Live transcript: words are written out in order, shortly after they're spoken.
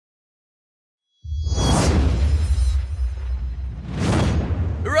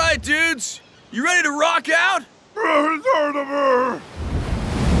right, dudes? You ready to rock out?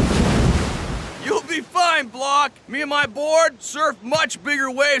 You'll be fine, Block. Me and my board surf much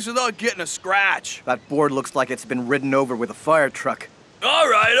bigger waves without getting a scratch. That board looks like it's been ridden over with a fire truck. All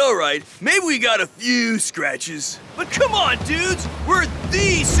right. Maybe we got a few scratches. But come on, dudes. We're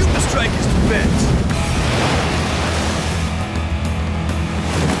the Supa Strikas defense.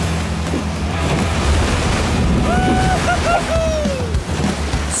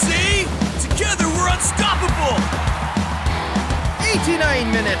 See? Together we're unstoppable.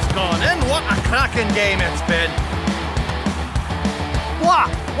 89 minutes gone, and what a cracking game it's been. Block!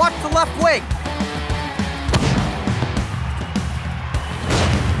 Watch the left wing!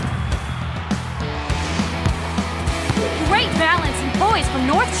 Great balance and poise from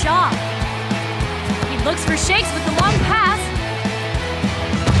North Shaw. He looks for Shakes with the long pass.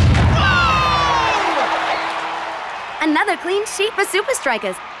 Oh! Another clean sheet for Supa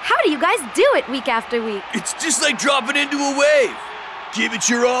Strikas. How do you guys do it week after week? It's just like dropping into a wave. Give it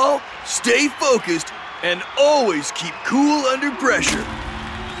your all, stay focused, and always keep cool under pressure.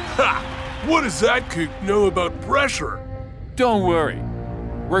 Ha! What does that kook know about pressure? Don't worry.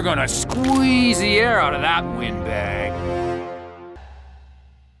 We're gonna squeeze the air out of that windbag.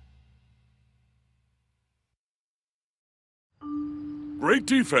 Great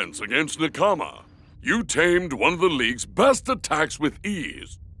defense against Nakama. You tamed one of the league's best attacks with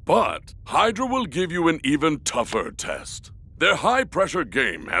ease. But Hydra will give you an even tougher test. Their high-pressure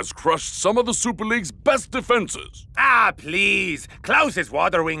game has crushed some of the Super League's best defenses. Ah, please. Klaus's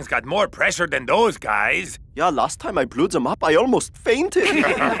Water Wings got more pressure than those guys. Yeah, last time I blew them up, I almost fainted.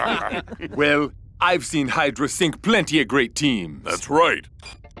 Well, I've seen Hydra sink plenty of great teams. That's right.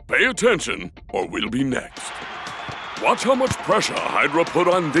 Pay attention, or we'll be next. Watch how much pressure Hydra put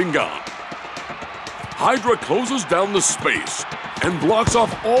on Dingan. Hydra closes down the space and blocks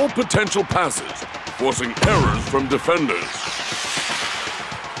off all potential passes, forcing errors from defenders.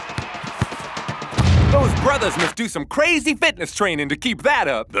 Those brothers must do some crazy fitness training to keep that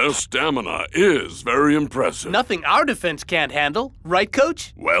up. Their stamina is very impressive. Nothing our defense can't handle, right,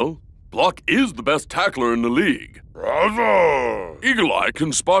 Coach? Well, Block is the best tackler in the league. Bravo! Eagle Eye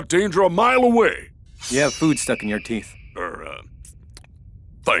can spot danger a mile away. You have food stuck in your teeth.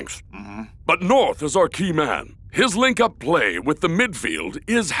 Thanks. But North is our key man. His link-up play with the midfield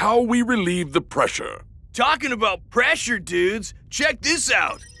is how we relieve the pressure. Talking about pressure, dudes, check this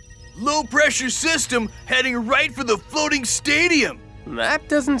out. Low-pressure system heading right for the floating stadium. That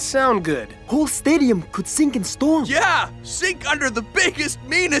doesn't sound good. Whole stadium could sink in storm. Yeah, sink under the biggest,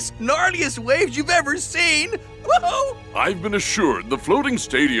 meanest, gnarliest waves you've ever seen. Whoa! I've been assured the floating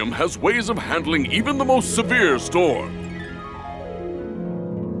stadium has ways of handling even the most severe storm.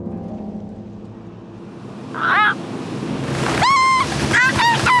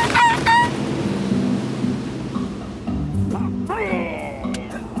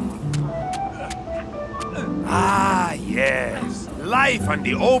 Ah, yes. Life on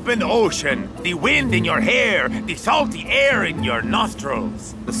the open ocean. The wind in your hair. The salty air in your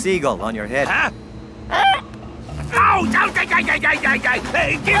nostrils. The seagull on your head. Huh? Ow!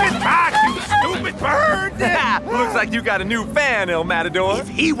 Hey, give it back, you stupid bird! Looks like you got a new fan, El Matador. If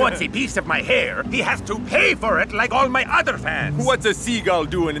he wants a piece of my hair, he has to pay for it like all my other fans. What's a seagull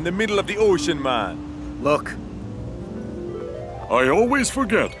doing in the middle of the ocean, man? Look. I always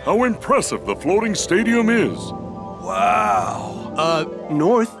forget how impressive the floating stadium is. Wow.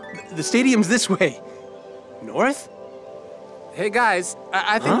 North? The stadium's this way. North? Hey, guys,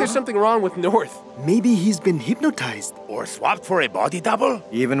 I think there's something wrong with North. Maybe he's been hypnotized. Or swapped for a body double?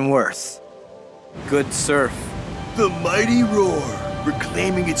 Even worse. Good surf. The mighty roar,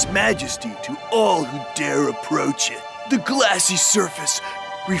 proclaiming its majesty to all who dare approach it. The glassy surface,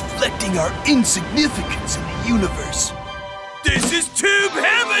 reflecting our insignificance in the universe. This is tube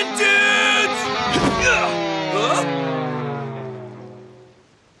heaven, dudes!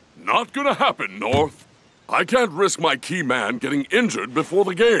 Not gonna happen, North. I can't risk my key man getting injured before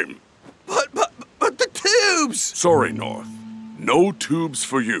the game. But the tubes! Sorry, North. No tubes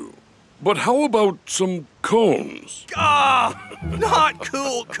for you. But how about some cones? Ah, not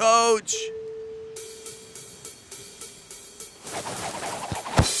cool, Coach.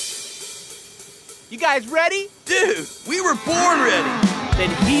 You guys ready? Dude, we were born ready. Then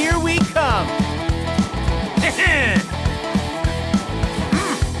here we come.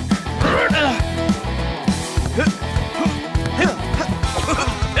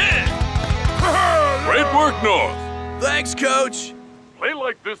 Great work, North. Thanks, Coach. Play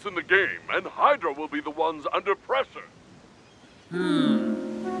like this in the game, and Hydra will be the ones under pressure.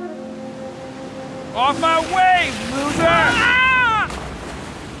 Off my way, loser!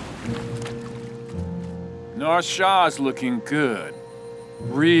 North Shaw's looking good.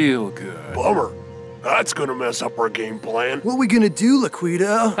 Real good. Bummer. That's gonna mess up our game plan. What are we gonna do,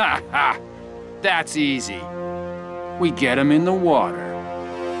 Laquito? Ha ha! That's easy. We get him in the water.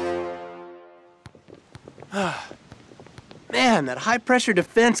 Man, that high-pressure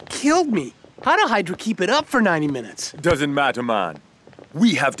defense killed me. How did Hydra keep it up for 90 minutes? Doesn't matter, man.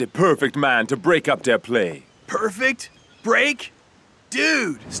 We have the perfect man to break up their play. Perfect? Break?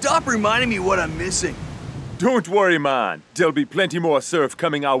 Dude, stop reminding me what I'm missing. Don't worry, man. There'll be plenty more surf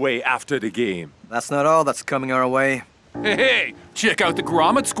coming our way after the game. That's not all that's coming our way. Hey, check out the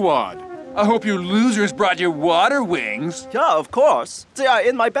Grommet squad. I hope you losers brought your water wings. Yeah, of course. They are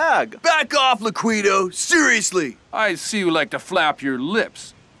in my bag. Back off, Laquito. Seriously. I see you like to flap your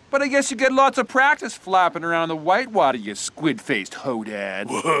lips. But I guess you get lots of practice flapping around the whitewater, you squid-faced hodad.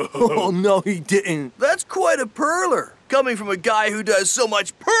 Oh, no, he didn't. That's quite a perler. Coming from a guy who does so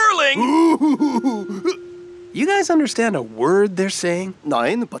much purling. You guys understand a word they're saying?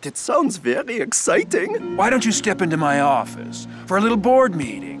 Nein, but it sounds very exciting. Why don't you step into my office for a little board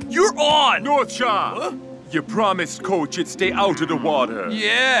meeting? You're on! North Shaw! You promised Coach you'd stay out of the water.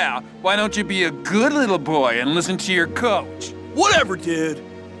 Yeah, why don't you be a good little boy and listen to your coach? Whatever, dude.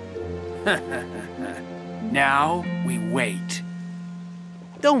 Now we wait.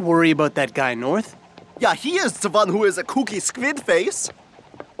 Don't worry about that guy, North. Yeah, he is the one who is a kooky squid face.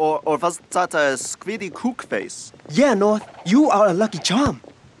 Or was that a squiddy kook face? Yeah, North, you are a lucky charm.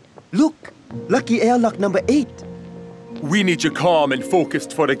 Look, lucky airlock number 8. We need you calm and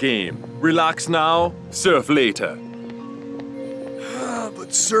focused for the game. Relax now, surf later. But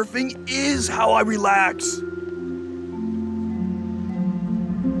surfing is how I relax.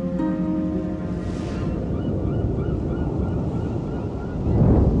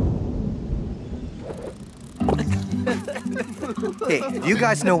 Hey, you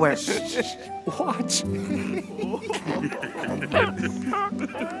guys know where... Watch.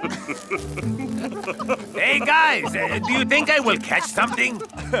 Hey, guys, do you think I will catch something?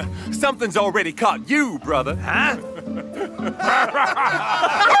 Something's already caught you, brother. Huh?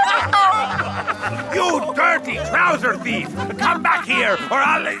 You dirty trouser thief! Come back here, or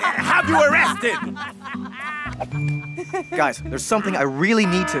I'll have you arrested! Guys, there's something I really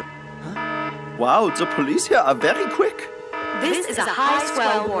need to... Wow, the police here are very quick. This is a high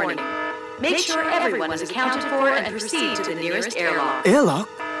swell warning. Make sure everyone is accounted for and proceed to the nearest airlock. Airlock?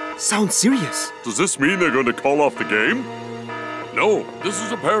 Sounds serious. Does this mean they're going to call off the game? No, this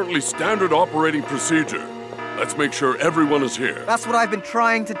is apparently standard operating procedure. Let's make sure everyone is here. That's what I've been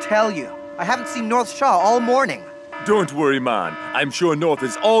trying to tell you. I haven't seen North Shaw all morning. Don't worry, man. I'm sure North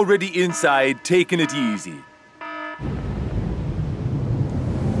is already inside, taking it easy.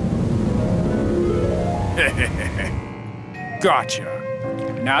 Gotcha.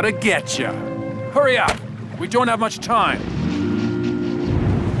 Now to get ya. Hurry up. We don't have much time.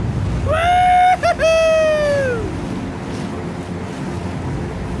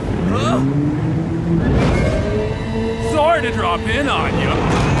 Sorry to drop in on you.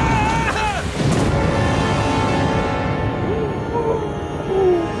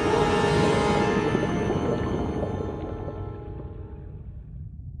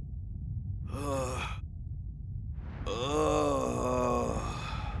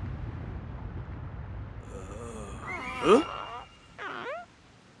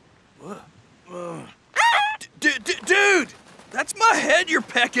 Dude! That's my head you're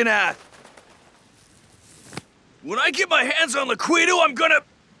pecking at! When I get my hands on Laquito, I'm gonna...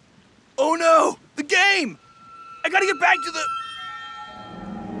 Oh no! The game! I gotta get back to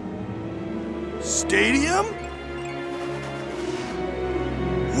the... Stadium?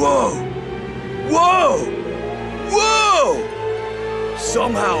 Whoa! Whoa! Whoa!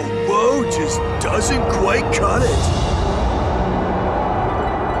 Somehow, whoa just doesn't quite cut it.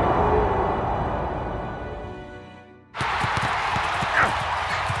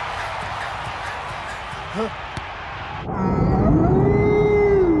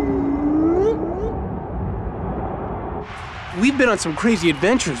 We've been on some crazy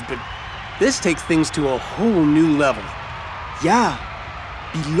adventures, but this takes things to a whole new level. Yeah,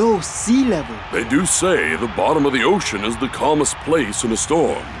 below sea level. They do say the bottom of the ocean is the calmest place in a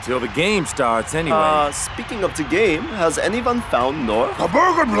storm. Until the game starts, anyway. Speaking of the game, has anyone found North? A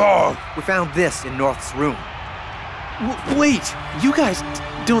burger block! We found this in North's room. Wait, you guys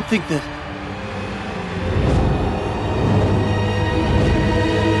don't think that...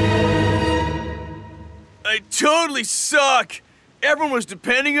 I totally suck! Everyone was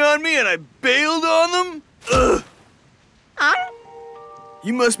depending on me and I bailed on them? Ugh!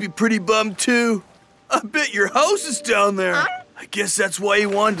 You must be pretty bummed too. I bet your house is down there. I guess that's why you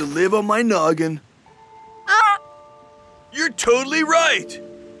wanted to live on my noggin. You're totally right.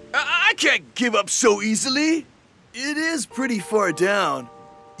 I can't give up so easily. It is pretty far down.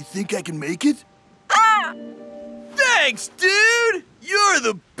 You think I can make it? Ah! Thanks, dude! You're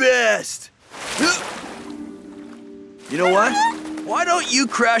the best! You know what? Why don't you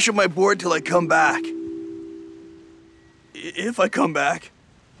crash on my board till I come back? If I come back.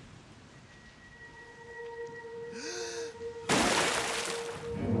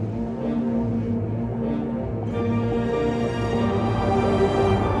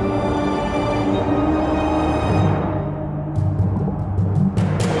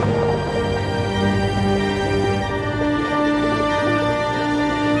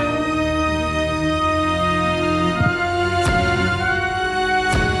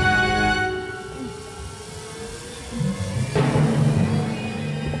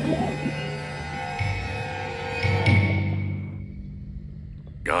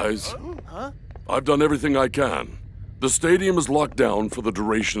 Guys, I've done everything I can. The stadium is locked down for the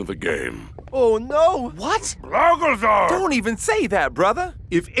duration of the game. Oh no! What? Don't even say that, brother!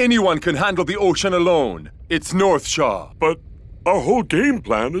 If anyone can handle the ocean alone, it's North Shaw. But our whole game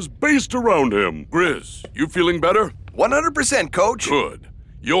plan is based around him. Grizz, you feeling better? 100%, Coach. Good.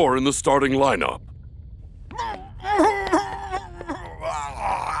 You're in the starting lineup.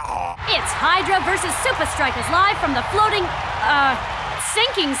 It's Hydra versus Supa Strikas live from the floating,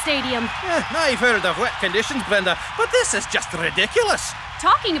 sinking stadium. I've heard of wet conditions, Brenda, but this is just ridiculous.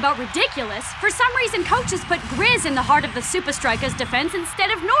 Talking about ridiculous, for some reason coaches put Grizz in the heart of the Supa Strikas defense instead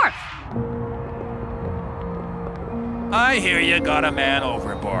of North. I hear you got a man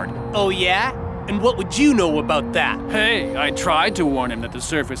overboard. Oh yeah? And what would you know about that? Hey, I tried to warn him that the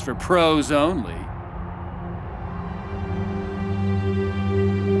surf is for pros only.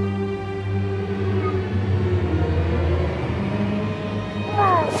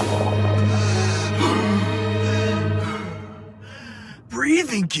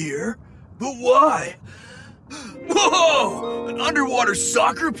 Breathing gear? But why? Whoa! An underwater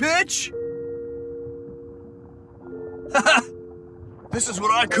soccer pitch? This is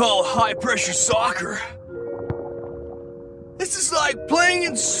what I call high-pressure soccer. This is like playing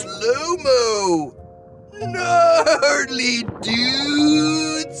in slow-mo. Gnarly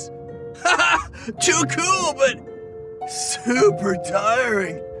dudes! Too cool, but super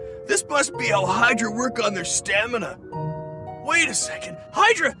tiring. This must be how Hydra work on their stamina. Wait a second.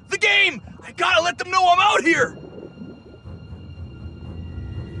 Hydra, the game! I gotta let them know I'm out here!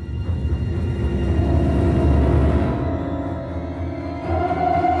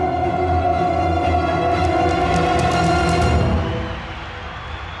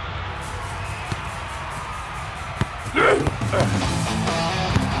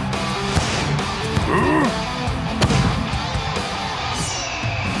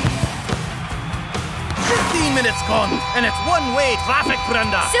 Minutes gone, and it's one-way traffic,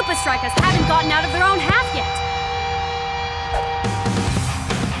 Brenda. Supa Strikas haven't gotten out of their own half yet.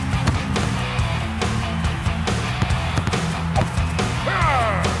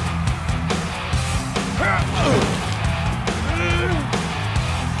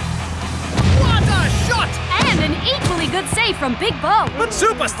 What a shot! And an equally good save from Big Bo. But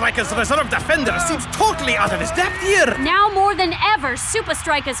Supa Strikas' reserve defender seems totally out of his depth here. Now more than ever, Supa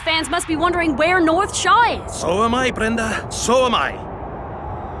Strikas fans must be wondering where North Shaw is. So am I, Brenda. So am I.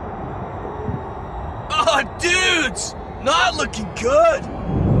 Oh, dudes! Not looking good!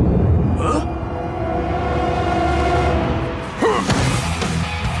 Huh?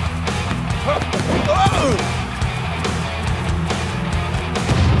 Oh!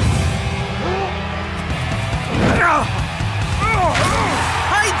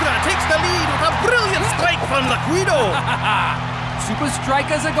 Hydra takes the lead with a brilliant strike from Laquido. Supa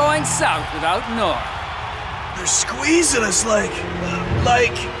Strikas are going south without North. They're squeezing us like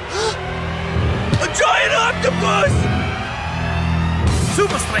a giant octopus!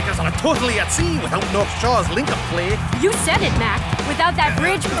 Supa Strikas are totally at sea without North Shaw's link-up play. You said it, Mac. Without that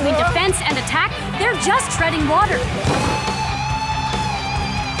bridge between defense and attack, they're just treading water.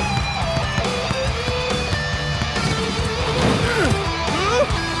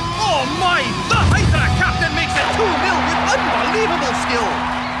 Oh my! The Hydra captain makes it 2-0 with unbelievable skill.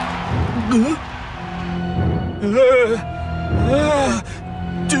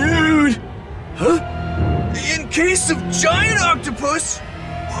 Dude! Huh? In case of giant octopus,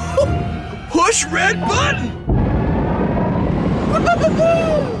 push red button!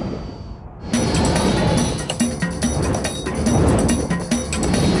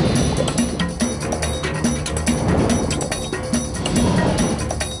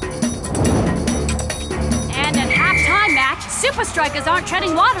 And at halftime, Mac, Supa Strikas aren't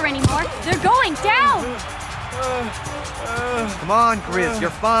treading water anymore. They're going down. Come on, Grizz, you're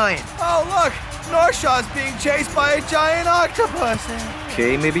fine. Oh, look! North Shaw's being chased by a giant octopus.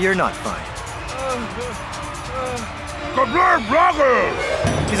 Okay, maybe you're not fine. Dribbler Blogger!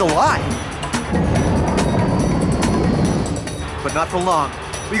 He's alive. But not for long.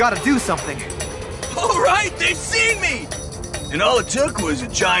 We gotta do something. All right, they've seen me! And all it took was a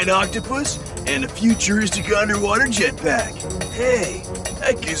giant octopus and a futuristic underwater jetpack. Hey,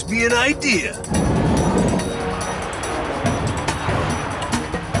 that gives me an idea.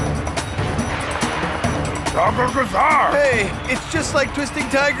 Hey, it's just like twisting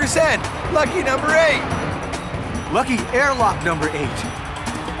Tiger's head. Lucky number 8. Lucky airlock number 8.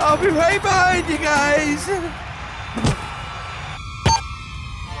 I'll be right behind you guys.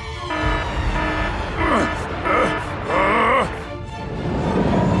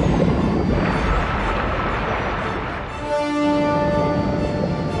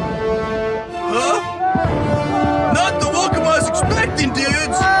 Huh? Not the welcome I was expecting,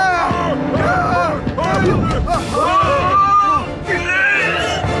 dudes!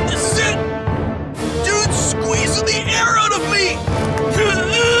 Dude's squeezing the air out of me!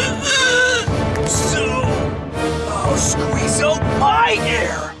 So, I'll squeeze out my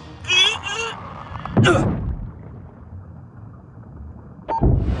air!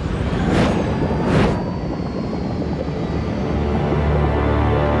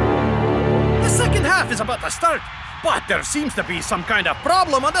 The second half is about to start, but there seems to be some kind of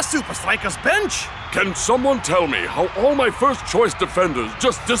problem on the Supa Strikas bench. Can someone tell me how all my first choice defenders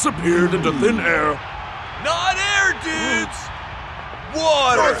just disappeared into thin air? Not air, dudes!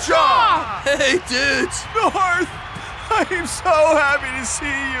 Water! North Shaw! Hey, dudes! North! I'm so happy to see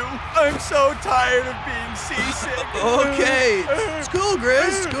you. I'm so tired of being seasick. Okay, it's cool,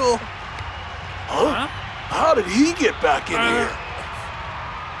 Grizz, it's cool. Huh? How did he get back in here?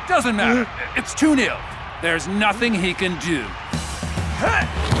 Doesn't matter. It's 2-0. There's nothing he can do.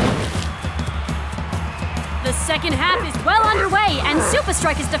 The second half is well underway, and Supa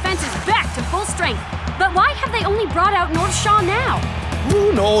Strikas' defense is back to full strength. But why have they only brought out North Shaw now?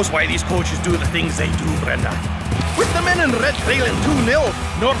 Who knows why these coaches do the things they do, Brenda? With the men in red trailing 2-0,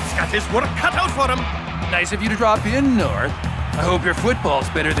 North's got his work cut out for him. Nice of you to drop in, North. I hope your football's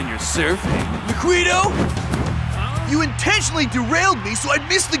better than your surfing. McQuido? You intentionally derailed me so I'd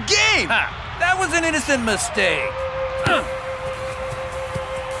miss the game! Ha! That was an innocent mistake.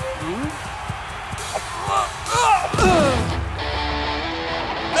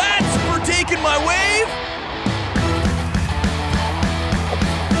 That's for taking my wave!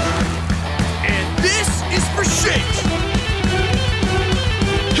 And this is for shakes!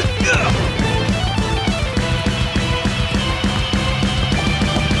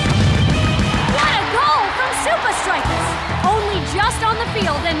 What a goal from Supa Strikas! Only just on the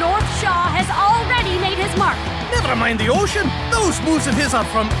field, and North Shaw has already made his mark. Never mind the ocean. Those moves of his are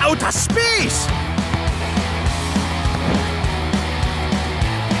from outer space.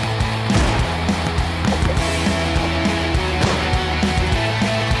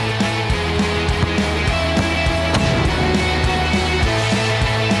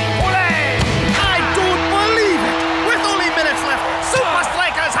 I don't believe it. With only minutes left, Supa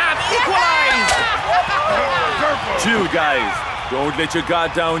Strikas have equalized. Chill, guys. Don't let your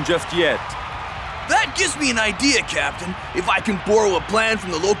guard down just yet. That gives me an idea, Captain. If I can borrow a plan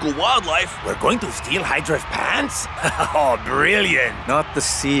from the local wildlife. We're going to steal Hydra's pants? Oh, brilliant. Not the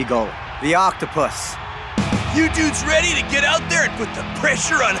seagull, the octopus. You dudes ready to get out there and put the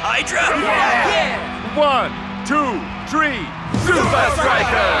pressure on Hydra? Yeah! 1, 2, 3, Supa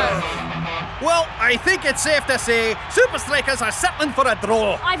Strikas! Well, I think it's safe to say Supa Strikas are settling for a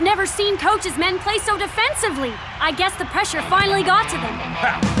draw. I've never seen coaches' men play so defensively. I guess the pressure finally got to them.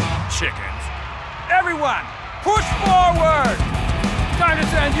 Ha! Chickens. Everyone, push forward! Time to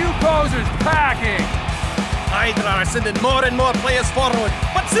send you posers packing! Hydra are sending more and more players forward,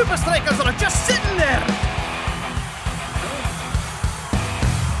 but Supa Strikas are just sitting there.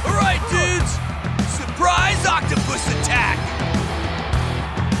 All right, dudes. Surprise octopus attack!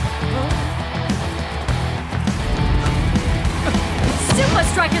 Supa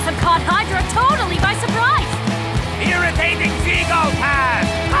Strikas have caught Hydra totally by surprise. Irritating seagull pass!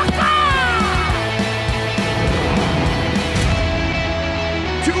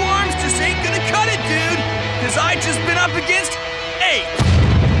 Two arms just ain't gonna cut it, dude! Cause I just been up against 8!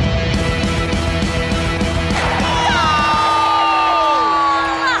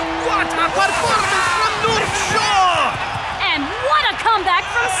 What a performance from North Shaw! And what a comeback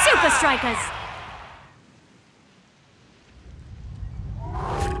from Supa Strikas.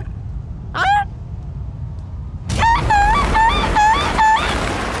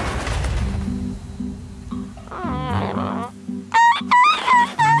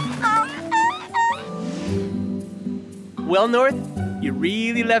 Well, North, you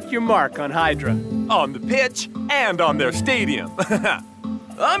really left your mark on Hydra. On the pitch and on their stadium.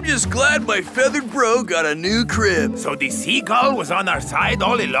 I'm just glad my feathered bro got a new crib. So the seagull was on our side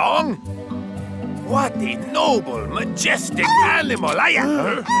all along? What a noble, majestic animal I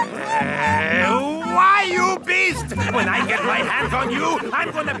am. Why, you beast? When I get my hands on you, I'm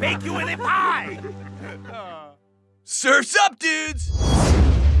gonna bake you in a pie. Surf's up, dudes!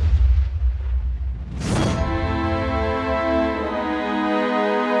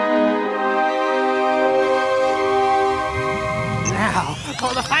 Now,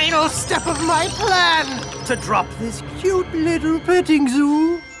 for the final step of my plan, to drop this cute little petting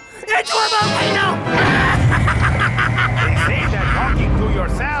zoo into a volcano! They say that talking to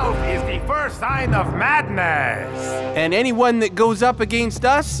yourself is the first sign of madness. And anyone that goes up against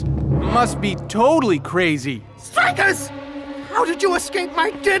us must be totally crazy. Strikers! How did you escape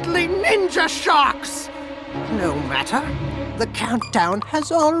my deadly ninja shocks? No matter. The countdown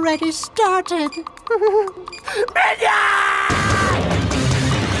has already started.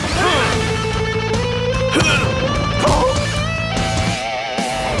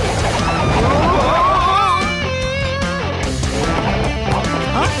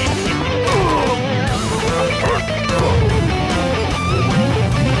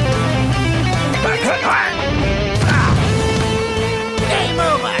 Game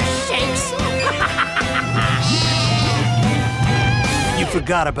over, Shakes! You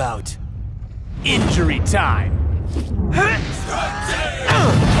forgot about injury time.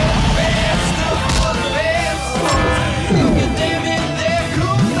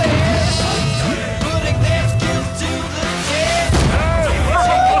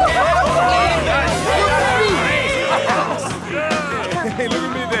 Hey, look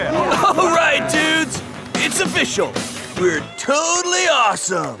at me there. All right, dudes. It's official. We're totally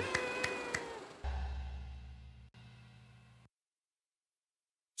awesome.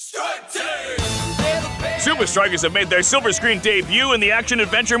 Supa Strikas have made their silver screen debut in the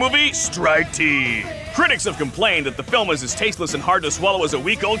action-adventure movie Strike Team. Critics have complained that the film is as tasteless and hard to swallow as a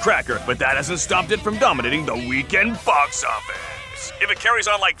week-old cracker, but that hasn't stopped it from dominating the weekend box office. If it carries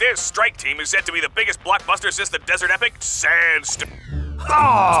on like this, Strike Team is said to be the biggest blockbuster since the desert epic Sandstorm.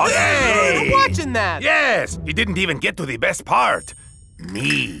 Oh, hey! I'm watching that! Yes! He didn't even get to the best part.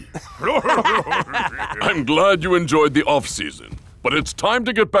 Me. I'm glad you enjoyed the off-season, but it's time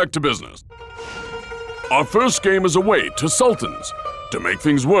to get back to business. Our first game is away to Sultans. To make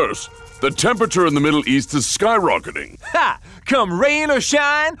things worse, the temperature in the Middle East is skyrocketing. Ha! Come rain or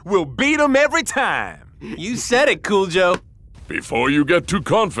shine, we'll beat them every time. You said it, Cool Joe. Before you get too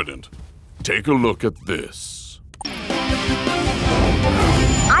confident, take a look at this.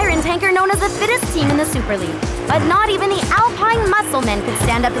 Iron Tanker known as the fittest team in the Super League. But not even the Alpine Muscle Men could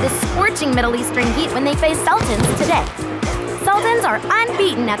stand up to the scorching Middle Eastern heat when they face Sultans today. Sultans are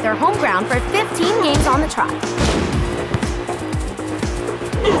unbeaten at their home ground for 15 games on the trot.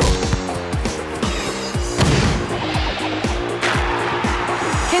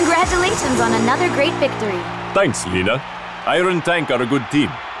 Congratulations on another great victory. Thanks, Lena. Iron Tank are a good team,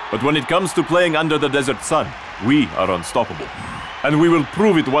 but when it comes to playing under the desert sun, we are unstoppable. And we will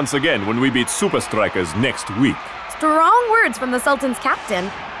prove it once again when we beat Supa Strikas next week. Strong words from the Sultan's captain.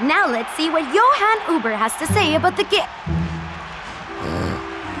 Now let's see what Johan Uber has to say about the game.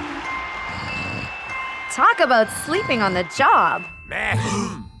 Talk about sleeping on the job.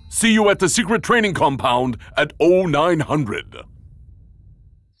 See you at the secret training compound at 0900.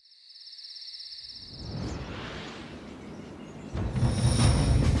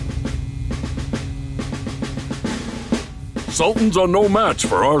 Sultans are no match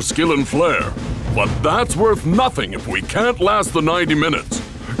for our skill and flair, but that's worth nothing if we can't last the 90 minutes.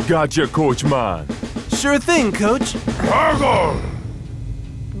 Gotcha, Coach Man. Sure thing, Coach.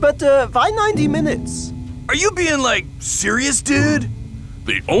 But why 90 minutes? Are you being, like, serious, dude?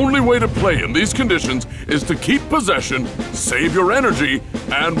 The only way to play in these conditions is to keep possession, save your energy,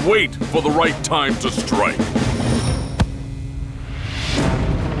 and wait for the right time to strike.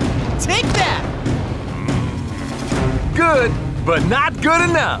 Take that! Good, but not good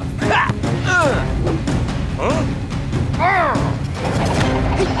enough.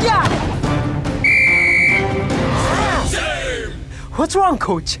 What's wrong,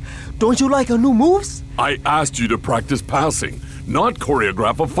 Coach? Don't you like our new moves? I asked you to practice passing, not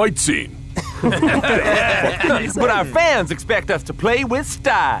choreograph a fight scene. But our fans expect us to play with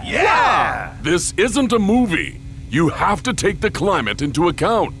style. Yeah! This isn't a movie. You have to take the climate into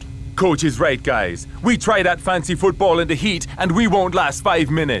account. Coach is right, guys. We try that fancy football in the heat, and we won't last 5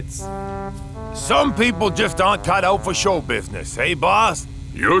 minutes. Some people just aren't cut out for show business, eh, boss?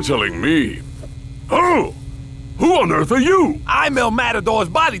 You're telling me. Oh! Who on earth are you? I'm El Matador's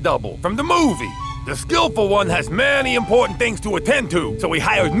body double from the movie. The skillful one has many important things to attend to, so he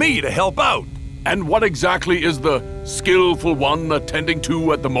hired me to help out. And what exactly is the skillful one attending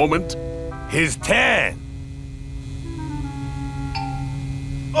to at the moment? His tan.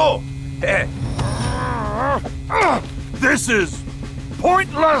 Oh! This is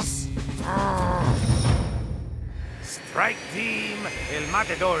pointless! Strike team, El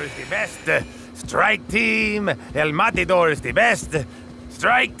Matador is the best. Strike team, El Matador is the best.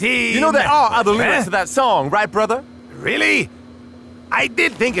 Strike team. You know there are other lyrics to that song, right, brother? Really? I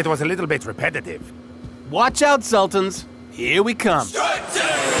did think it was a little bit repetitive. Watch out, Sultans. Here we come. Strike team!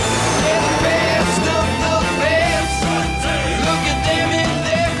 Best of the best. Look at them in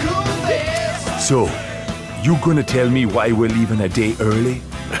their cool vests. So, you gonna tell me why we're leaving a day early?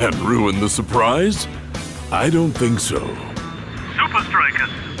 And ruin the surprise? I don't think so. Supa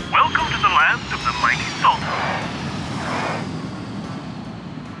Strikas, welcome to the land of the mighty Sultans.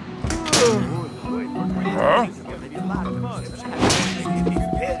 Huh?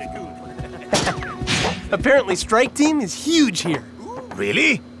 Apparently, Strike Team is huge here.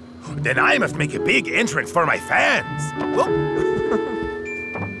 Really? Then I must make a big entrance for my fans.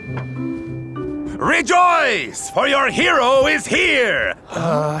 Rejoice, for your hero is here!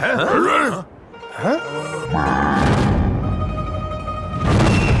 Huh?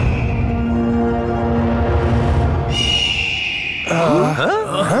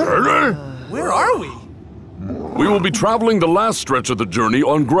 Where are we? We will be traveling the last stretch of the journey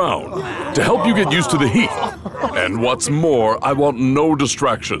on ground to help you get used to the heat. And what's more, I want no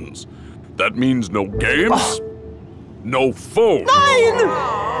distractions. That means no games, no phones,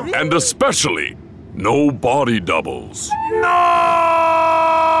 and especially no body doubles. No!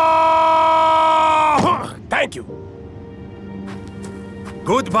 Thank you.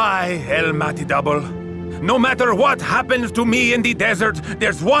 Goodbye, El Mati Double. No matter what happens to me in the desert,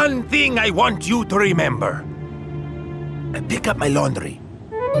 there's one thing I want you to remember. Pick up my laundry.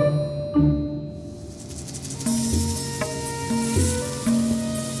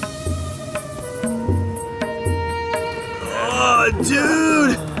 Oh,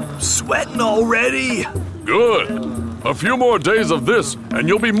 dude! Sweating already? Good. A few more days of this, and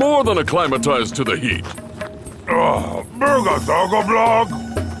you'll be more than acclimatized to the heat. Oh, burger doggo blog.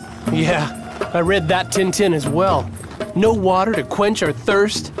 Yeah, I read that Tintin as well. No water to quench our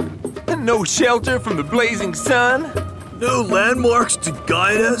thirst. No shelter from the blazing sun. No landmarks to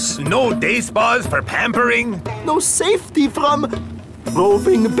guide us. No day spas for pampering. No safety from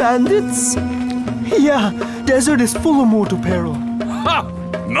roving bandits. Yeah, desert is full of mortal peril. Ha!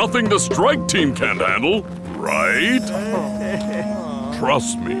 Nothing the Strike Team can't handle, right?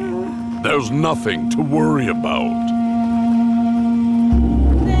 Trust me, there's nothing to worry about.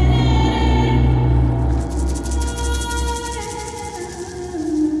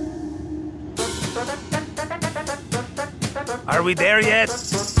 Are we there yet?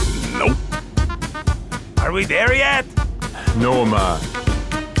 Nope. Are we there yet? No, man.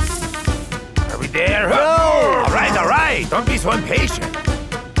 Are we there? No! All right. Don't be so impatient.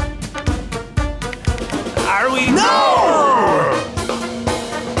 Are we? No!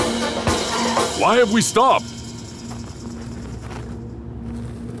 Why have we stopped?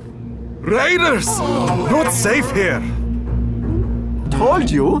 Raiders! Not safe here. Told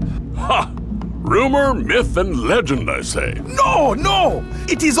you. Ha! Rumor, myth, and legend, I say. No!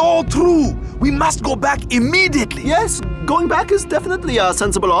 It is all true. We must go back immediately. Yes, going back is definitely a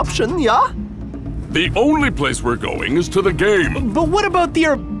sensible option, yeah? The only place we're going is to the game. But what about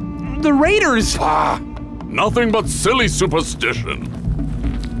the Raiders? Nothing but silly superstition.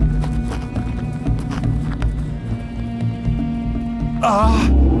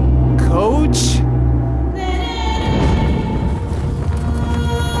 Coach?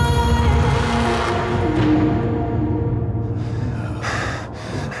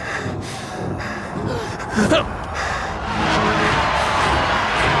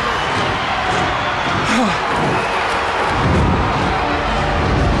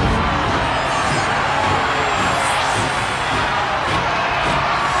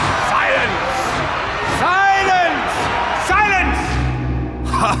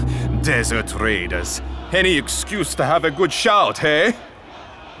 Desert Raiders. Any excuse to have a good shout, hey?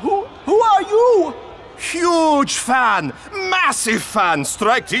 Who are you? Huge fan! Massive fan!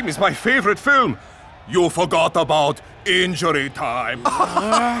 Strike Team is my favorite film. You forgot about Injury Time.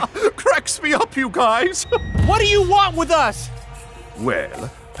 Cracks me up, you guys. What do you want with us?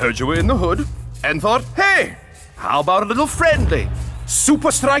 Well, heard you were in the hood and thought, hey, how about a little friendly?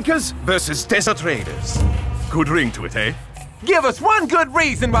 Supa Strikas versus Desert Raiders. Good ring to it, eh? Give us one good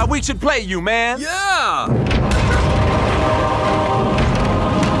reason why we should play you, man. Yeah!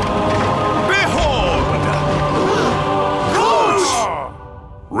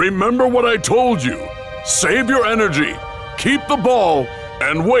 Remember what I told you. Save your energy, keep the ball,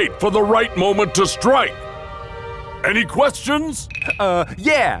 and wait for the right moment to strike. Any questions?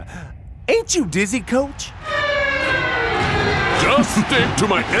 Yeah. Ain't you dizzy, Coach? Just stick to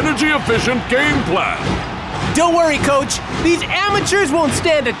my energy-efficient game plan. Don't worry, Coach. These amateurs won't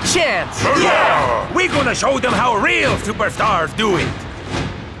stand a chance. Yeah! We're gonna show them how real superstars do it.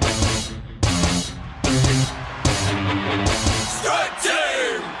 Strike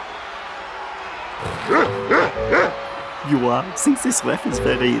team! You think this ref is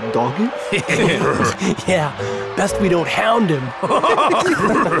very doggy? Yeah, best we don't hound him.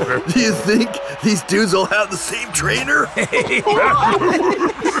 Do you think these dudes all have the same trainer?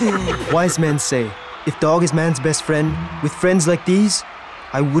 Wise men say, if dog is man's best friend, with friends like these,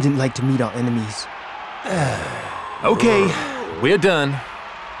 I wouldn't like to meet our enemies. Okay, we're done.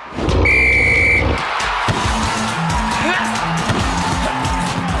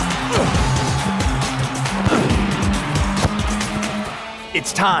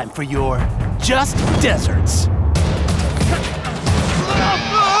 It's time for your Just Deserts.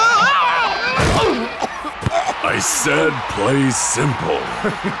 I said play simple.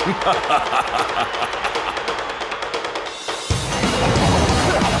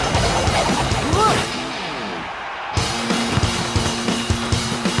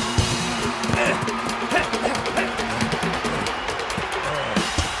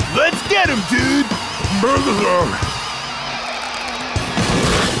 Let's get him, dude! Murderer!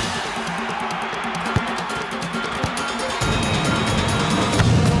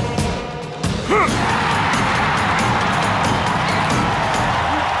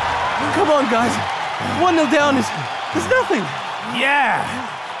 Come on, guys. 1-0 down is nothing. Yeah!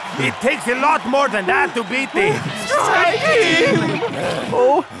 It takes a lot more than that to beat the Strike team!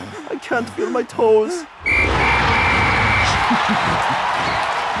 Oh, I can't feel my toes.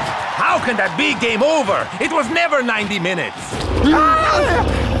 How can that be game over? It was never 90 minutes.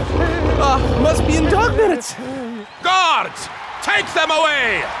 Must be in dog minutes. Guards! Take them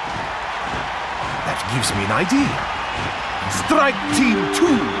away! That gives me an idea. Strike Team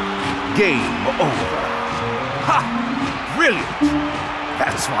 2. Game over. Ha! Brilliant.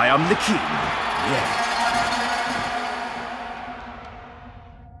 That's why I'm the king. Yeah.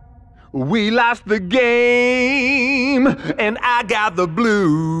 We lost the game, and I got the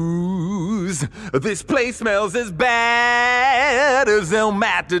blues. This place smells as bad as El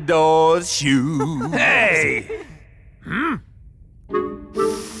Matador's shoes. Hey!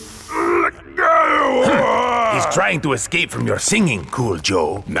 He's trying to escape from your singing, Cool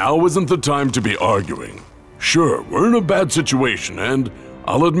Joe. Now isn't the time to be arguing. Sure, we're in a bad situation, and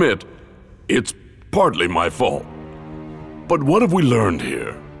I'll admit, it's partly my fault. But what have we learned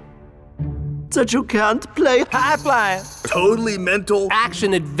here? That you can't play high flying, totally mental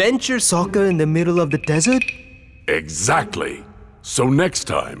action adventure soccer in the middle of the desert? Exactly. So next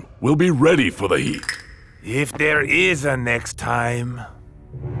time, we'll be ready for the heat. If there is a next time.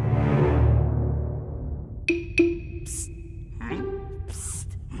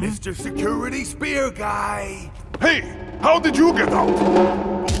 Mr. Security Spear Guy! Hey, how did you get out?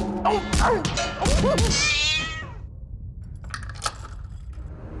 Oh,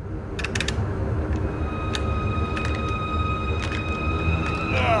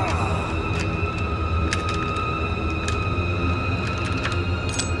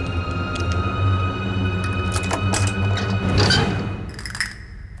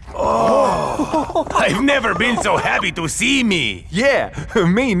 I've never been so happy to see me. Yeah,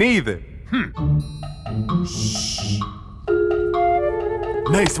 me neither.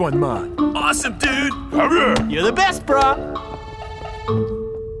 Nice one, man. Awesome, dude. You're the best, brah.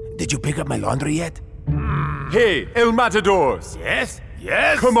 Did you pick up my laundry yet? Hey, El Matadors. Yes?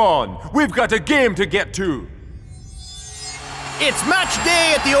 Yes? Come on, we've got a game to get to. It's match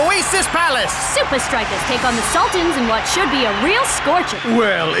day at the Oasis Palace. Supa Strikas take on the Sultans in what should be a real scorcher.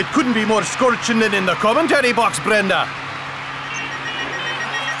 Well, it couldn't be more scorching than in the commentary box, Brenda.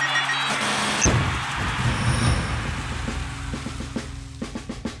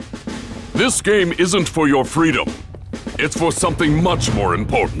 This game isn't for your freedom. It's for something much more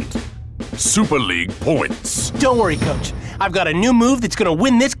important. Super League points. Don't worry, Coach. I've got a new move that's gonna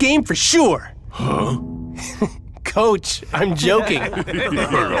win this game for sure. Huh? Coach, I'm joking.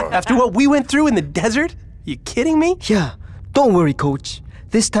 After what we went through in the desert? You kidding me? Yeah, don't worry, Coach.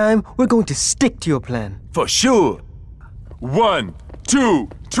 This time, we're going to stick to your plan. For sure. 1, 2,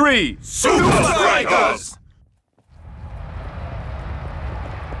 3, Supa Strikas!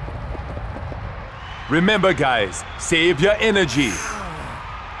 Remember, guys, save your energy.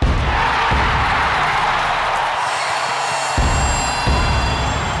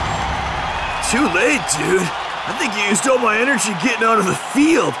 Too late, dude. I think you used all my energy getting onto the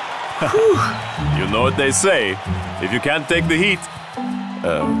field. You know what they say. If you can't take the heat,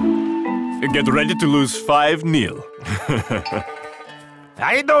 get ready to lose 5-0.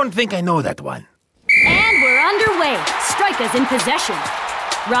 I don't think I know that one. And we're underway. Strikas in possession.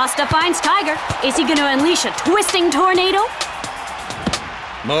 Rasta finds Tiger. Is he going to unleash a twisting tornado?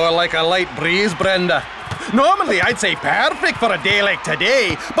 More like a light breeze, Brenda. Normally, I'd say perfect for a day like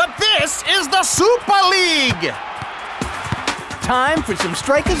today, but this is the Super League! Time for some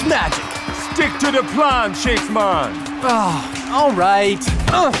Strikas magic. Stick to the plan, Shakes Man. Oh, all right.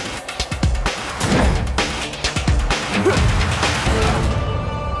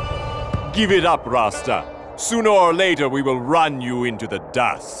 Give it up, Rasta. Sooner or later, we will run you into the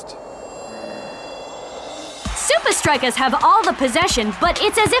dust. Supa Strikas have all the possession, but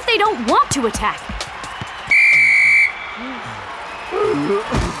it's as if they don't want to attack. And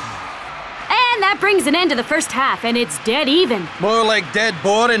that brings an end to the first half, and it's dead even. More like dead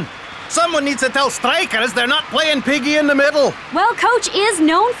boring. Someone needs to tell Strikers they're not playing piggy in the middle. Well, Coach is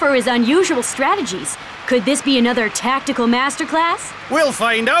known for his unusual strategies. Could this be another tactical masterclass? We'll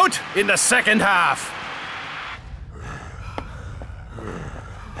find out in the second half.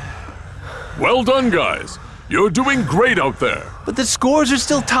 Well done, guys. You're doing great out there. But the scores are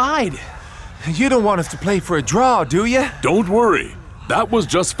still tied. You don't want us to play for a draw, do you? Don't worry. That was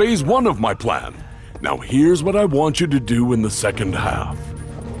just phase 1 of my plan. Now here's what I want you to do in the second half.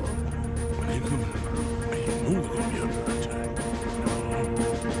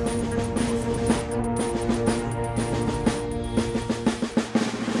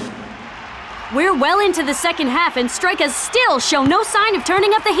 We're well into the second half, and Strikas still show no sign of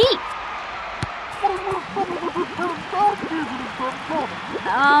turning up the heat.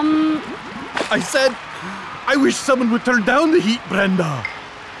 I said, I wish someone would turn down the heat, Brenda.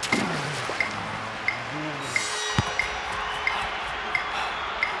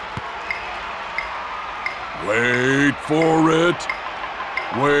 Wait for it.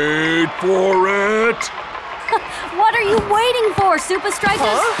 Wait for it. What are you waiting for, Supa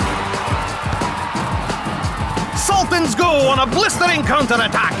Strikas? Sultans go on a blistering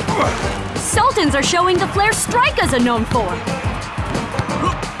counterattack. Sultans are showing the flair Strikas are known for.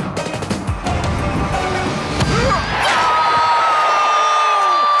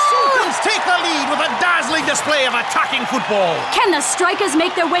 Sultans take the lead with a dazzling display of attacking football. Can the Strikas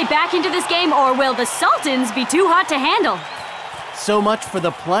make their way back into this game, or will the Sultans be too hot to handle? So much for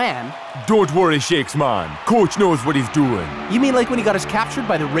the plan. Don't worry, Shakes Man. Coach knows what he's doing. You mean like when he got us captured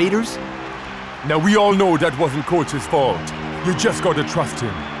by the Raiders? Now, we all know that wasn't Coach's fault. You just gotta trust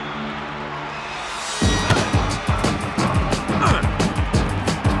him.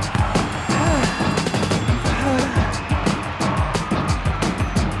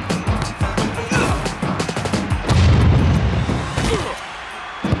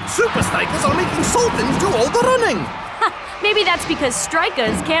 Supa Strikas are making Sultans do all the running. Maybe that's because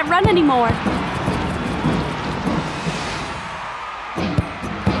Strikas can't run anymore.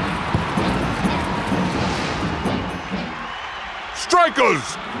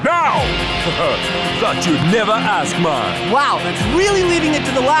 Strikers, now! Thought you'd never ask, man. Wow, that's really leaving it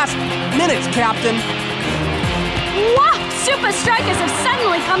to the last minutes, Captain. Wow! Supa Strikas have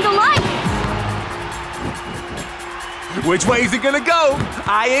suddenly come to life! Which way is it gonna go?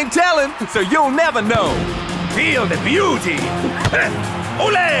 I ain't telling, so you'll never know. Feel the beauty!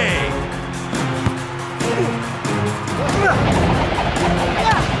 Ole!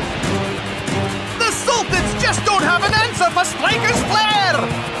 The Sultans just don't have an answer for Strikas' flair!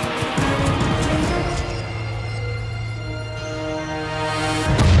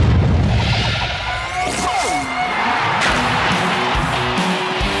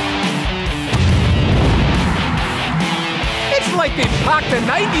 It's like they packed a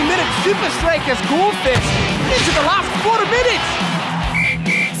 90-minute Supa Strikas goldfish into the last 4 minutes!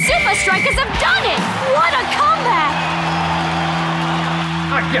 Supa Strikas have done it! What a comeback!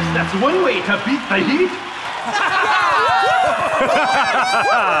 I guess that's one way to beat the heat.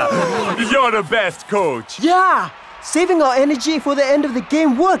 You're the best, Coach. Yeah! Saving our energy for the end of the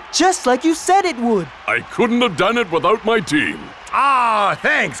game worked just like you said it would. I couldn't have done it without my team. Ah,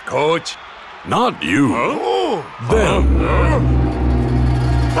 thanks, Coach. Not you. Them.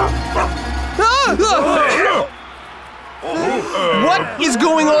 What is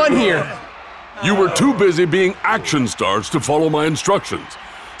going on here? You were too busy being action stars to follow my instructions.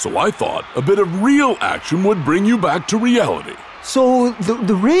 So I thought a bit of real action would bring you back to reality. So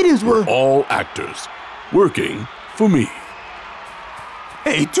the Raiders were... We're all actors, working for me.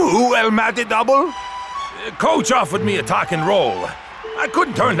 Hey, too, El Matty Double. Coach offered me a talking role. I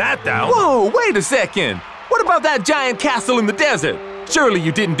couldn't turn that down. Whoa, wait a second. What about that giant castle in the desert? Surely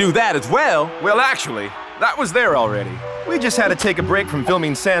you didn't do that as well. Well, actually, that was there already. We just had to take a break from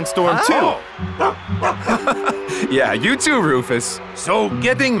filming Sandstorm 2. Yeah, you too, Rufus. So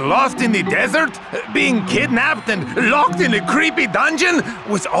getting lost in the desert, being kidnapped and locked in a creepy dungeon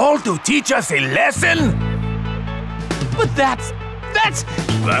was all to teach us a lesson? But that's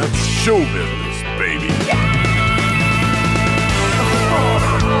show business, baby.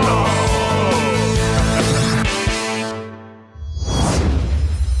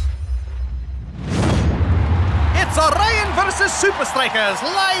 It's Orion versus Supa Strikas,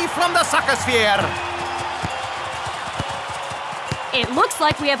 live from the soccer sphere. It looks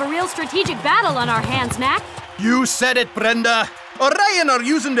like we have a real strategic battle on our hands, Mac. You said it, Brenda. Orion are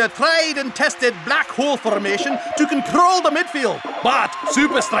using their tried and tested black hole formation to control the midfield. But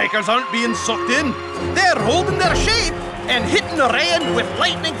Supa Strikas aren't being sucked in. They're holding their shape and hitting Orion with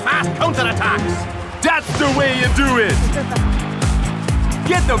lightning-fast counterattacks. That's the way you do it!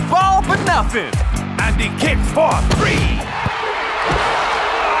 Get the ball for nothing! And he kicks for 3.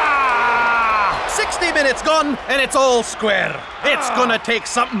 60 minutes gone, and it's all square. It's gonna take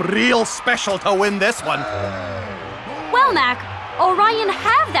something real special to win this one. Well, Mac, Orion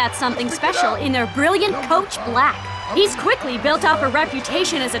have that something special in their brilliant coach, Black. He's quickly built up a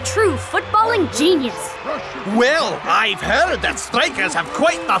reputation as a true footballing genius. Well, I've heard that Strikers have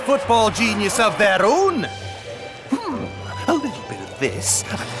quite the football genius of their own. A little bit of this,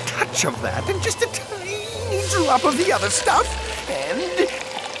 a touch of that, and just a tiny drop of the other stuff, and...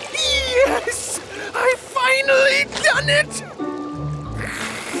 yes! I've finally done it!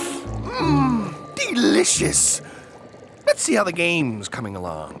 Delicious! Let's see how the game's coming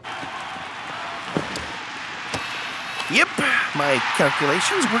along. Yep, my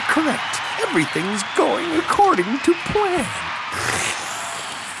calculations were correct. Everything's going according to plan.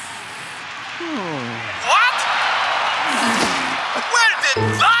 What? Where did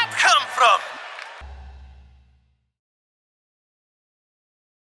that come from?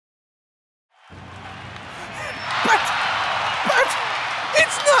 But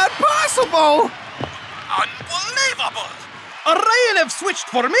it's not possible! Unbelievable! Orion have switched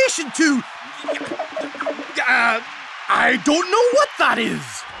formation to... I don't know what that is.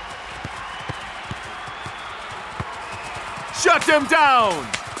 Shut them down!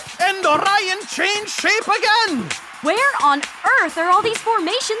 And Orion changed shape again! Where on earth are all these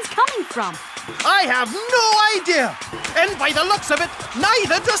formations coming from? I have no idea! And by the looks of it,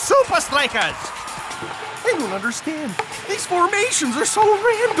 neither do Supa Strikas! I don't understand. These formations are so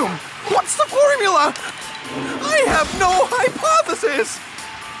random. What's the formula? I have no hypothesis.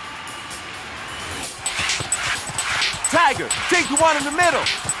 Tiger, take the one in the middle.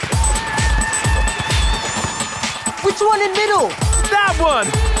 Which one in middle? That one!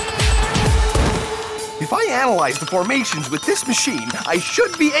 If I analyze the formations with this machine, I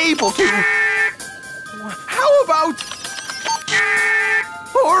should be able to... How about...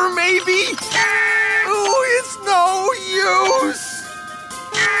 Or maybe... Oh, it's no use!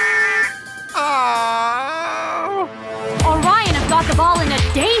 Orion have got the ball in a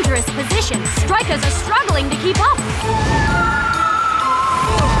dangerous position. Strikas are struggling to keep up.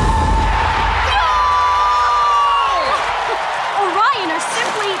 Orion are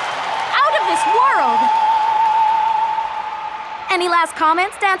simply out of this world. Any last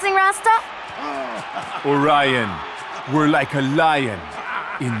comments, Dancing Rasta? Orion, we're like a lion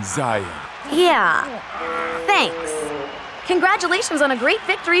in Zion. Yeah. Thanks. Congratulations on a great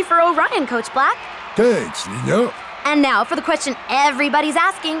victory for Orion, Coach Black. Thanks, Nina. And now for the question everybody's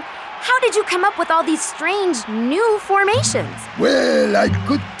asking. How did you come up with all these strange new formations? Well, I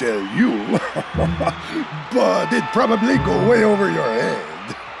could tell you, but it'd probably go way over your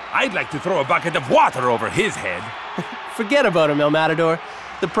head. I'd like to throw a bucket of water over his head. Forget about him, El Matador.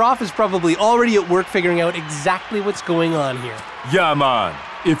 The prof is probably already at work figuring out exactly what's going on here. Yeah, man.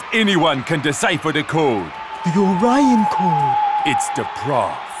 If anyone can decipher the code, the Orion code, it's the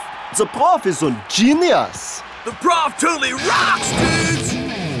prof. The prof is a genius. The prof totally rocks, dudes!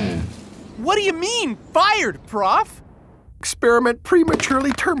 What do you mean, fired, prof? Experiment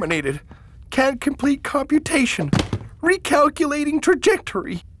prematurely terminated. Can't complete computation. Recalculating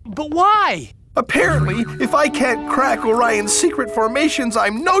trajectory. But why? Apparently, if I can't crack Orion's secret formations,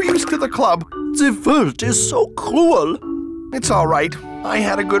 I'm no use to the club. The world is so cruel. It's all right. I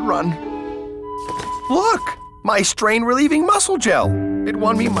had a good run. Look! My strain-relieving muscle gel. It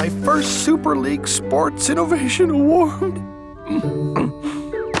won me my first Super League Sports Innovation Award.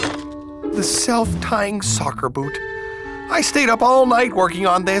 The self-tying soccer boot. I stayed up all night working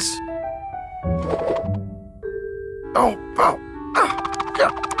on this. Oh.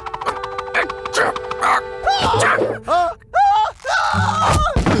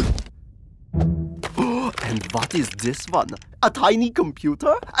 What is this one? A tiny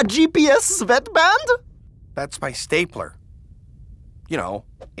computer? A GPS sweatband? That's my stapler. You know,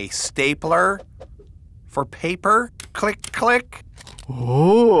 a stapler for paper. Click, click.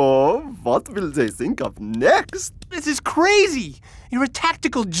 Oh, what will they think of next? This is crazy! You're a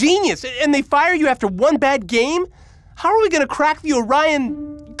tactical genius, and they fire you after one bad game? How are we gonna crack the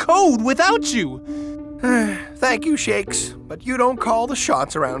Orion code without you? Thank you, Shakes, but you don't call the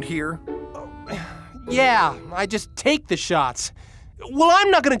shots around here. Yeah, I just take the shots. Well,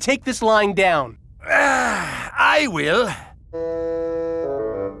 I'm not gonna take this lying down. I will.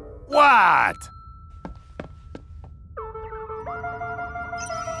 What?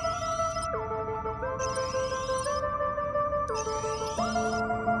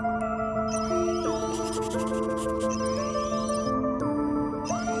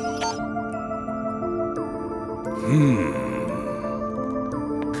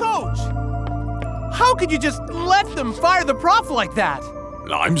 Coach! How could you just let them fire the prof like that?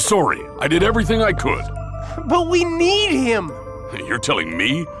 I'm sorry. I did everything I could. But we need him! You're telling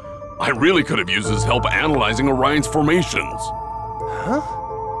me? I really could have used his help analyzing Orion's formations. Huh?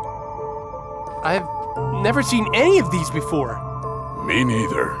 I've never seen any of these before. Me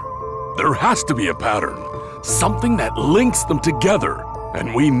neither. There has to be a pattern. Something that links them together.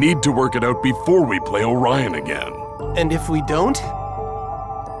 And we need to work it out before we play Orion again. And if we don't?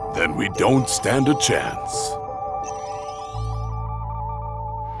 Then we don't stand a chance.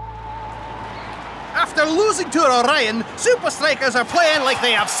 After losing to Orion, Supa Strikas are playing like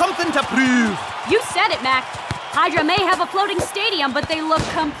they have something to prove. You said it, Mac. Hydra may have a floating stadium, but they look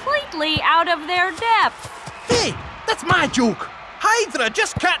completely out of their depth. Hey, that's my joke. Hydra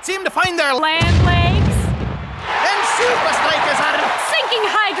just can't seem to find their land legs. And Supa Strikas are sinking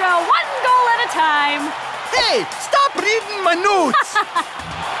Hydra one goal at a time. Hey, stop reading my notes.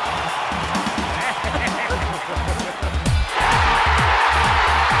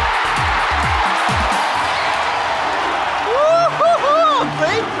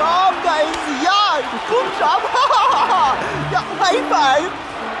 Great job, guys! Yeah, good job! Yeah, high five!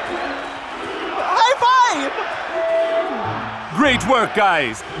 High five! Great work,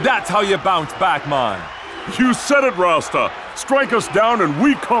 guys! That's how you bounce back, man. You said it, Rasta. Strike us down and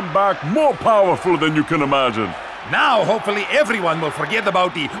we come back more powerful than you can imagine. Now, hopefully everyone will forget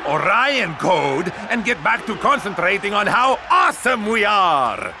about the Orion code and get back to concentrating on how awesome we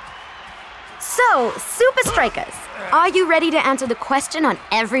are. So, Supa Strikas, are you ready to answer the question on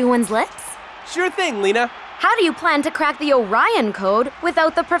everyone's lips? Sure thing, Lena. How do you plan to crack the Orion code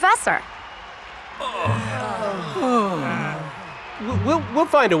without the professor? We'll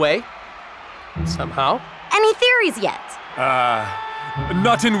find a way. Somehow. Any theories yet?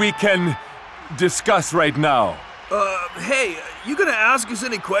 Nothing we can discuss right now. Hey, you gonna ask us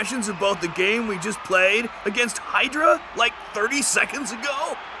any questions about the game we just played against Hydra like 30 seconds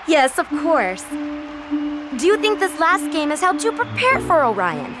ago? Yes, of course. Do you think this last game has helped you prepare for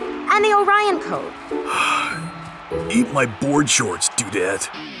Orion and the Orion code? Eat my board shorts, dudette.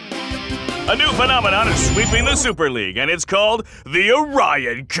 A new phenomenon is sweeping the Super League, and it's called the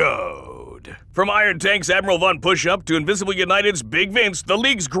Orion Code. From Iron Tank's Admiral Von Pushup to Invincible United's Big Vince, the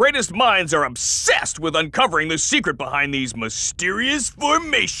league's greatest minds are obsessed with uncovering the secret behind these mysterious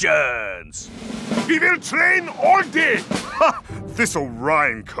formations. We will train all day! Ha! This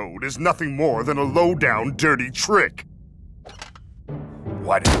Orion code is nothing more than a low-down, dirty trick.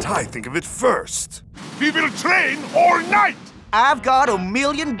 Why didn't I think of it first? We will train all night! I've got $1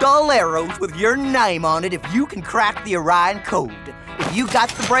 million with your name on it if you can crack the Orion code. If you got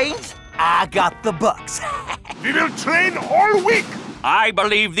the brains, I got the bucks. We will train all week! I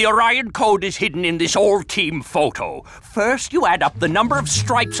believe the Orion code is hidden in this all-team photo. First, you add up the number of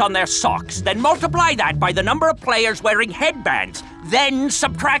stripes on their socks, then multiply that by the number of players wearing headbands, then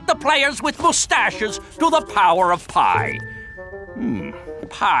subtract the players with mustaches to the power of pi.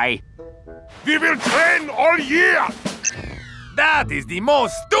 Pi. We will train all year! That is the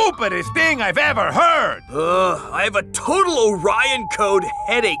most stupidest thing I've ever heard! I have a total Orion code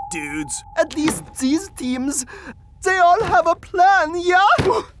headache, dudes. At least these teams, they all have a plan, yeah?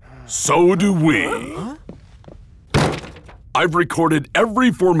 So do we. I've recorded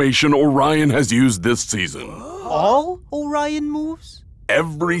every formation Orion has used this season. All Orion moves?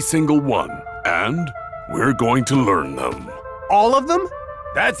 Every single one. And we're going to learn them. All of them?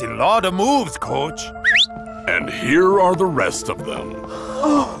 That's a lot of moves, Coach. And here are the rest of them.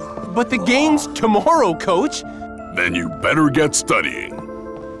 Oh, but the game's tomorrow, Coach. Then you better get studying.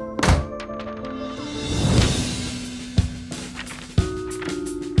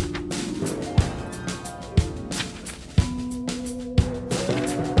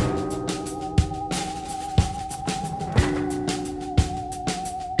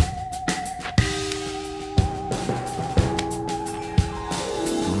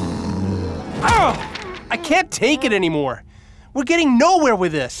 can't take it anymore. We're getting nowhere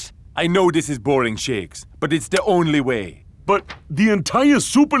with this. I know this is boring, Shakes, but it's the only way. But the entire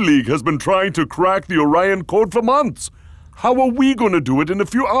Super League has been trying to crack the Orion Code for months. How are we going to do it in a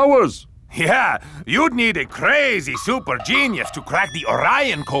few hours? Yeah, you'd need a crazy super genius to crack the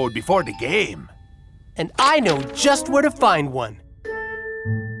Orion Code before the game. And I know just where to find one.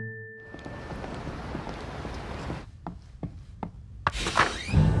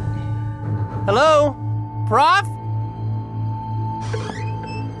 Hello? Prof?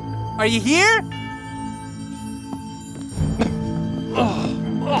 Are you here?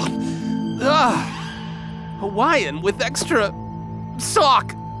 Hawaiian with extra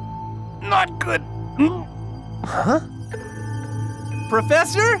sock. Not good. Huh?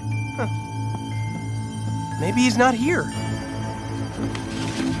 Professor? Huh. Maybe he's not here.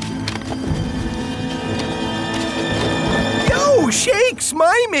 Yo, Shakes,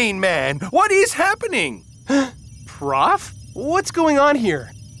 my main man. What is happening? Prof? What's going on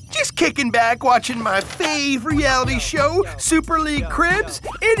here? Just kicking back, watching my fave reality show, Super League Cribs.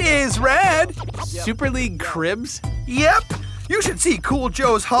 It is rad. Super League Cribs? Yep. You should see Cool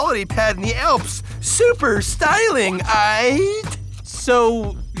Joe's holiday pad in the Alps. Super styling, aight?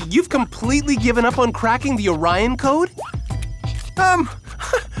 So, you've completely given up on cracking the Orion Code?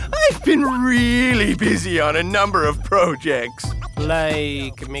 I've been really busy on a number of projects.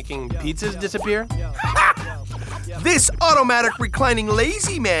 Like making pizzas disappear? This automatic reclining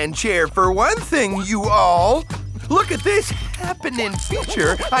lazy man chair, for one thing, you all. Look at this happening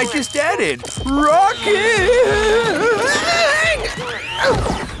feature I just added.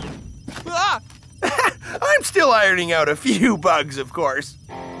 I'm still ironing out a few bugs, of course.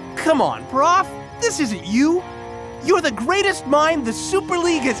 Come on, Prof. This isn't you. You're the greatest mind the Super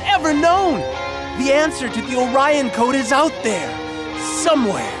League has ever known. The answer to the Orion Code is out there,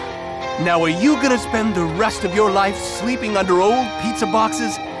 somewhere. Now, are you gonna spend the rest of your life sleeping under old pizza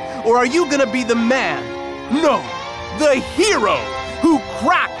boxes? Or are you gonna be the man, no, the hero, who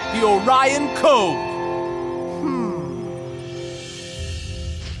cracked the Orion Code?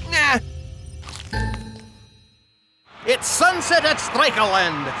 Nah. It's sunset at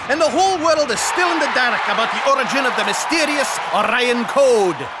Strikerland, and the whole world is still in the dark about the origin of the mysterious Orion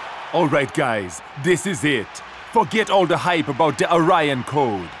Code. All right, guys, this is it. Forget all the hype about the Orion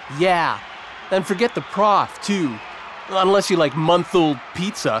Code. Yeah, and forget the Prof, too. Unless you like month-old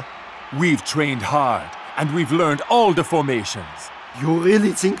pizza. We've trained hard, and we've learned all the formations. You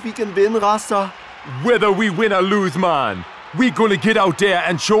really think we can win, Rasta? Whether we win or lose, man, we're gonna get out there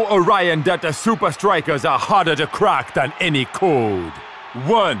and show Orion that the Supa Strikas are harder to crack than any code.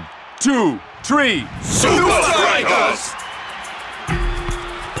 1, 2, 3, Supa Strikas!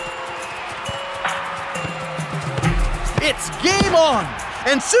 It's game on!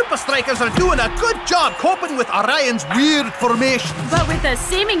 And Supa Strikas are doing a good job coping with Orion's weird formations. But with a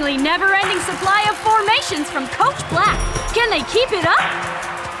seemingly never-ending supply of formations from Coach Black, can they keep it up?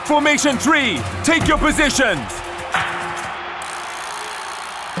 Formation 3, take your positions!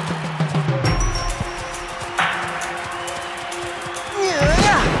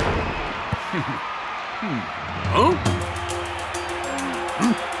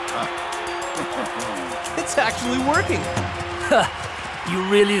 It's actually working. You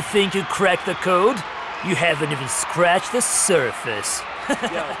really think you cracked the code? You haven't even scratched the surface.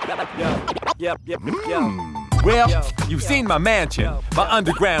 Well, you've seen my mansion, my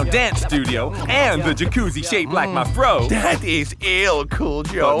underground dance studio, and the jacuzzi shaped like my fro. That is ill, Cool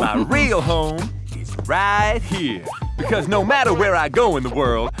Joe. But my real home is right here. Because no matter where I go in the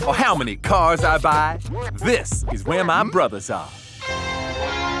world, or how many cars I buy, this is where my brothers are.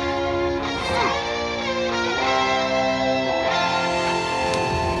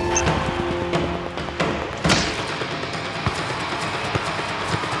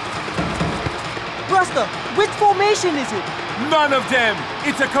 Rasta, which formation is it? None of them!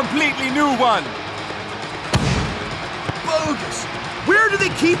 It's a completely new one! Bogus! Where do they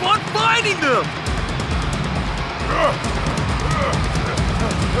keep on finding them?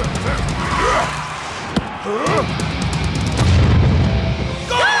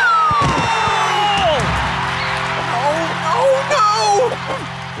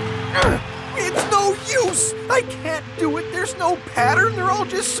 It's no use! I can't do it. There's no pattern. They're all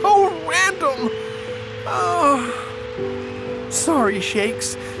just so random. Oh. Sorry,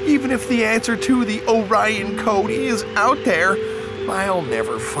 Shakes. Even if the answer to the Orion Code is out there, I'll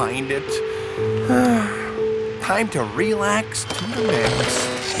never find it. Time to relax to the max.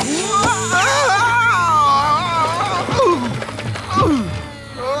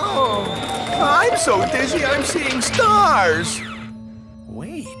 I'm so dizzy I'm seeing stars.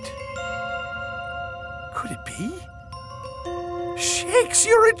 Wait. Could Shakes,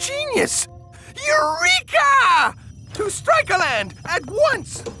 you're a genius! Eureka! To Strikerland at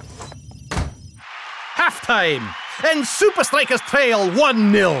once! Halftime, and Supa Strikas trail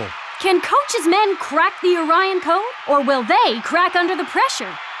 1-0. Can Coach's men crack the Orion Code, or will they crack under the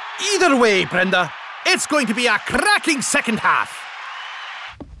pressure? Either way, Brenda, it's going to be a cracking second half.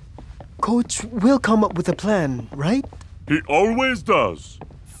 Coach will come up with a plan, right? He always does.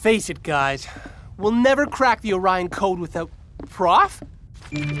 Face it, guys. We'll never crack the Orion Code without... Prof?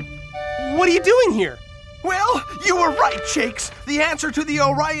 What are you doing here? Well, you were right, Shakes. The answer to the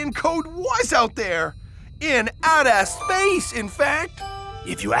Orion Code was out there. In outer space, in fact.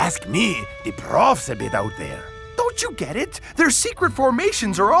 If you ask me, the prof's a bit out there. Don't you get it? Their secret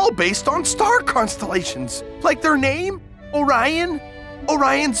formations are all based on star constellations. Like their name, Orion,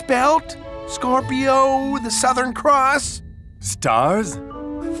 Orion's Belt, Scorpio, the Southern Cross. Stars?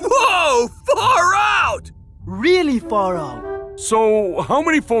 Whoa! Far out! Really far out. So, how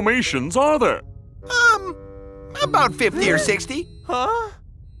many formations are there? About 50 or 60. Huh?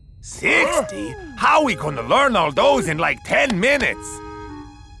 60? How are we gonna learn all those in like 10 minutes?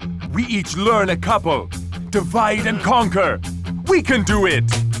 We each learn a couple. Divide and conquer. We can do it,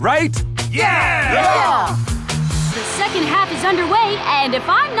 right? Yeah! The second half is underway, and if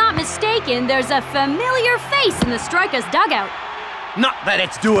I'm not mistaken, there's a familiar face in the Strikas dugout. Not that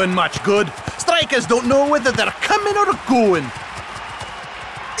it's doing much good. Strikers don't know whether they're coming or going.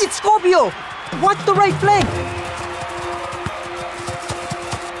 It's Scorpio! Watch the right flank!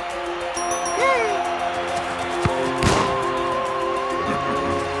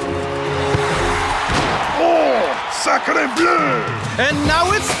 Sacre bleu! And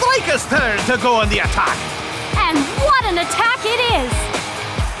now it's Striker's turn to go on the attack. And what an attack it is!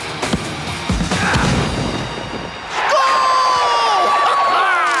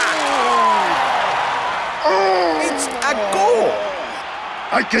 It's a goal!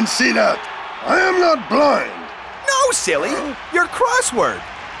 I can see that. I am not blind. No, silly. Your crossword.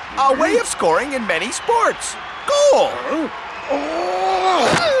 A way of scoring in many sports. Goal!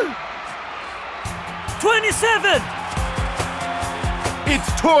 27! It's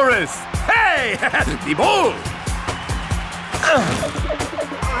Taurus! Hey! The bull!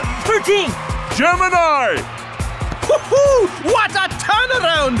 13! Gemini! Woohoo! What a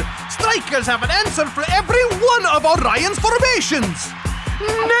turnaround! Strikers have an answer for every one of Orion's formations.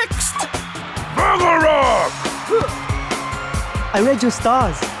 Next! Ragnarok! I read your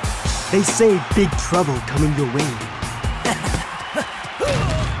stars. They say big trouble coming your way.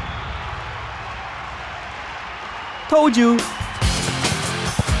 Told you.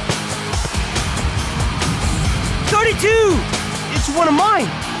 32! It's one of mine.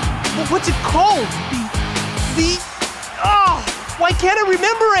 What's it called? Why can't I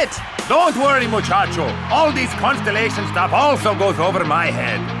remember it? Don't worry, muchacho. All this constellation stuff also goes over my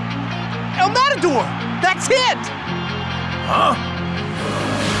head. El Matador! That's it! Huh?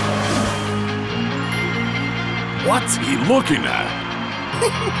 What's he looking at?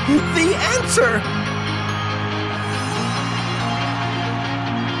 The answer!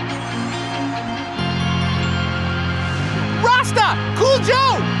 Rasta! Cool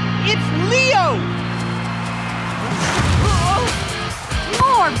Joe! It's Leo!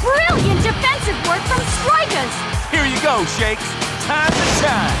 More brilliant defensive work from Strikas! Here you go, Shakes. Time to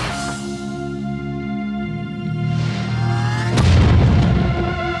shine.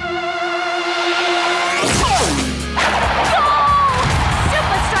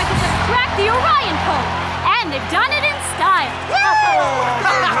 Supa Strikas have cracked the Orion Code, and they've done it in style.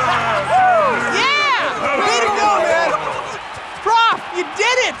 Yeah! Way to go, man! Prof, you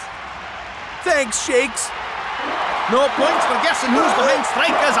did it! Thanks, Shakes. No points for guessing who's behind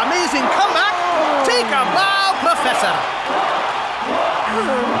Striker's amazing comeback. Take a bow, Professor.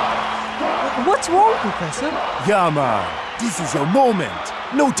 What's wrong, Professor? Yeah, man. This is your moment.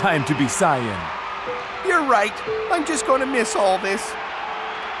 No time to be sighing. You're right. I'm just going to miss all this.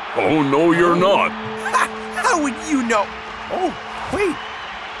 Oh, no, you're not. How would you know? Oh, wait.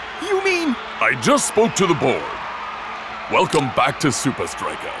 You mean... I just spoke to the board. Welcome back to Supa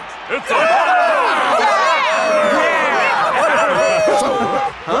Strikas. It's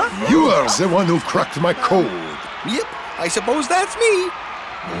You are the one who cracked my code. Yep, I suppose that's me.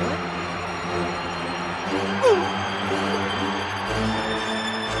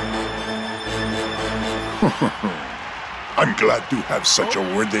 I'm glad to have such a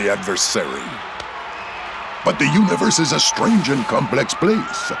worthy adversary. But the universe is a strange and complex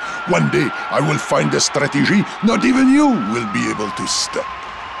place. One day I will find a strategy not even you will be able to stop.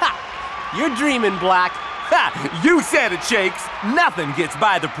 Ha! You're dreaming, Black. Ha! You said it, Shakes. Nothing gets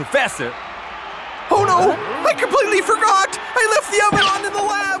by the professor. Oh no! I completely forgot! I left the oven on in the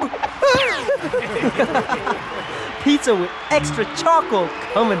lab! Pizza with extra charcoal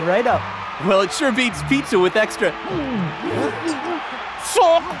coming right up. Well, it sure beats pizza with extra...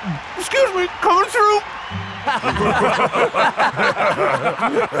 Sock! Excuse me, coming through!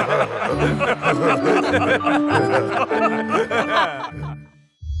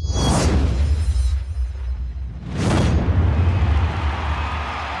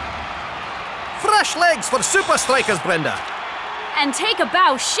 Fresh legs for Supa Strikas, Brenda. And take a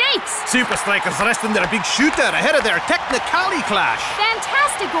bow, Shakes! Supa Strikas resting their big shooter ahead of their technicality clash.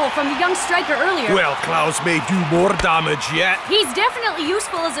 Fantastic goal from the young striker earlier. Well, Klaus may do more damage yet. He's definitely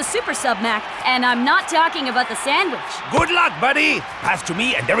useful as a super sub, Mac. And I'm not talking about the sandwich. Good luck, buddy. Pass to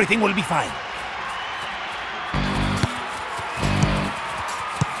me and everything will be fine.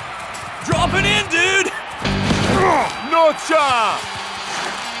 Drop it in, dude! No chance!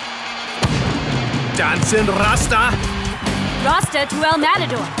 Dancing Rasta. Rasta to El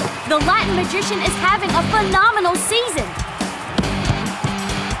Matador. The Latin magician is having a phenomenal season.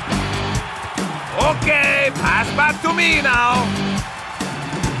 Okay, pass back to me now.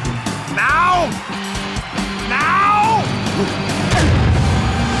 Now! Now!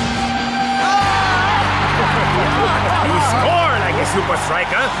 You score like a Supa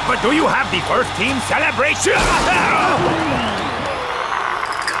Striker, but do you have the first team celebration?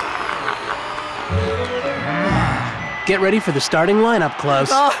 Get ready for the starting lineup, Klaus.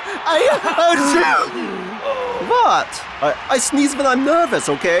 What? I sneeze when I'm nervous,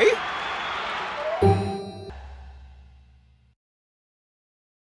 okay?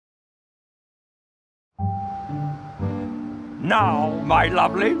 Now, my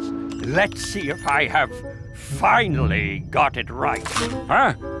lovelies, let's see if I have finally got it right.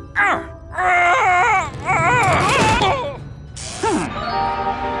 Huh?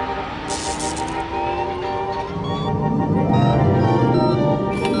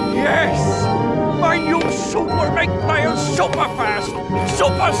 Yes! My new super make players super fast,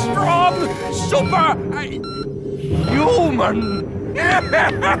 super strong, super human!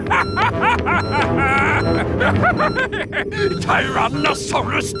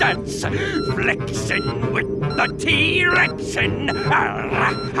 Tyrannosaurus dance, flexing with the T-Rexin.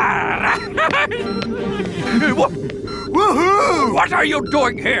 What? Woohoo! What are you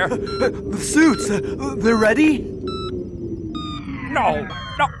doing here? The suits, they're ready? No!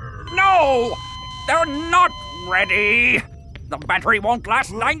 They're not ready! The battery won't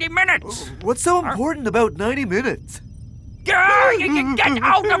last 90 minutes! What's so important about 90 minutes? Get out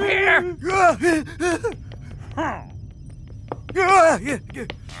of here!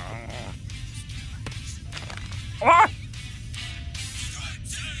 What?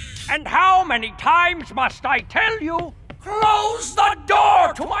 And how many times must I tell you? Close the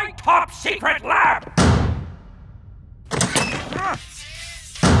door to my top secret lab!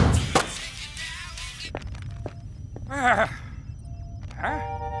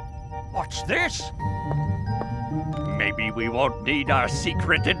 What's this? Maybe we won't need our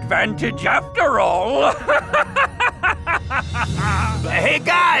secret advantage after all. Hey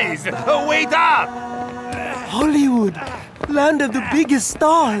guys, wait up! Hollywood, land of the biggest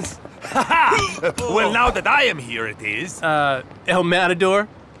stars. Well, now that I am here, it is. El Matador?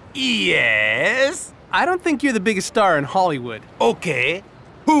 Yes? I don't think you're the biggest star in Hollywood. Okay.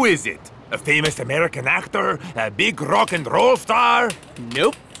 Who is it? A famous American actor? A big rock and roll star?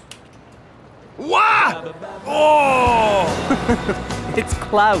 Nope. What? Oh! It's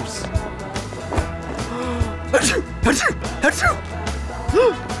Klaus.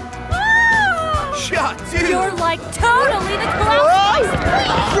 Shot, dude! You're like totally the Klaus.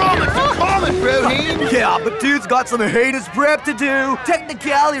 Calm it, Brody! Yeah, but dude's got some heinous prep to do.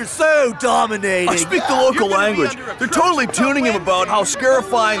 Technicality are so dominating. I speak the local language. They're totally tuning him about how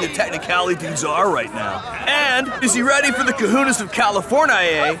scarifying the technicality dudes are right now. And is he ready for the kahunas of California,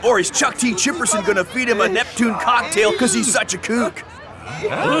 eh? Or is Chuck T. Chipperson gonna feed him a Neptune cocktail because he's such a kook?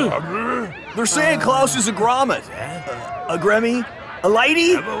 They're saying Klaus is a grommet. A Grammy? A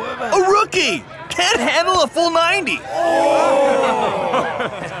lady? A rookie! Can't handle a full 90! Oh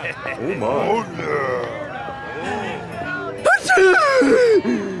my.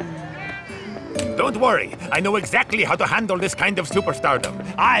 Don't worry, I know exactly how to handle this kind of superstardom.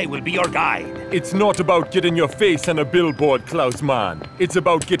 I will be your guide. It's not about getting your face on a billboard, Klaus man. It's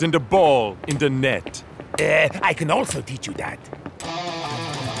about getting the ball in the net. I can also teach you that.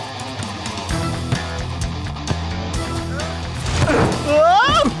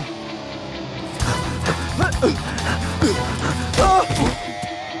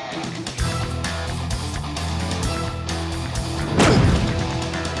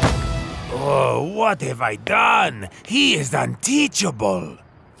 Oh, What have I done? He is unteachable.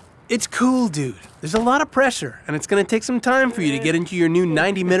 It's cool, dude. There's a lot of pressure, and it's gonna take some time for you to get into your new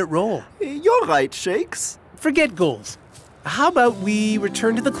 90-minute role. You're right, Shakes. Forget goals. How about we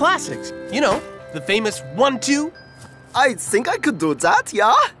return to the classics? You know, the famous 1-2? I think I could do that,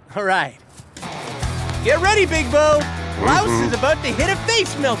 yeah? All right. Get ready, Big Bo. Klaus is about to hit a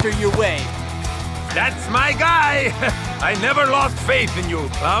face melter your way. That's my guy. I never lost faith in you,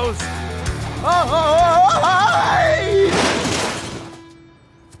 Klaus. A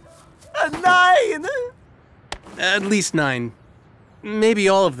 9! At least 9. Maybe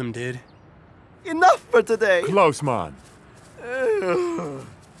all of them did. Enough for today. Close, man.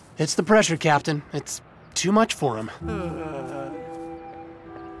 It's the pressure, Captain. It's too much for him.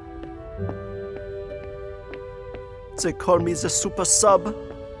 They call me the super sub,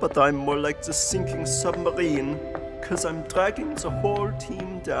 but I'm more like the sinking submarine, 'cause I'm dragging the whole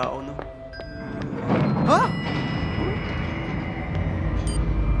team down. Huh?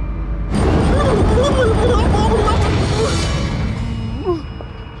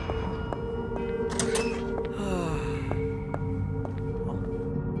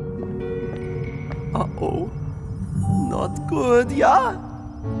 Uh-oh. Not good, yeah?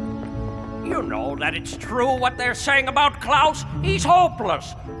 You know that it's true what they're saying about Klaus. He's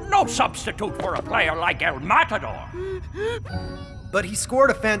hopeless. No substitute for a player like El Matador. But he scored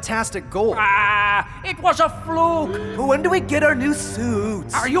a fantastic goal. It was a fluke. When do we get our new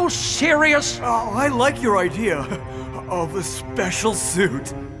suits? Are you serious? Oh, I like your idea of a special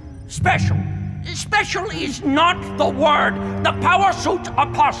suit. Special? Special is not the word. The power suits are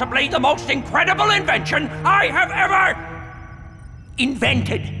possibly the most incredible invention I have ever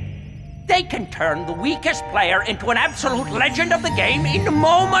invented. They can turn the weakest player into an absolute legend of the game in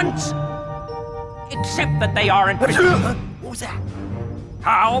moments. Except that they aren't... What was that?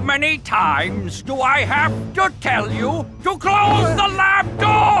 How many times do I have to tell you to close the lab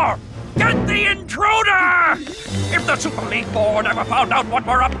door? Get the intruder! If the Super League board ever found out what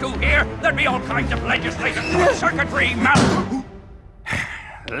we're up to here, there'd be all kinds of legislative circuitry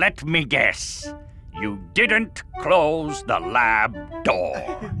Let me guess. You didn't close the lab door.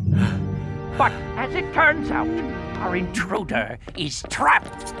 But as it turns out, our intruder is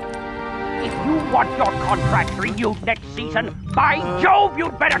trapped. If you want your contract renewed next season, by Jove,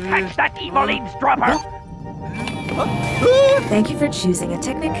 you'd better catch that evil eavesdropper! Thank you for choosing a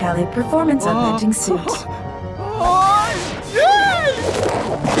Technicali performance-augmenting suit.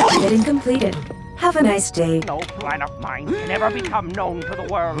 Getting completed. Have a nice day. No plan of mine can ever become known to the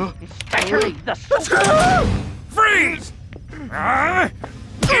world, especially the super... Freeze!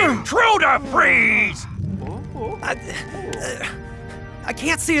 Intruder, freeze! I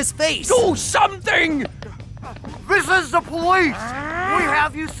can't see his face. Do something! This is the police! We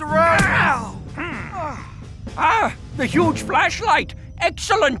have you surrounded! The huge flashlight!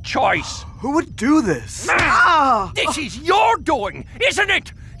 Excellent choice! Who would do this? This is your doing, isn't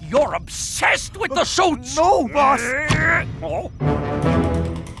it? You're obsessed with the suits! No, boss! Oh.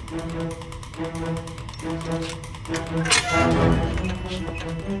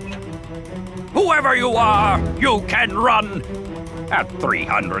 Whoever you are, you can run at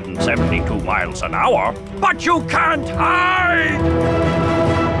 372 miles an hour, but you can't hide!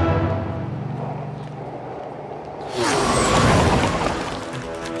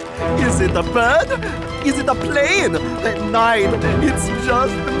 Is it a bird? Is it a plane? 9. It's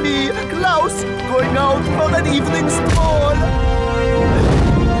just me, Klaus, going out for an evening stroll.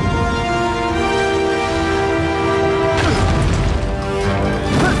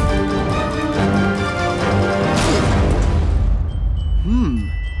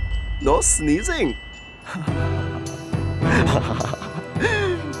 No sneezing.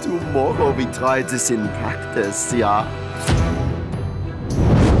 Tomorrow we try this in practice, yeah?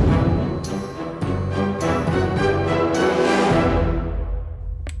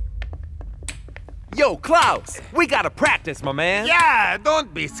 Yo, Klaus, we gotta practice, my man. Yeah,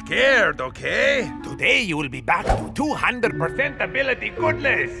 don't be scared, okay? Today you will be back to 200% ability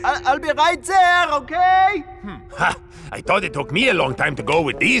goodness. I'll be right there, okay? Ha! I thought it took me a long time to go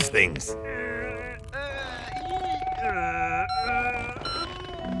with these things.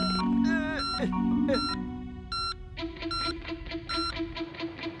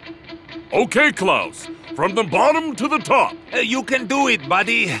 Okay, Klaus. From the bottom to the top. You can do it,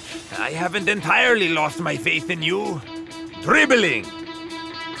 buddy. I haven't entirely lost my faith in you. Dribbling.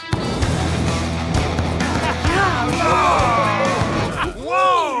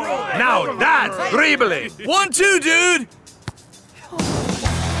 Whoa! Now that's dribbling. 1-2, dude.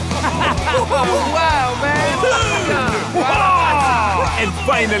 Wow, man! And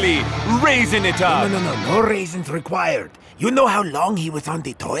Finally, raising it up. No raisins required. You know how long he was on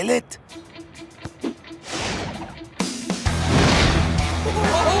the toilet?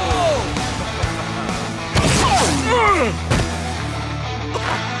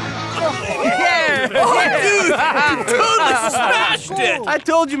 Yeah! Dude, you totally smashed it! I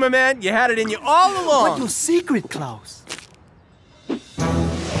told you, my man, you had it in you all along. What's your secret, Klaus?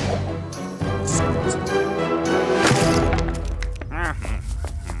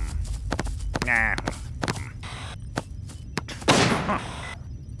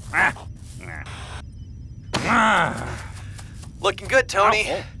 Looking good, Tony.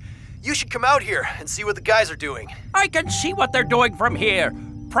 You should come out here and see what the guys are doing. I can see what they're doing from here.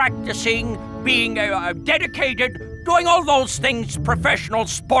 Practicing, being dedicated, doing all those things professional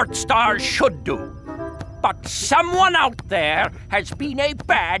sports stars should do. But someone out there has been a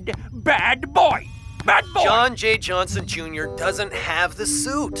bad boy. Bad boy. John J. Johnson Jr. doesn't have the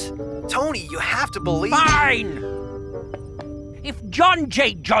suit. Tony, you have to believe... Fine! If John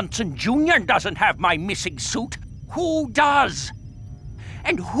J. Johnson Jr. doesn't have my missing suit, who does?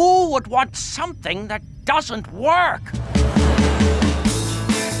 And who would want something that doesn't work?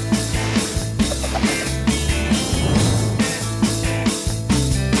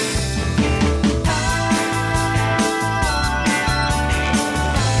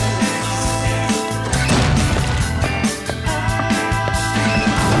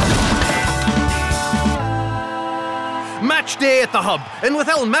 Match day at the hub, and with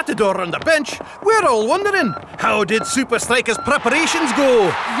El Matador on the bench, we're all wondering, how did Supa Strikas' preparations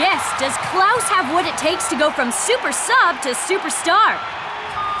go? Yes, does Klaus have what it takes to go from super sub to superstar?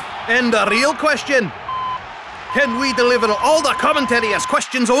 And the real question, can we deliver all the commentary as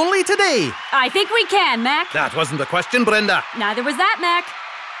questions only today? I think we can, Mac. That wasn't the question, Brenda. Neither was that, Mac.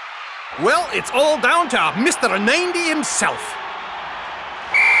 Well, it's all down to Mr. 90 himself.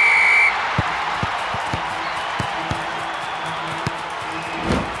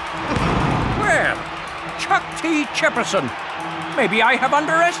 Well, Chuck T. Chipperson, maybe I have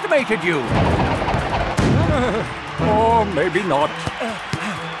underestimated you. Or maybe not.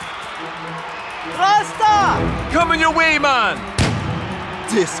 Rasta! Coming your way, man!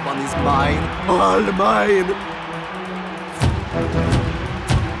 This one is mine. All mine.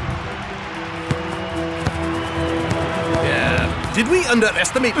 Did we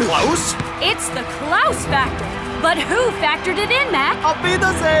underestimate Klaus? It's the Klaus factor. But who factored it in, Mac? Auf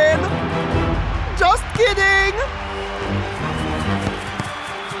Wiedersehen. Just kidding.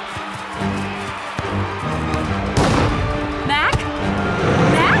 Mac?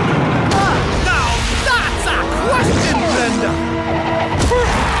 Mac? Now that's a question, Brenda.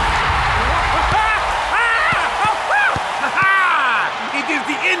 It is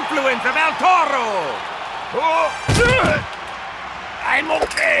the influence of El Toro! Oh. I'm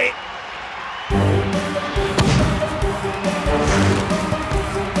okay.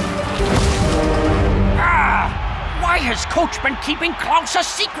 Why has Coach been keeping Klaus a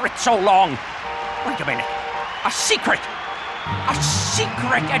secret so long? Wait a minute. A secret? A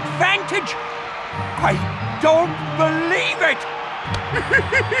secret advantage? I don't believe it!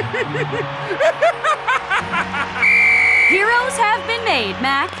 Heroes have been made,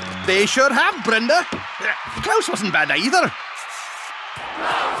 Mac. They sure have, Brenda. Klaus wasn't bad either.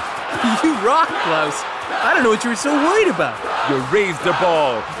 You rock, Klaus. I don't know what you were so worried about. You raised the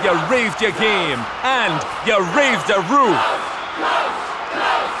ball, you raised your game, and you raised the roof.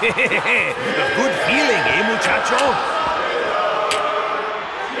 Good feeling, eh, muchacho?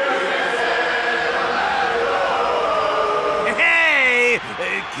 Hey,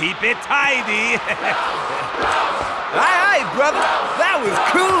 keep it tidy. Aye, brother, that was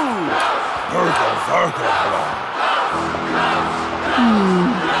cool.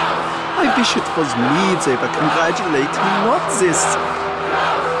 I wish it was me they were congratulating, not this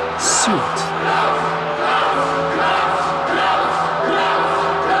suit.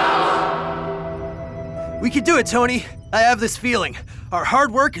 We can do it, Tony. I have this feeling. Our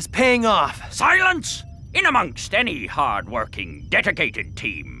hard work is paying off. Silence! In amongst any hard-working, dedicated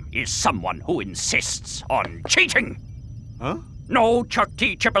team is someone who insists on cheating. Huh? No, Chuck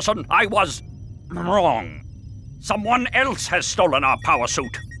T. Chipperson, I was wrong. Someone else has stolen our power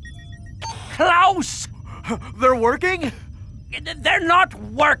suit. Klaus! They're working? They're not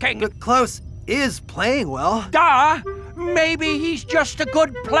working. But Klaus is playing well. Duh! Maybe he's just a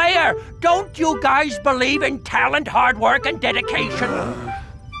good player. Don't you guys believe in talent, hard work, and dedication?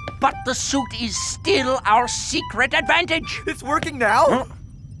 But the suit is still our secret advantage. It's working now?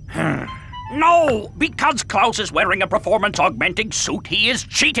 No, because Klaus is wearing a performance-augmenting suit, he is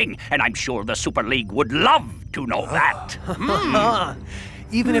cheating. And I'm sure the Super League would love to know that.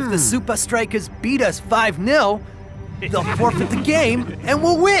 Even if the Supa Strikas beat us 5-0, they'll forfeit the game and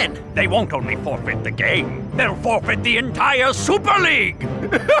we'll win. They won't only forfeit the game, they'll forfeit the entire Super League!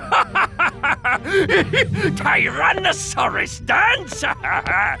 Tyrannosaurus dance!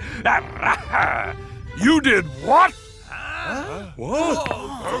 You did what? What?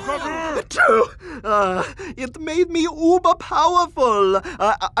 It made me uber powerful.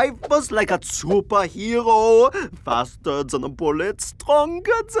 I was like a superhero, faster than a bullet,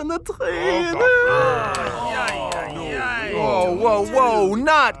 stronger than a train. Whoa,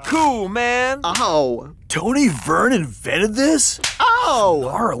 not cool, man. Ow. Tony Vern invented this? Ow.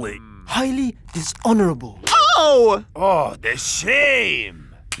 Gnarly. Highly dishonorable. Ow. Oh, the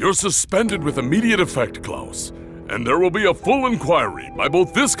shame. You're suspended with immediate effect, Klaus. And there will be a full inquiry by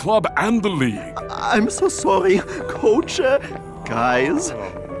both this club and the league. I'm so sorry, Coach. Guys.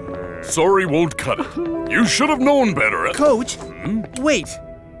 Sorry won't cut it. You should have known better. Coach, wait.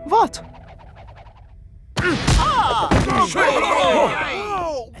 What?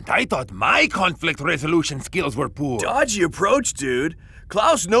 And I thought my conflict resolution skills were poor. Dodgy approach, dude.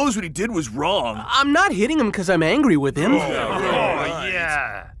 Klaus knows what he did was wrong. I'm not hitting him because I'm angry with him.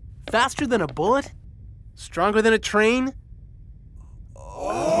 Yeah. Faster than a bullet? Stronger than a train?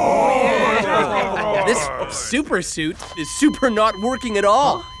 This super suit is super not working at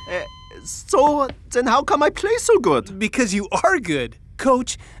all. So, then how come I play so good? Because you are good.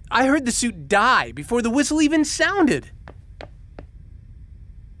 Coach, I heard the suit die before the whistle even sounded.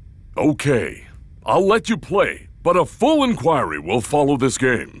 Okay, I'll let you play, but a full inquiry will follow this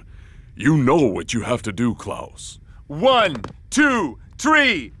game. You know what you have to do, Klaus. 1, 2,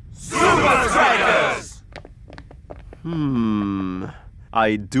 3. Supa Strikas!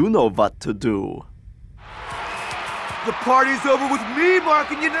 I do know what to do. The party's over with me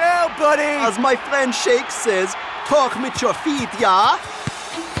marking you now, buddy! As my friend Shake says, talk with your feet, yeah?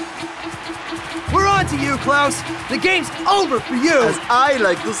 We're on to you, Klaus. The game's over for you. As I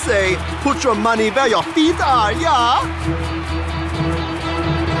like to say, put your money where your feet are, yeah?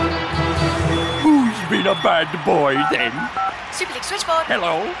 Who's been a bad boy, then? Super League switchboard.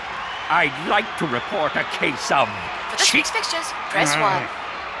 Hello? I'd like to report a case of... For this week's fixtures, press 1.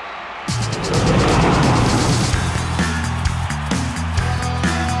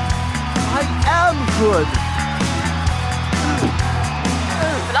 I am good.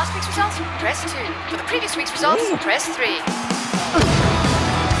 For last week's results, press 2. For the previous week's results, press 3.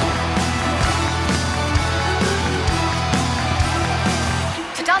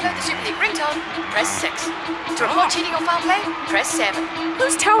 To download the Super League ringtone, press 6. To report cheating or foul play, press 7.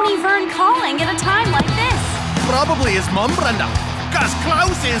 Who's Tony Vern calling at a time like this? Probably his mum, Brenda. Cause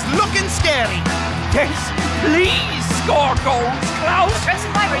Klaus is looking scary. Yes, please score goals, Klaus. For Trends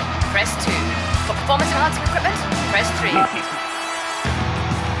Inquiry, press 2. For performance enhancing equipment, press 3.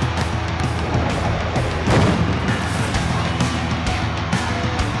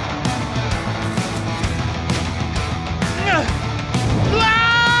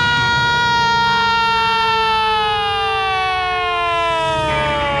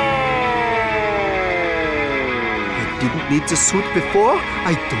 Didn't need the suit before,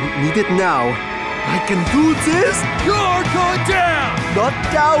 I don't need it now. I can do this. You're going down! Not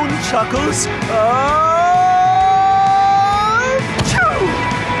down, Chuckles.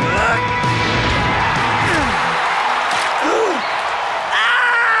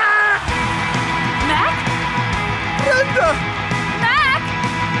 Mac? Brenda! Mac?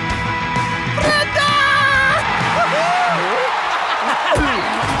 Brenda!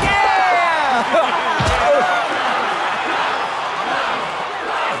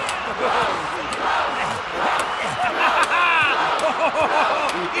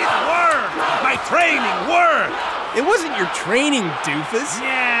 My training worked! It wasn't your training, doofus.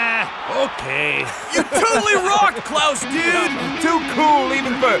 Yeah, okay. You totally rocked, Klaus, dude! Too cool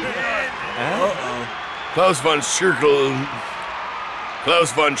even for... Klaus von Schirkel.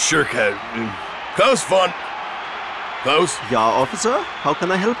 Klaus von Schirkel. Klaus von... Klaus? Yeah, officer? How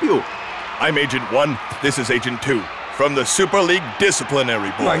can I help you? I'm Agent 1. This is Agent 2. From the Super League Disciplinary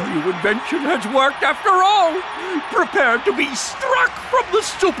Board. My new invention has worked after all. Prepare to be struck from the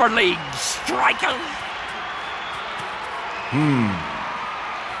Super League, Striker.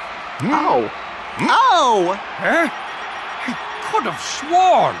 Ow! Ow! Huh? I could have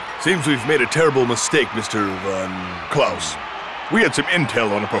sworn. Seems we've made a terrible mistake, Mr. Klaus. We had some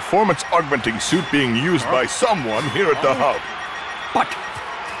intel on a performance-augmenting suit being used by someone here at the hub. But...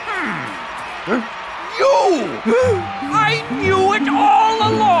 You! I knew it all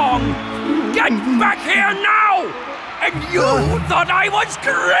along! Get back here now! And you thought I was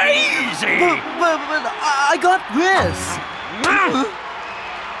crazy! But I got this!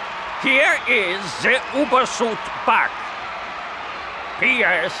 Here is the Ubersuit back.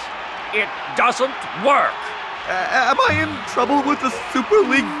 P.S. It doesn't work. Am I in trouble with the Super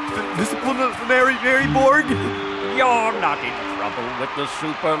League Disciplinary Board? You're not in trouble with the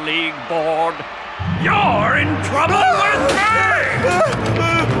Super League Board. You're in trouble with me!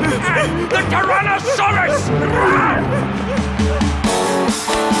 And the Tyrannosaurus!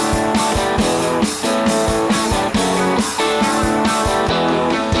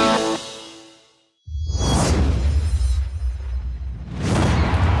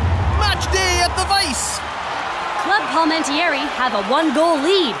 Match day at the Vice! Club Palmentieri have a 1-goal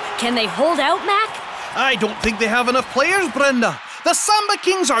lead. Can they hold out, Mac? I don't think they have enough players, Brenda. The Samba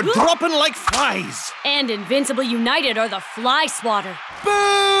Kings are dropping like flies. And Invincible United are the fly swatter.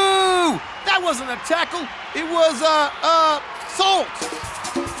 Boo! That wasn't a tackle. It was, salt.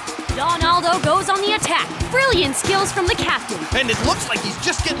 Donaldo goes on the attack. Brilliant skills from the captain. And it looks like he's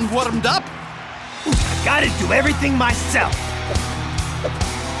just getting warmed up. I gotta do everything myself.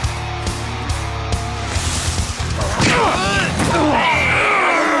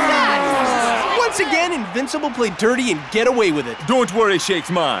 Once again, Invincible play dirty and get away with it. Don't worry, Shakes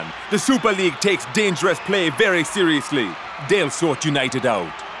man. The Super League takes dangerous play very seriously. They'll sort United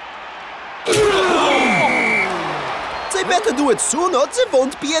out. They better do it soon or there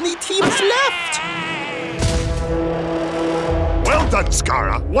won't be any teams left. Well done,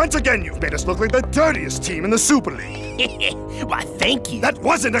 Skara. Once again, you've made us look like the dirtiest team in the Super League. Why, thank you. That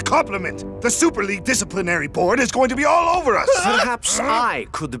wasn't a compliment. The Super League Disciplinary Board is going to be all over us. Perhaps I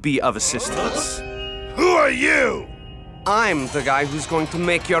could be of assistance. Who are you? I'm the guy who's going to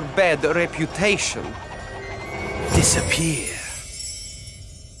make your bad reputation disappear.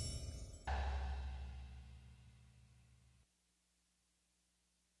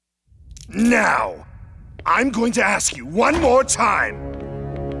 Now, I'm going to ask you one more time.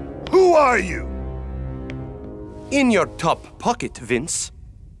 Who are you? In your top pocket, Vince.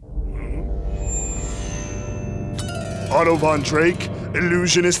 Otto von Drake,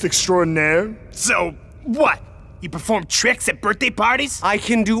 illusionist extraordinaire? So, what? You perform tricks at birthday parties? I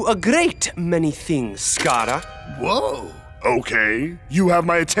can do a great many things, Skara. Whoa. Okay, you have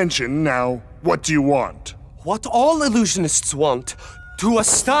my attention. Now, what do you want? What all illusionists want, to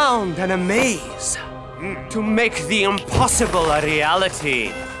astound and amaze. To make the impossible a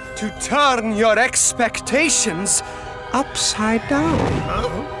reality. To turn your expectations upside down.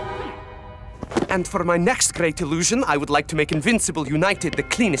 And for my next great illusion, I would like to make Invincible United the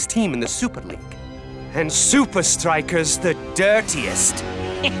cleanest team in the Super League. And Supa Strikas the dirtiest.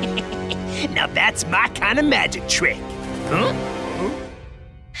 Now that's my kind of magic trick. Huh?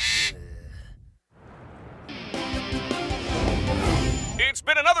 It's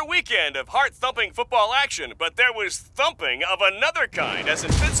been another weekend of heart-thumping football action, but there was thumping of another kind as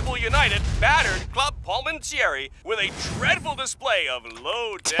Invincible United battered Club Palmentieri with a dreadful display of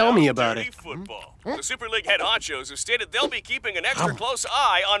Tell me low-down about dirty it. football. The Super League head honchos have stated they'll be keeping an extra close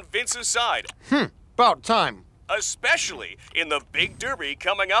eye on Vince's side. About time. Especially in the big derby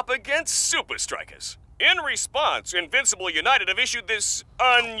coming up against Supa Strikas. In response, Invincible United have issued this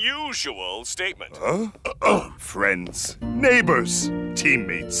unusual statement. Friends, neighbors,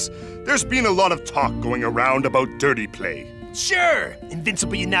 teammates. There's been a lot of talk going around about dirty play. Sure,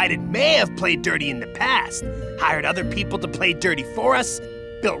 Invincible United may have played dirty in the past, hired other people to play dirty for us,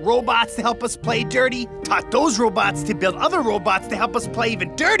 built robots to help us play dirty, taught those robots to build other robots to help us play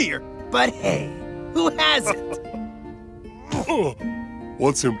even dirtier. But hey, who hasn't?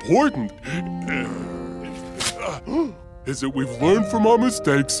 What's important is that we've learned from our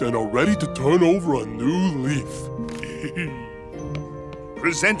mistakes and are ready to turn over a new leaf.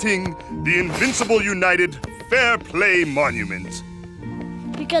 Presenting the Invincible United Fair Play Monument.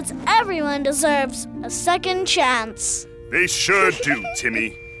 Because everyone deserves a second chance. They sure do,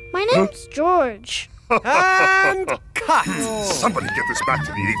 Timmy. My name's George. And cut! Somebody get this back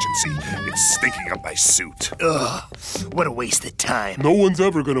to the agency. It's stinking up my suit. Ugh, what a waste of time. No one's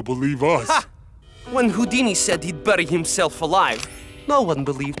ever gonna believe us. Ha! When Houdini said he'd bury himself alive, no one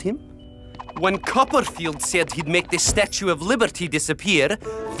believed him. When Copperfield said he'd make the Statue of Liberty disappear,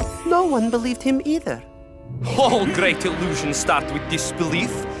 no one believed him either. All great illusions start with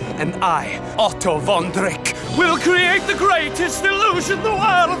disbelief, and I, Otto von Drake, will create the greatest illusion the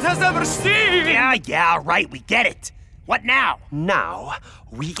world has ever seen! Yeah, right, we get it. What now? Now,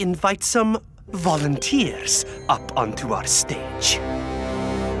 we invite some volunteers up onto our stage.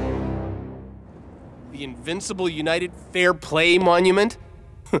 The Invincible United Fair Play Monument?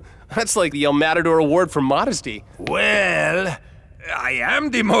 That's like the El Matador Award for modesty. Well, I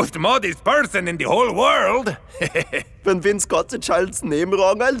am the most modest person in the whole world. When Vince got the child's name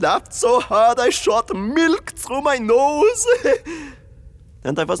wrong, I laughed so hard I shot milk through my nose.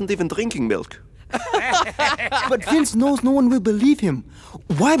 And I wasn't even drinking milk. But Vince knows no one will believe him.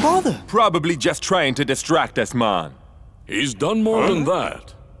 Why bother? Probably just trying to distract us, man. He's done more than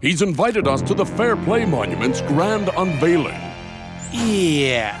that. He's invited us to the Fair Play Monument's grand unveiling.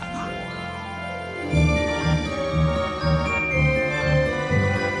 Yeah.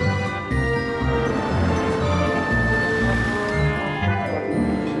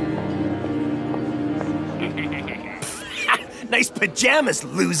 Nice pajamas,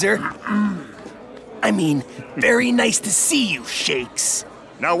 loser. I mean, very nice to see you, Shakes.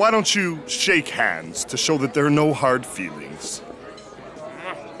 Now, why don't you shake hands to show that there are no hard feelings?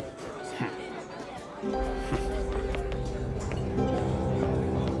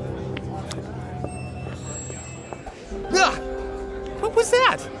 What was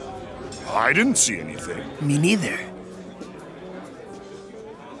that? I didn't see anything. Me neither.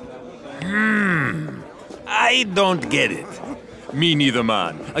 I don't get it. Me neither,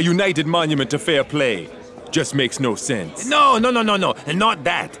 man. A united monument to fair play. Just makes no sense. No, not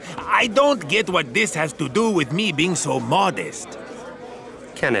that. I don't get what this has to do with me being so modest.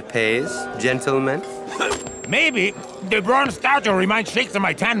 Canapes, gentlemen? Maybe the bronze statue reminds Shakes of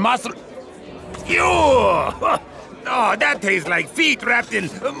my tan muscle. Ew! Oh, that tastes like feet wrapped in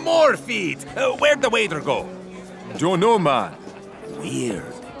more feet. Where'd the waiter go? Don't know, man.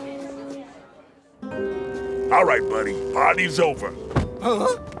 Weird. All right, buddy. Party's over.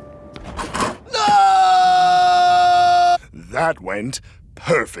 Huh? No! That went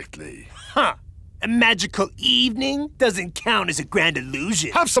perfectly. Huh. A magical evening doesn't count as a grand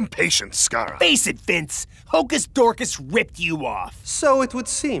illusion. Have some patience, Skara. Face it, Vince. Hocus Dorcas ripped you off. So it would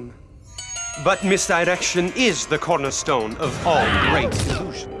seem. But misdirection is the cornerstone of all great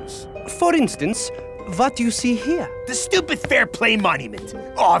illusions. For instance, what you see here. The stupid Fair Play Monument,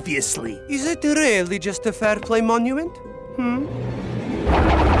 obviously. Is it really just a Fair Play Monument?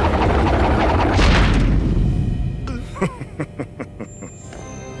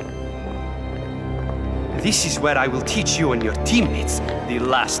 This is where I will teach you and your teammates the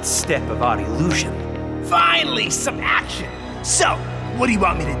last step of our illusion. Finally, some action. So, what do you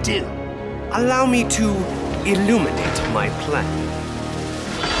want me to do? Allow me to illuminate my plan.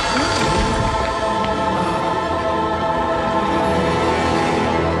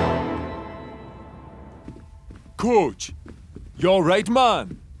 Coach, you all right,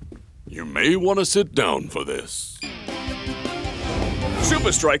 man? You may want to sit down for this.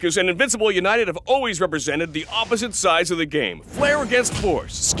 Supa Strikas and Invincible United have always represented the opposite sides of the game. Flair against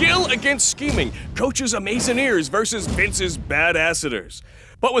force, skill against scheming, Coach's Amazoneers versus Vince's Badassadors.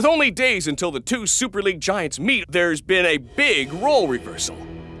 But with only days until the two Super League giants meet, there's been a big role reversal.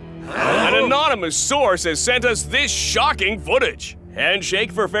 An anonymous source has sent us this shocking footage.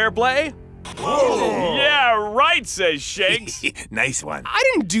 Handshake for fair play? Whoa. Yeah, right, says Shakes. Nice one. I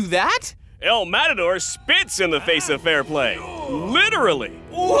didn't do that. El Matador spits in the face of fair play. Literally.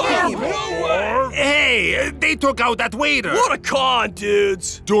 Hey, they took out that waiter. What a con,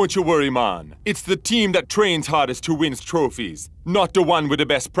 dudes. Don't you worry, man. It's the team that trains hardest who wins trophies, not the one with the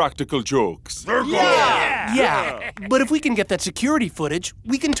best practical jokes. Yeah, but if we can get that security footage,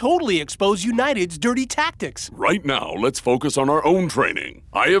 we can totally expose United's dirty tactics. Right now, let's focus on our own training.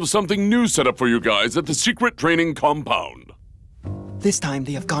 I have something new set up for you guys at the secret training compound. This time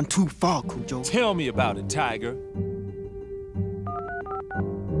they have gone too far, Cujo. Tell me about it, Tiger.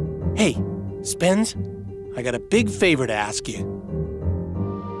 Hey, Spence, I got a big favor to ask you.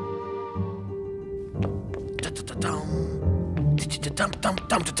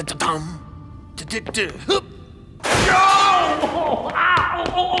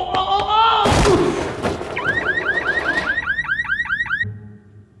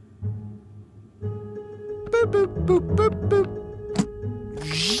 Boop, boop, boop, boop, boop.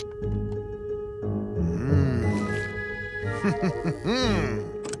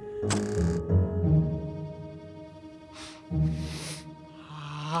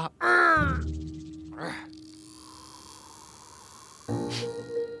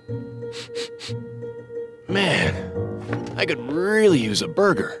 Man, I could really use a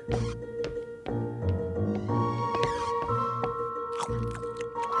burger.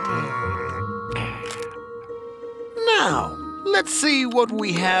 Now, let's see what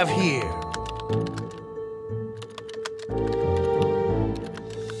we have here.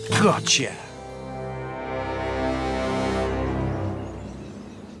 Gotcha.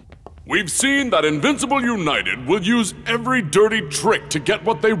 We've seen that Invincible United will use every dirty trick to get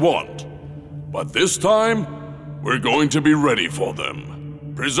what they want. But this time, we're going to be ready for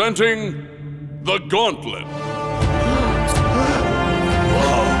them. Presenting the Gauntlet.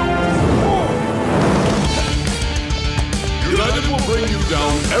 United will bring you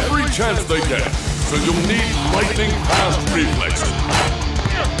down every chance they get, so you'll need lightning-fast reflexes.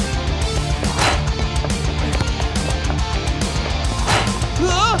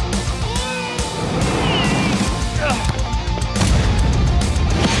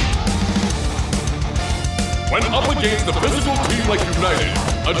 When up against a physical team like United,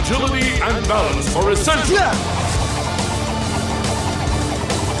 agility and balance are essential.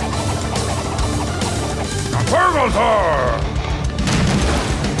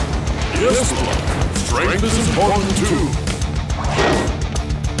 Yes, Lord. Strength is important too.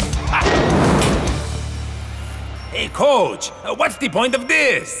 Hey, Coach, what's the point of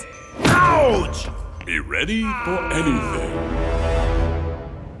this? Ouch! Be ready for anything.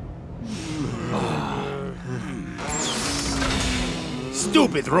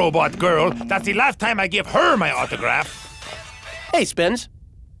 Stupid robot girl. That's the last time I give her my autograph. Hey, Spence.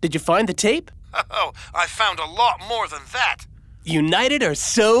 Did you find the tape? Oh, I found a lot more than that. United are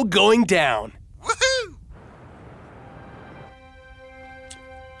so going down. Woohoo!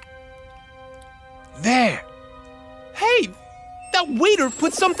 There. Hey, that waiter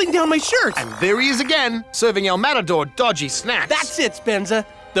put something down my shirt. And there he is again, serving El Matador dodgy snacks. That's it, Spenza.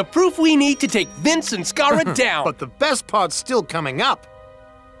 The proof we need to take Vince and Scarra down. But the best part's still coming up.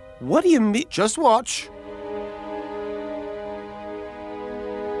 What do you mean? Just watch.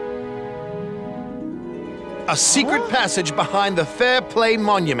 A secret passage behind the Fair Play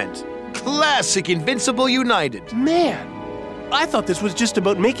Monument. Classic Invincible United. Man, I thought this was just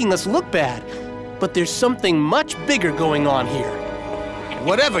about making us look bad. But there's something much bigger going on here.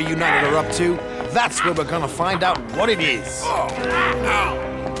 Whatever United are up to, that's where we're gonna find out what it is.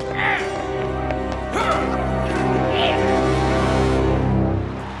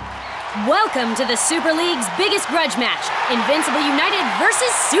 Welcome to the Super League's biggest grudge match, Invincible United versus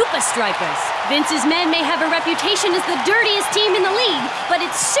Supa Strikas. Vince's men may have a reputation as the dirtiest team in the league, but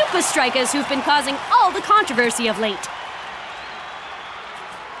it's Supa Strikas who've been causing all the controversy of late.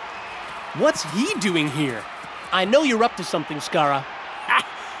 What's he doing here? I know you're up to something, Scarra.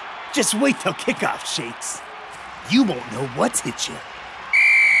 Just wait till kickoff, Shakes. You won't know what's hit you.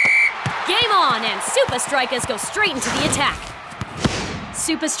 Game on, and Supa Strikas go straight into the attack.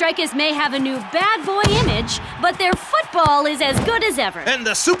 Supa Strikas may have a new bad boy image, but their football is as good as ever. And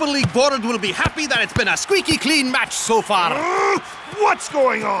the Super League board will be happy that it's been a squeaky clean match so far. What's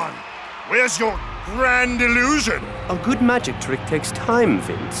going on? Where's your grand illusion? A good magic trick takes time,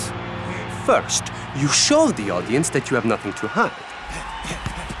 Vince. First, you show the audience that you have nothing to hide.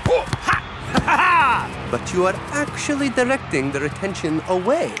 But you are actually directing their attention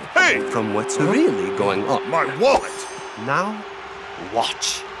away from what's really going on. My wallet! Now,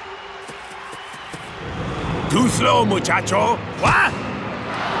 watch. Too slow, muchacho. What?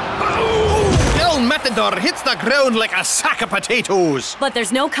 El Matador hits the ground like a sack of potatoes. But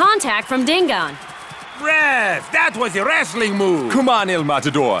there's no contact from Dingon. Ref, that was a wrestling move. Come on, El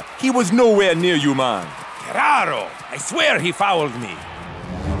Matador. He was nowhere near you, man. Claro. I swear he fouled me.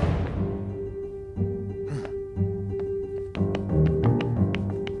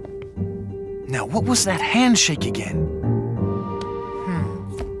 Now, what was that handshake again?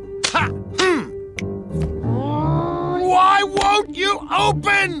 Why won't you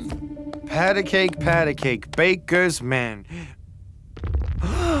open? Patty cake, baker's man.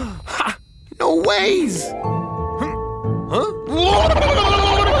 No ways!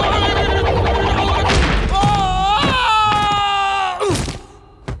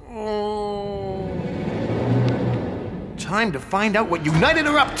 Time to find out what United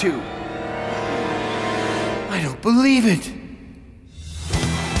are up to. I don't believe it.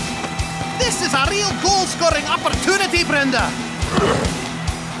 This is a real goal-scoring opportunity, Brenda.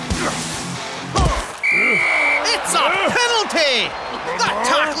 It's a penalty! That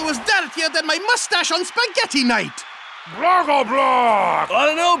tackle was dirtier than my mustache on spaghetti night. Block. I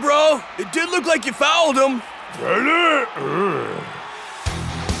don't know, bro. It did look like you fouled him.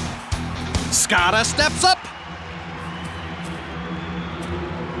 Scarra steps up.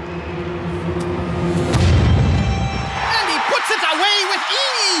 And he puts it away with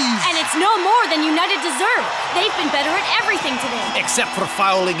ease. And it's no more than United deserve. They've been better at everything today. Except for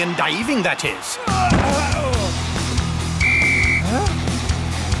fouling and diving, that is.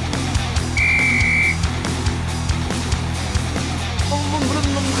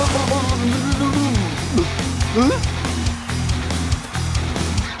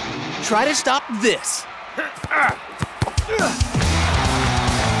 Try to stop this.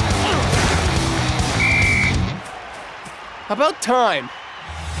 About time.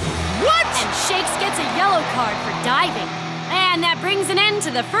 What? And Shakes gets a yellow card for diving. And that brings an end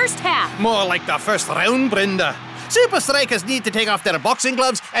to the first half. More like the first round, Brenda. Supa Strikas need to take off their boxing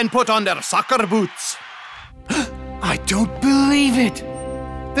gloves and put on their soccer boots. I don't believe it.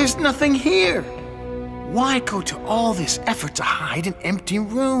 There's nothing here. Why go to all this effort to hide an empty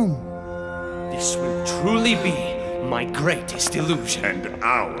room? This will truly be my greatest illusion. And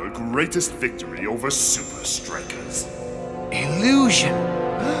our greatest victory over Supa Strikas. Illusion?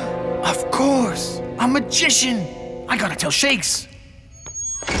 Of course. A magician. I gotta tell Shakes.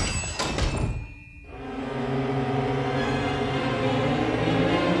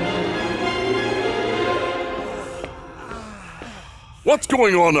 What's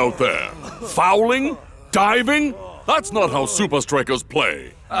going on out there? Fouling? Diving? That's not how Supa Strikas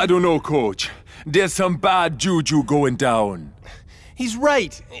play. I don't know, Coach. There's some bad juju going down. He's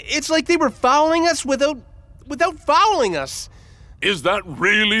right. It's like they were fouling us without fouling us. Is that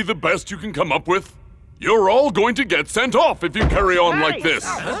really the best you can come up with? You're all going to get sent off if you carry on like this.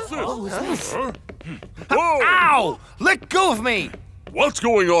 Whoa! Ow! Let go of me! What's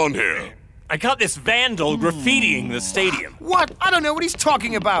going on here? I caught this vandal graffitiing the stadium. What? I don't know what he's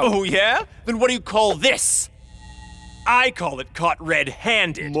talking about. Oh, yeah? Then what do you call this? I call it caught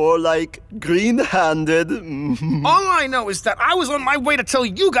red-handed. More like green-handed. All I know is that I was on my way to tell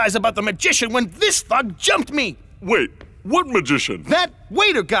you guys about the magician when this thug jumped me. Wait, what magician? That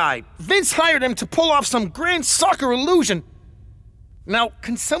waiter guy. Vince hired him to pull off some grand soccer illusion. Now,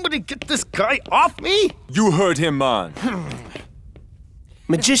 can somebody get this guy off me? You heard him, man.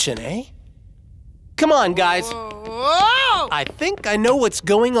 Magician, eh? Come on, guys. Whoa! I think I know what's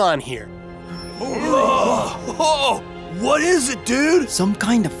going on here. Oh, what is it, dude? Some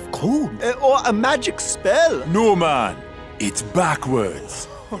kind of code. Or a magic spell. No, man. It's backwards.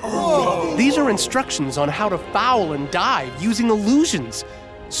 These are instructions on how to foul and dive using illusions.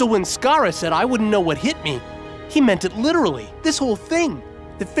 So when Skara said I wouldn't know what hit me, he meant it literally. This whole thing.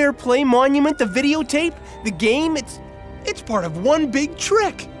 The Fair Play Monument, the videotape, the game, it's part of one big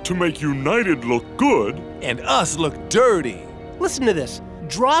trick. To make United look good. And us look dirty. Listen to this.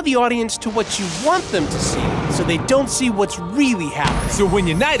 Draw the audience to what you want them to see, so they don't see what's really happening. So when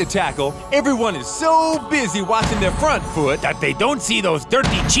United tackle, everyone is so busy watching their front foot that they don't see those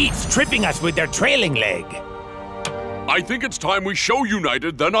dirty cheats tripping us with their trailing leg. I think it's time we show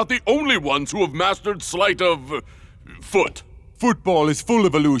United they're not the only ones who have mastered Sleight of Foot. Football is full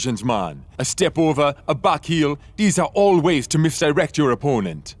of illusions, man. A step over, a back heel, these are all ways to misdirect your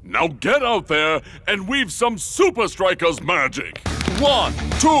opponent. Now get out there and weave some Supa Strikas magic. 1,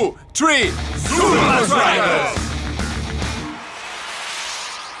 2, 3, Supa Strikas!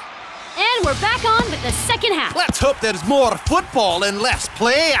 And we're back on with the second half. Let's hope there's more football and less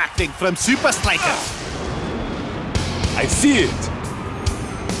play acting from Supa Strikas. I see it.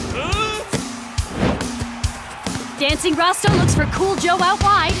 Dancing Rasta looks for Cool Joe out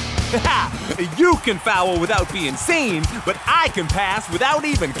wide. You can foul without being seen, but I can pass without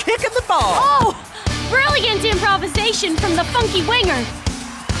even kicking the ball. Oh! Brilliant improvisation from the funky winger.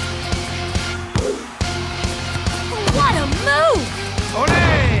 What a move!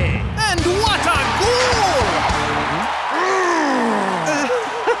 Olé! And what a goal!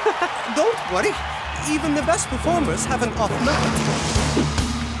 Don't worry. Even the best performers have an off night.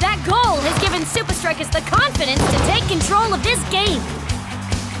 That goal has given Supa Strikas the confidence to take control of this game.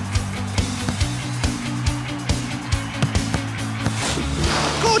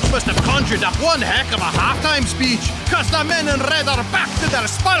 Coach must have conjured up one heck of a halftime speech, cause the men in red are back to their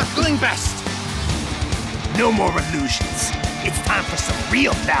sparkling best. No more illusions. It's time for some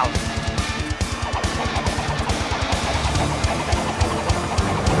real fouling.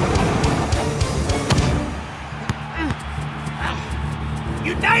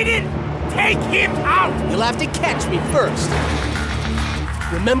 United, take him out! You'll have to catch me first.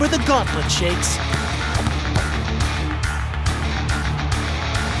 Remember the gauntlet, Shakes.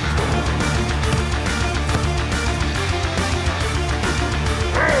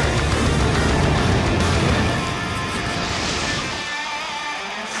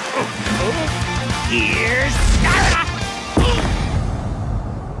 Here's Skara!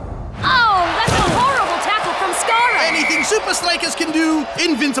 Oh, that's a horrible tackle from Skara! Anything Supa Strikas can do,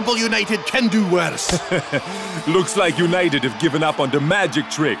 Invincible United can do worse. Looks like United have given up on the magic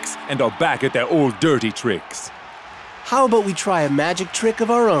tricks and are back at their old dirty tricks. How about we try a magic trick of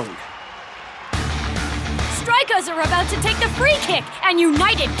our own? Strikas are about to take the free kick, and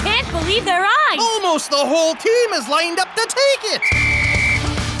United can't believe their eyes! Almost the whole team is lined up to take it!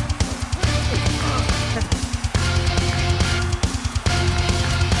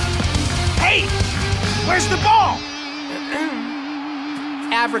 Hey! Where's the ball?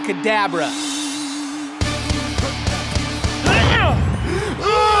 abracadabra.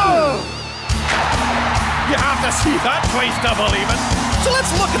 You have to see that twice to believe it. So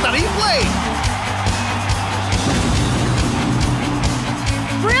let's look at the replay.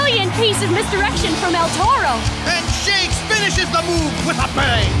 Brilliant piece of misdirection from El Toro. And Shakes finishes the move with a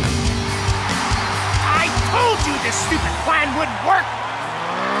bang. I told you this stupid plan wouldn't work.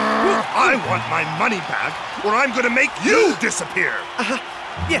 I want my money back, or I'm gonna make you disappear.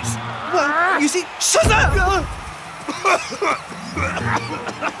 Yes. Well, you see, shut up!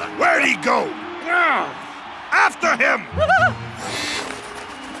 Where'd he go? After him!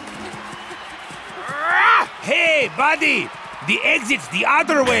 Hey, buddy! The exit's the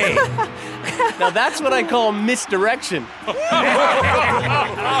other way! Now that's what I call misdirection.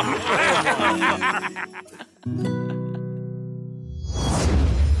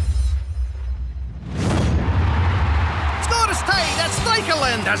 Score is tied at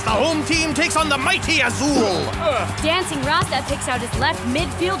Strikerland as the home team takes on the mighty Azul. Dancing Rasta picks out his left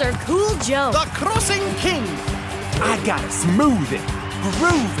midfielder, Cool Joe. The Crossing King. I gotta smooth it,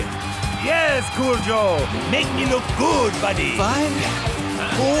 groove it. Yes, Cool Joe. Make me look good, buddy. 5,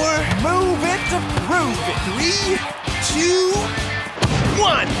 4, Move it to prove it. 3, 2,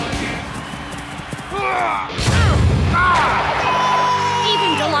 1.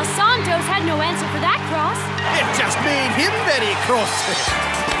 Even De Los Santos had no answer for that cross. It just made him very cross.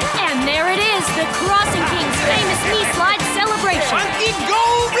 And there it is, the Crossing King's famous knee slide celebration. Funky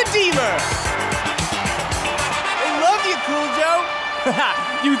goal redeemer. They love you, Cool Joe.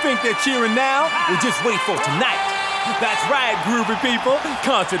 You think they're cheering now? Well, just wait for tonight. That's right, groovy people.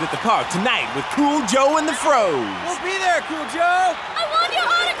 Concert at the park tonight with Cool Joe and the Froze. We'll be there, Cool Joe. I want your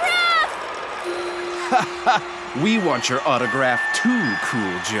autograph! We want your autograph too,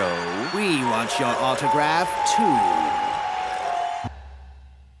 Cool Joe. We want your autograph too.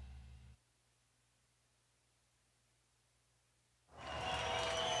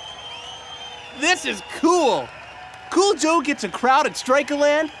 This is cool. Cool Joe gets a crowd at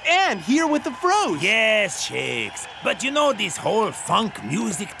Strikerland and here with the Froze. Yes, Shakes. But you know this whole funk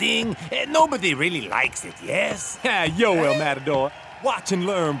music thing? Nobody really likes it, yes? Yo, El Matador. Watch and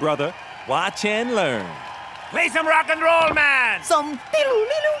learn, brother. Watch and learn. Play some rock and roll, man! Some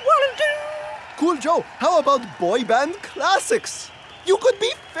Cool Joe, how about boy band classics? You could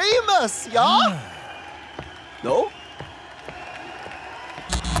be famous, yeah? No?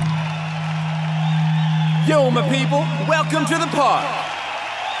 Yo, my people, welcome to the park.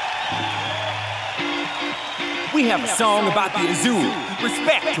 We have a song about the Azul,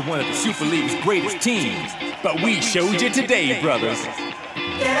 respect to one of the Super League's greatest teams. But we showed you today, brothers.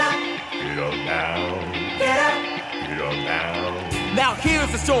 Get up. Get up now. Get up. Get up now. Now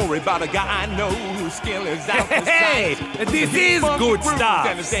here's a story about a guy I know whose skill is out to Hey, sight. this is good stuff.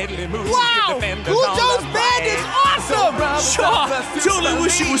 Wow, Cool Joe's band is awesome! Sure, totally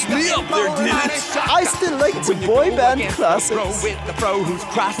wish it was me up there, did it? I still like the boy band classics. With the Fro whose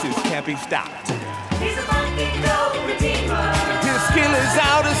crosses can't be stopped. He's a funky goal redeemer. His skill is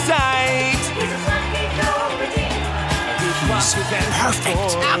out of sight. He's a funky goal redeemer.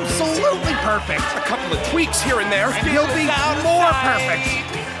 Perfect. Absolutely perfect. A couple of tweaks here and there, And he'll be more perfect.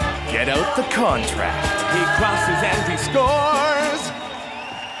 Get out the contract. He crosses and he scores.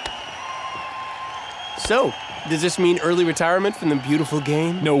 So, does this mean early retirement from the beautiful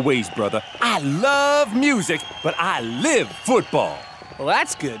game? No ways, brother. I love music, but I live football. Well,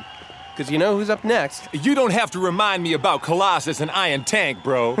 that's good. Because you know who's up next. You don't have to remind me about Colossus and Iron Tank,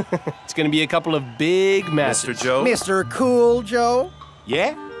 bro. It's going to be a couple of big matches. Mr. Joe? Mr. Cool Joe?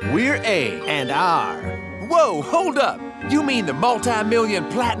 Yeah? We're A and R. Whoa, hold up. You mean the multi-million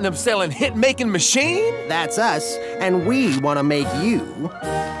platinum-selling hit-making machine? That's us, and we want to make you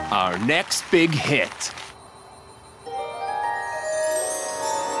Our next big hit.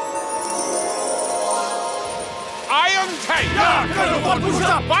 Iron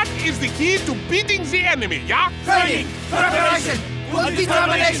Tank! What is the key to beating the enemy, yeah? Training, preparation,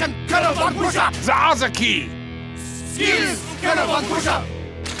 determination, push-up. The other key. Skills, push-up.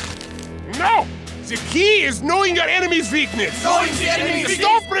 No! The key is knowing your enemy's weakness. Knowing the enemy's weakness.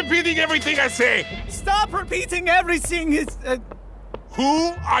 Stop repeating everything I say. Stop repeating everything.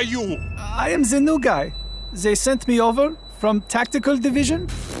 Who are you? I am the new guy. They sent me over from Tactical Division.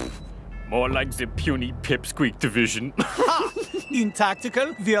 More like the puny pipsqueak division. In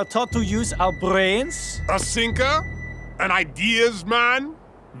Tactical, we are taught to use our brains. A thinker? An ideas man?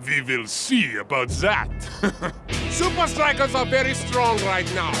 We will see about that. Supa Strikas are very strong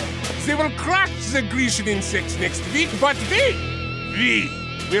right now. They will crack the Grecian insects next week, but we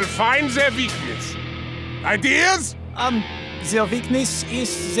will find their weakness. Ideas? their weakness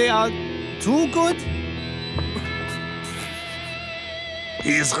is they are too good?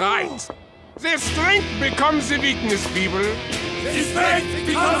 He's right. The strength becomes the weakness, people. The strength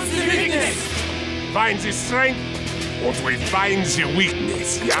becomes the weakness. Find the strength, or we find the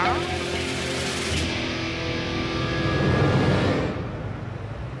weakness, yeah?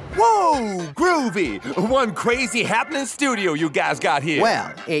 Whoa, groovy! One crazy happening studio you guys got here.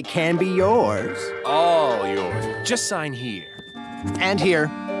 Well, it can be yours. All yours. Just sign here. And here.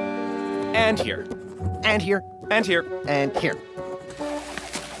 And here. And here. And here. And here.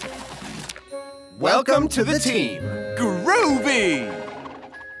 Welcome to the team. Groovy!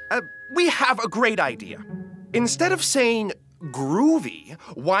 We have a great idea. Instead of saying groovy,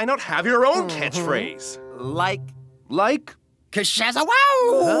 why not have your own catchphrase? Like? Kashaza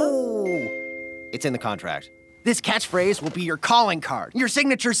wow! It's in the contract. This catchphrase will be your calling card, your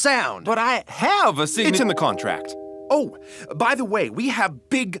signature sound. But I have a signature. It's in the contract. Oh, by the way, we have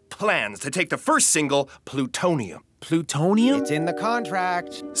big plans to take the first single, Plutonium. Plutonium? It's in the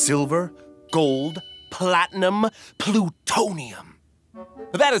contract. Silver, gold, platinum, plutonium.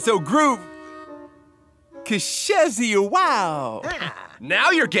 That is so groove. Kashezi, wow.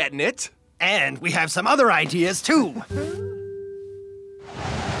 Now you're getting it. And we have some other ideas, too.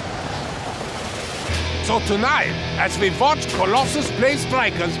 So tonight, as we watch Colossus play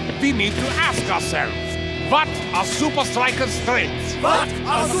strikers, we need to ask ourselves, what are Supa Strikas' strengths? What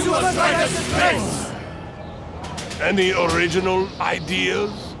are Supa Strikas' strengths? Any original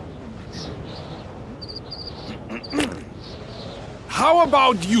ideas? How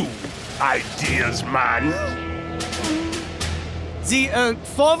about you, ideas man? The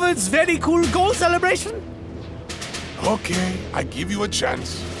forward's very cool goal celebration? Okay, I give you a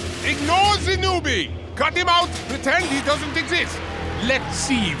chance. Ignore the newbie! Cut him out! Pretend he doesn't exist! Let's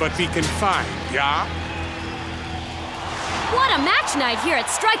see what we can find, yeah? What a match night here at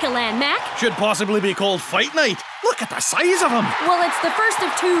Strikerland, Mac! Should possibly be called Fight Night. Look at the size of them! Well, it's the first of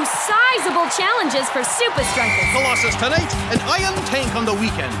two sizable challenges for Supa Strikas. Colossus tonight, and Iron Tank on the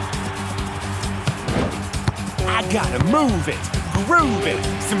weekend. I gotta move it, groove it,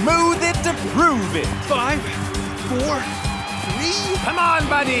 smooth it to prove it. 5, 4, 3. Come on,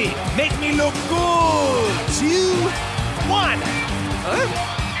 buddy. Make me look good. 2, 1.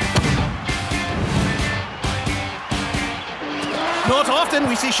 Not often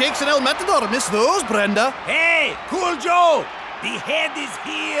we see Shakes and El Matador miss those, Brenda. Hey, Cool Joe. The head is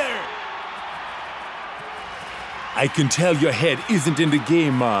here. I can tell your head isn't in the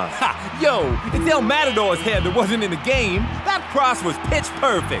game, man. Ha! Yo, it's El Matador's head that wasn't in the game. That cross was pitch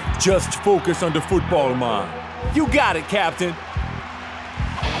perfect. Just focus on the football, man. You got it, Captain.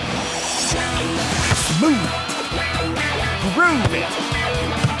 Smooth it. Groove it.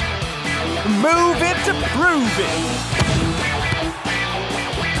 Move it to prove it.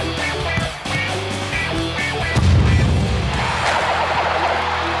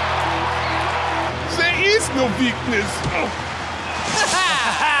 There is no weakness.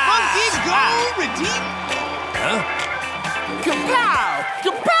 Funky go, redeem. Huh? Kapow!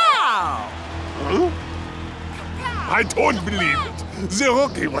 Kapow! Huh? I don't believe it. The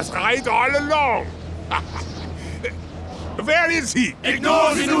rookie was right all along. Where is he?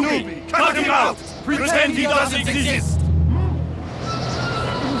 Ignore the newbie. Cut him out. Pretend he doesn't exist.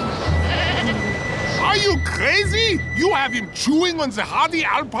 Are you crazy? You have him chewing on the hardy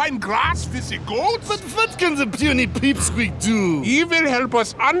alpine grass with the goats? But what can the puny peepsqueak do? He will help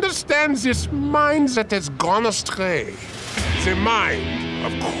us understand this mind that has gone astray. The mind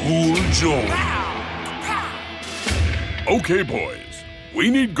of Cool Joe. Okay, boys. We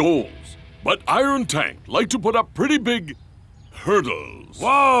need goals. But Iron Tank like to put up pretty big hurdles.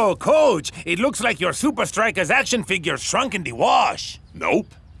 Whoa, Coach. It looks like your Supa Strikas action figure shrunk in the wash. Nope.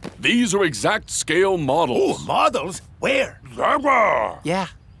 These are exact scale models. Oh, models? Where? Dribbler! Yeah.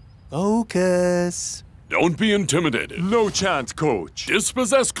 Focus. Don't be intimidated. No chance, Coach.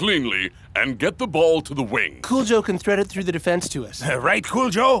 Dispossess cleanly and get the ball to the wing. Cool Joe can thread it through the defense to us. Right,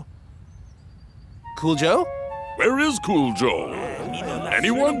 Cool Joe? Cool Joe? Where is Cool Joe?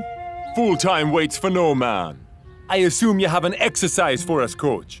 Anyone? Full-time waits for no man. I assume you have an exercise for us,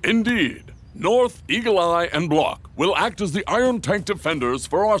 Coach. Indeed. North, Eagle Eye, and Block will act as the Iron Tank defenders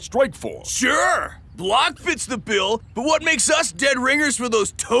for our strike force. Sure! Block fits the bill, but what makes us dead ringers for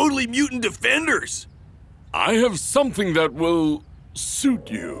those totally mutant defenders? I have something that will suit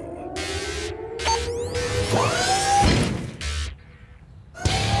you.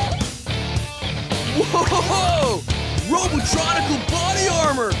 Whoa! Robotronical body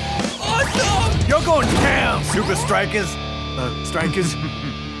armor! Awesome! You're going down, Supa Strikas. Strikers.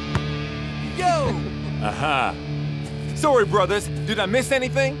 Yo! Aha. Sorry, brothers. Did I miss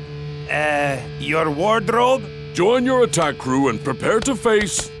anything? Your wardrobe? Join your attack crew and prepare to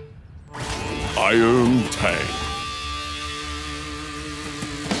face Iron Tank.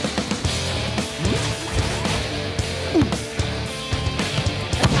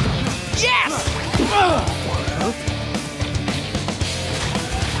 Yes!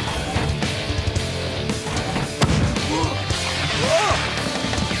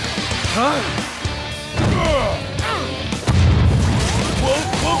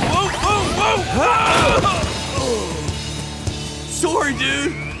 Sorry,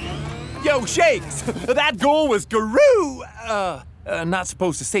 dude. Yo, Shakes, that goal was guru. Not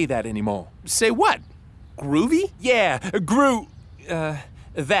supposed to say that anymore. Say what? Groovy? Yeah,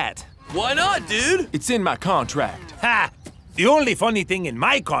 that. Why not, dude? It's in my contract. Ha! The only funny thing in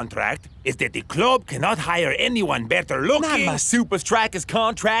my contract is that the club cannot hire anyone better looking. Not my Supa Strikas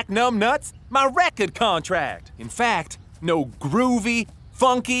contract, numbnuts. My record contract. In fact, no groovy,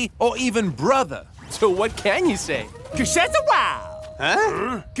 funky, or even brother. So what can you say? Kusheza wow!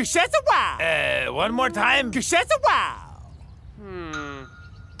 Huh? Kusheza wow! One more time? Kusheza wow!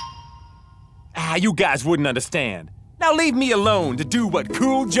 You guys wouldn't understand. Now leave me alone to do what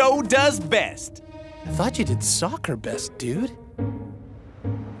Cool Joe does best. I thought you did soccer best, dude.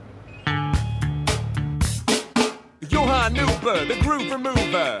 Johan Nooper, the groove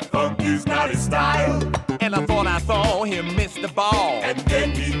remover. Funky's not his style. And I thought I saw him miss the ball. And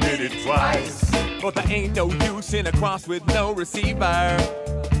then he did it twice. But there ain't no use in a cross with no receiver.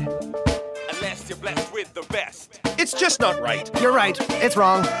 Unless you're blessed with the best. It's just not right. You're right. It's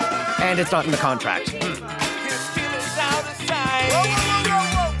wrong. And it's not in the contract.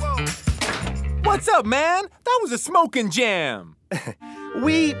 What's up, man? That was a smoking jam.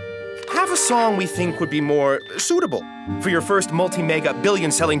 We have a song we think would be more suitable for your first multi-mega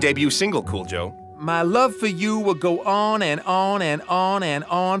billion-selling debut single, Cool Joe. My love for you will go on and on and on and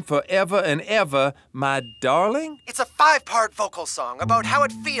on forever and ever, my darling. It's a 5-part vocal song about how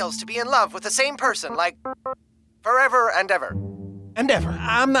it feels to be in love with the same person, like forever and ever. And ever.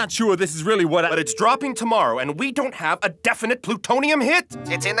 I'm not sure this is really what But it's dropping tomorrow, and we don't have a definite plutonium hit.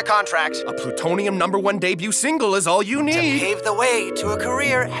 It's in the contract. A plutonium #1 debut single is all you need. To pave the way to a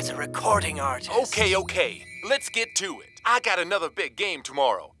career as a recording artist. Okay. Let's get to it. I got another big game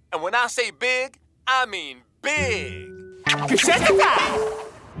tomorrow. And when I say big, I mean big.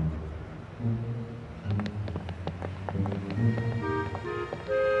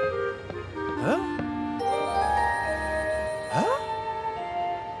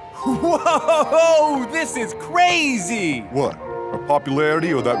 Whoa, this is crazy! What? Our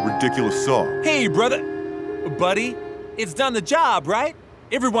popularity or that ridiculous song? Hey, brother. Buddy, it's done the job, right?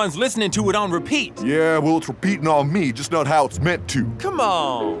 Everyone's listening to it on repeat. Yeah, well, it's repeating on me, just not how it's meant to. Come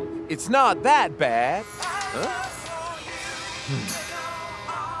on. It's not that bad. Huh?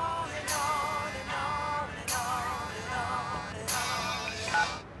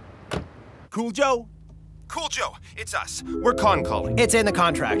 Cool Joe? Cool Joe, it's us. We're con-calling. It's in the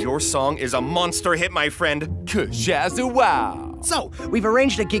contract. Your song is a monster hit, my friend. Kushazoo-wow. So, we've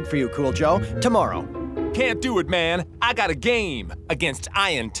arranged a gig for you, Cool Joe, tomorrow. Can't do it, man. I got a game against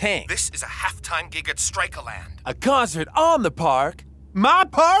Iron Tank. This is a halftime gig at Strikaland. A concert on the park? My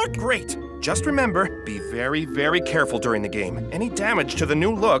park? Great. Just remember, be very, very careful during the game. Any damage to the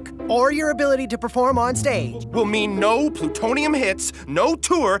new look or your ability to perform on stage will mean no plutonium hits, no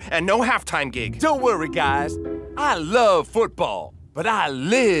tour, and no halftime gig. Don't worry, guys. I love football, but I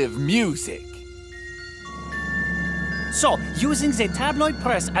live music. So, using the tabloid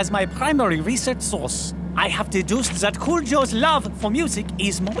press as my primary research source, I have deduced that Cool Joe's love for music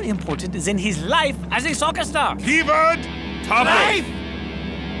is more important than his life as a soccer star. Keyword, life!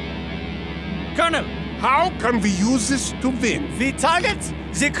 Colonel, how can we use this to win? The target,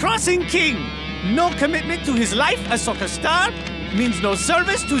 the Crossing King. No commitment to his life as soccer star means no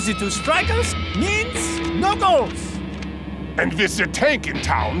service to the 2 strikers, means no goals. And with the tank in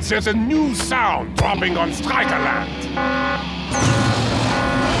town, there's a new sound dropping on Strikerland.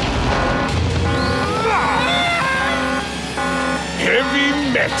 Heavy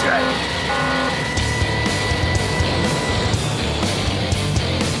metal.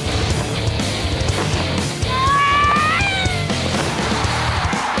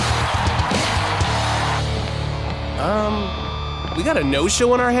 We got a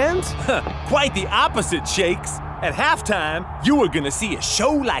no-show on our hands? Quite the opposite, Shakes. At halftime, you were gonna see a show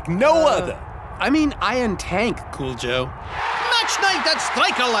like no other. I mean Iron Tank, Cool Joe. Match night at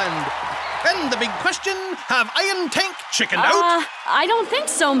Strikerland. And the big question, have Iron Tank chickened out? I don't think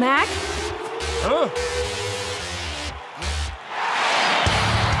so, Mac.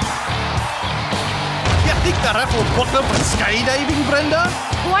 Yeah, Think the ref will book them for skydiving, Brenda?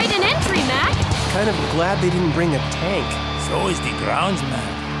 Quite an entry, Mac. Kind of glad they didn't bring a tank. So is the groundsman.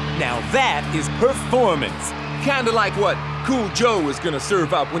 Now that is performance. Kinda like what Cool Joe is gonna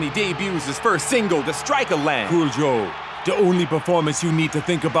serve up when he debuts his first single, The Striker Land. Cool Joe, the only performance you need to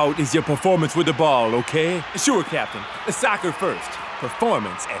think about is your performance with the ball, okay? Sure, Captain. Soccer first.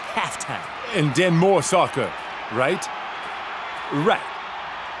 Performance at halftime. And then more soccer, right? Right.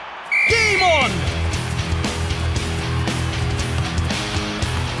 Game on!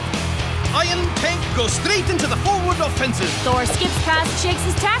 Iron Tank goes straight into the forward offensive. Thor skips past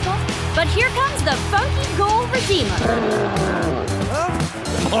Shakes' tackle, but here comes the funky goal redeemer.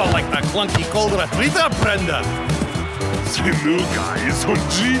 Oh, like the clunky cold retriever, Brenda. The new guy is so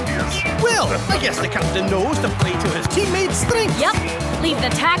genius. Well, I guess the captain knows to play to his teammates' strengths. Yep. Leave the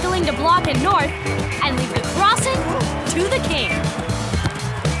tackling to block in north, and leave the crossing to the king.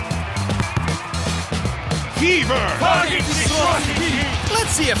 Fever! Target destroyed!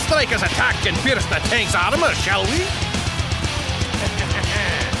 Let's see if Striker's attack can pierce the tank's armor, shall we?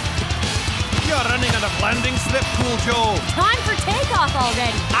 You're running on a landing slip, Cool Joe. Time for takeoff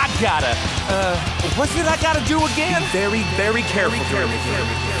already. I gotta, what's it I gotta do again? Very, very careful.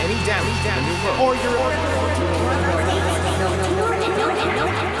 Any damage, or you're...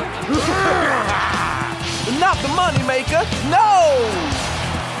 Not the money maker, no!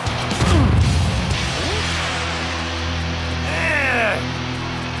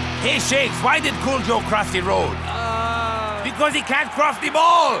 Hey, Shakes, why did Cool Joe cross the road? Because he can't cross the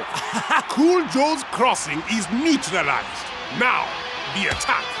ball! Cool Joe's crossing is neutralized. Now, the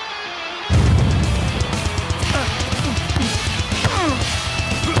attack.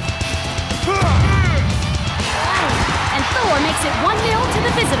 And Thor makes it 1-0 to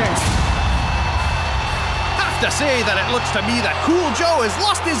the visitors. Have to say that it looks to me that Cool Joe has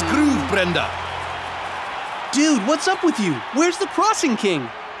lost his groove, Brenda. Dude, what's up with you? Where's the crossing king?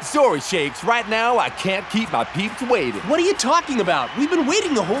 Sorry, Shakes. Right now, I can't keep my peeps waiting. What are you talking about? We've been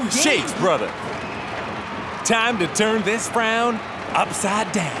waiting the whole game. Shakes, brother. Time to turn this frown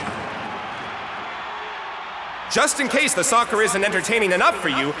upside down. Just in case the soccer isn't entertaining enough for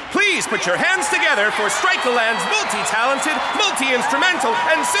you, please put your hands together for Strikerland's multi-talented, multi-instrumental,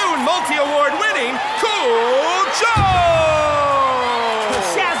 and soon multi-award-winning Cool Joe!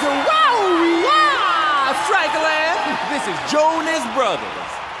 Shazza-wow! Strikerland! This is Jonas Brothers.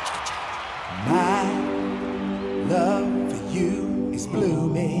 My love for you is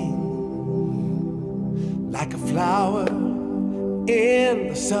blooming like a flower in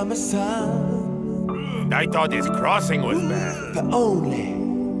the summer sun. I thought his crossing was bad. The only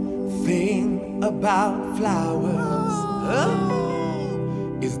thing about flowers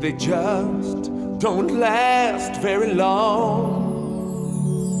is they just don't last very long.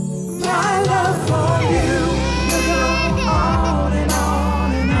 My love for you will go on and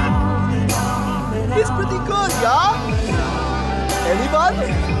on and on and on and on. It's pretty good, y'all.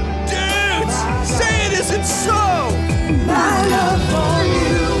 Anybody? Dudes, say it isn't so. My love for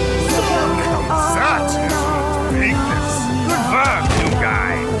you will go on. That is weakness. Good work, new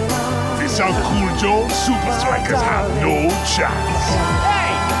guy. Without Cool Joe, Supa Strikas have no chance.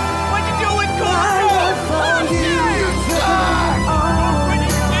 Hey! What you doing, Cool Joe?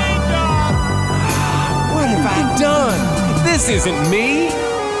 What have I done? This isn't me.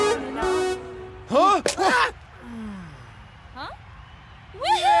 Huh?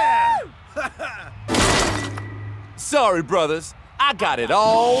 Sorry, brothers. I got it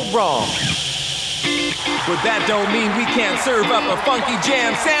all wrong. But that don't mean we can't serve up a funky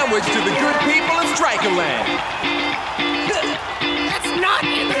jam sandwich to the good people of Strikerland. That's not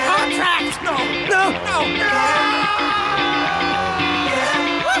in the contract! No!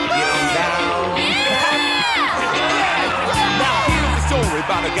 Now here's a story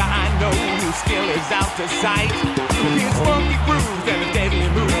about a guy I know whose skill is out to sight. His funky grooves and his deadly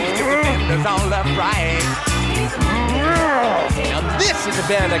moves to defenders all upright. Now this is a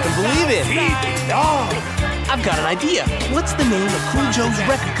band I can believe in. I've got an idea. What's the name of Cool Joe's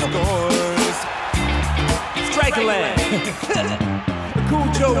record company? Strikerland. Cool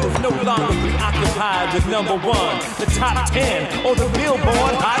Joe is no longer preoccupied with number 1, the top 10, or the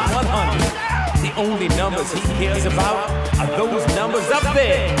Billboard Hot 100. The only numbers he cares about are those numbers up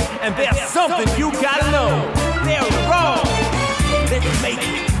there. And there's something you gotta know. They're wrong. Let's make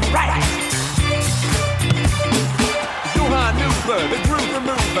it right. The groove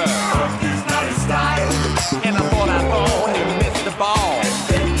remover. He's not his style. And I thought I'd only miss the ball.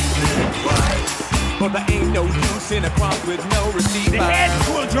 But there ain't no use in a crump with no receiver. The head,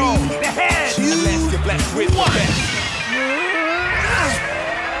 Cool Joe! The head! Unless you're blessed with the best.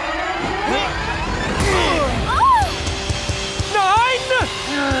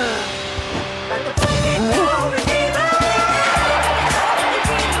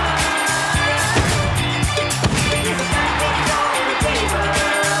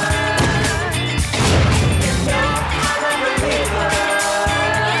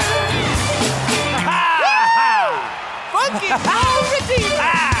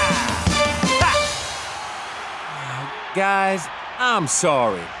 guys, I'm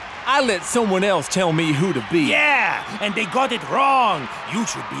sorry. I let someone else tell me who to be. Yeah, and they got it wrong. You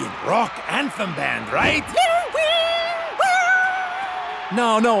should be in rock anthem band, right?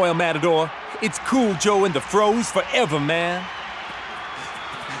 No, El Matador. It's Cool Joe and the Froze forever, man.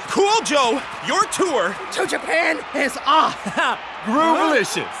 Cool Joe, your tour to Japan is off.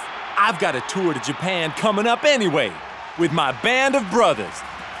 Groovelicious. I've got a tour to Japan coming up anyway, with my band of brothers,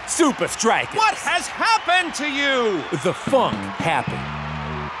 Supa Strikas. What has happened to you? The funk happened.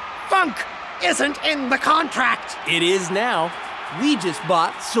 Funk isn't in the contract. It is now. We just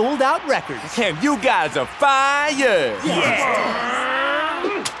bought sold-out records. And you guys are fire. Yeah.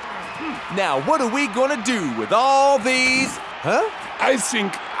 Now, what are we gonna do with all these? Huh? I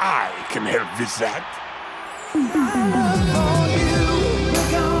think I can help with that.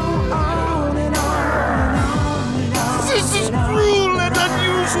 This is cruel and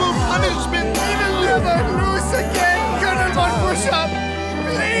unusual punishment. Even never loose again. Colonel Von Push-Up,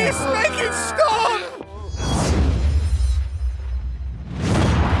 please make it stop.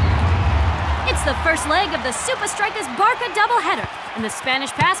 It's the first leg of the Supa Strikas Barca doubleheader, and the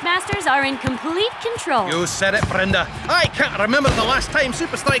Spanish pass masters are in complete control. You said it, Brenda. I can't remember the last time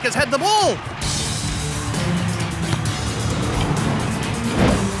Supa Strikas had the ball.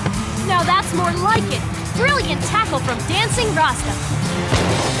 Now that's more like it. Brilliant tackle from Dancing Rasta.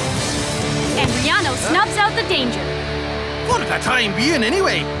 And Riano snubs out the danger. For the time being,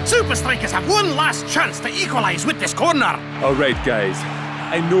 anyway, Supa Strikas have one last chance to equalize with this corner. All right, guys.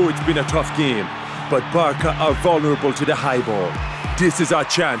 I know it's been a tough game, but Barca are vulnerable to the high ball. This is our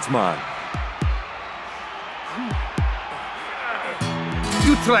chance, man.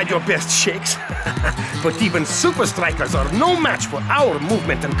 You tried your best, Shakes. But even Supa Strikas are no match for our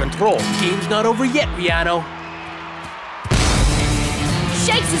movement and control. Game's not over yet, Riano.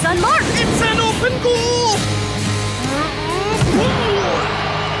 Shakes is unmarked. It's an open goal!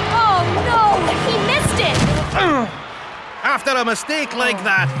 Oh no, he missed it. After a mistake like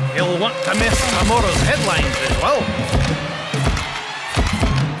that, he'll want to miss tomorrow's headlines as well.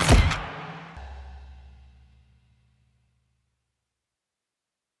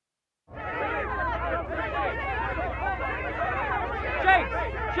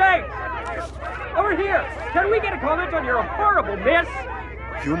 Shakes! Over here! Can we get a comment on your horrible miss?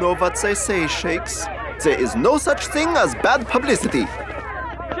 You know what they say, Shakes. There is no such thing as bad publicity.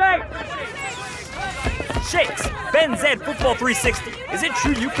 Shakes, Ben Zed Football 360. Is it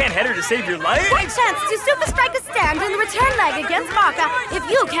true you can't header to save your life? What chance do Supa Strikas stand in the return leg against Barca if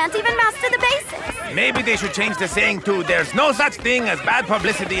you can't even master the basics? Maybe they should change the saying to "There's no such thing as bad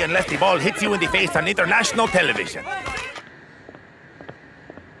publicity unless the ball hits you in the face on international television."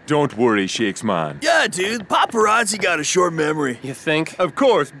 Don't worry, Shakes, man. Yeah, dude. Paparazzi got a short memory. You think? Of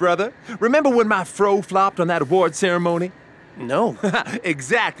course, brother. Remember when my fro flopped on that award ceremony? No.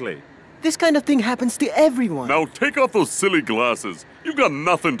 Exactly. This kind of thing happens to everyone. Now take off those silly glasses. You've got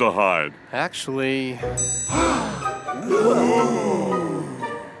nothing to hide. Actually...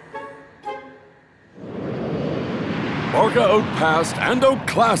 Barca outpassed and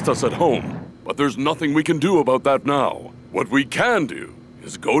outclassed us at home. But there's nothing we can do about that now. What we can do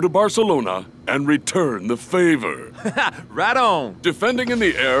is go to Barcelona and return the favor. Right on. Defending in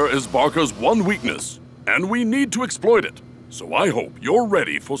the air is Barca's one weakness, and we need to exploit it. So I hope you're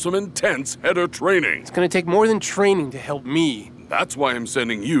ready for some intense header training. It's gonna take more than training to help me. That's why I'm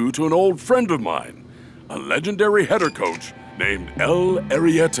sending you to an old friend of mine, a legendary header coach named El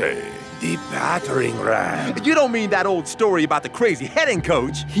Ariete. The battering ram. You don't mean that old story about the crazy heading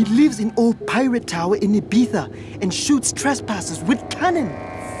coach? He lives in old pirate tower in Ibiza and shoots trespassers with cannon.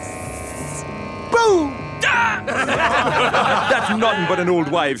 Boom! That's nothing but an old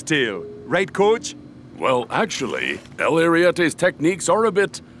wives' tale. Right, coach? Well, actually, El Ariete's techniques are a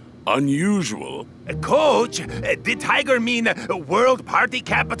bit unusual. Coach, did Tiger mean world party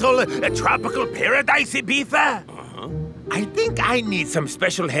capital, tropical paradise Ibiza? I think I need some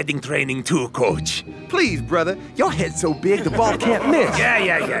special heading training too, Coach. Please, brother. Your head's so big the ball can't miss.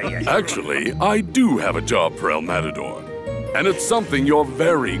 Yeah. Actually, I do have a job for El Matador. And it's something you're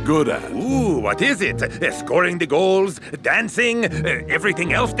very good at. Ooh, what is it? Scoring the goals, dancing,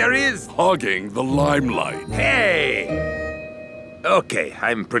 everything else there is? Hogging the limelight. Hey! Okay,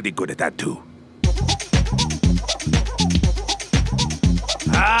 I'm pretty good at that too.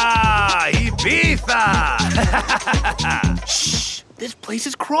 Ah, Ibiza! Shh! This place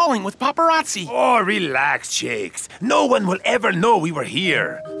is crawling with paparazzi. Oh, relax, Shakes. No one will ever know we were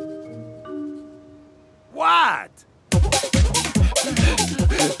here. What?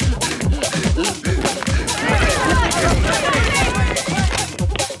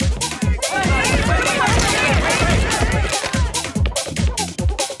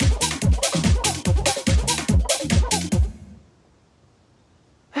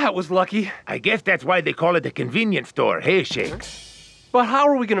 that was lucky. I guess that's why they call it a convenience store, hey, Shakes? But how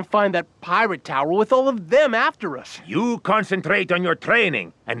are we gonna find that pirate tower with all of them after us? You concentrate on your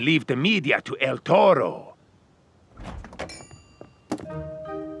training and leave the media to El Toro.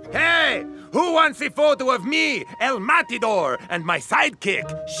 Hey! Who wants a photo of me, El Matador, and my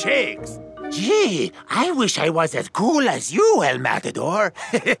sidekick, Shakes? Gee, I wish I was as cool as you, El Matador.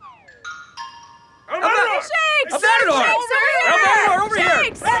 Shakes! El Matador! El Matador, over here!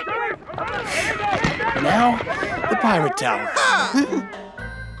 Shakes! Now, the pirate tower.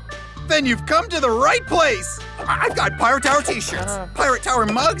 Then you've come to the right place. I've got Pirate Tower t-shirts, Pirate Tower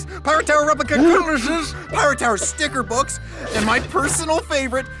mugs, Pirate Tower replica cutlasses, Pirate Tower sticker books, and my personal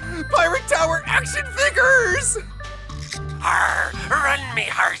favorite, Pirate Tower action figures. Arr, run me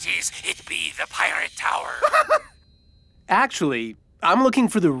hearties, it be the Pirate Tower. Actually, I'm looking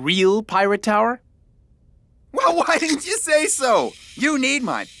for the real pirate tower. Well, why didn't you say so? You need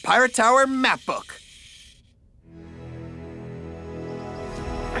my Pirate Tower map book.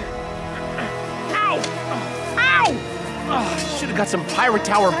 Oh, should have got some pirate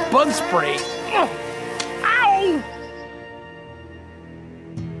tower bug spray. Ow!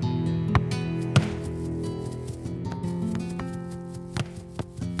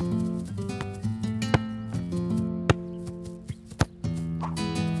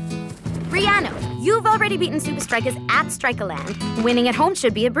 Briano, you've already beaten Supa Strikas at Strikaland. Winning at home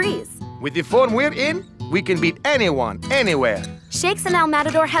should be a breeze. With the form we're in, we can beat anyone, anywhere. Shakes and El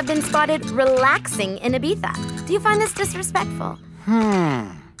Matador have been spotted relaxing in Ibiza. Do you find this disrespectful?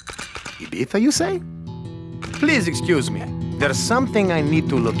 Ibiza, you say? Please excuse me. There's something I need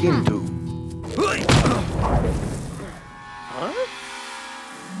to look into.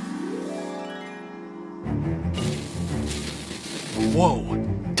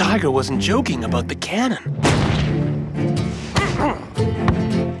 Whoa, Tiger wasn't joking about the cannon.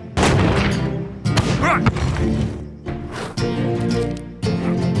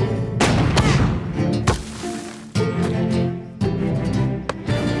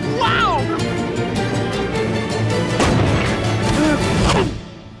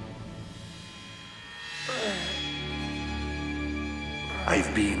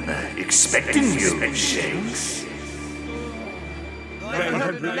 I've been expecting you, Shakes.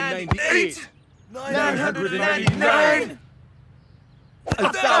 998. 999.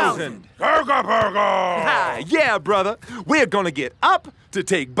 1,000. Burger, burger! Ah, yeah, brother. We're gonna get up to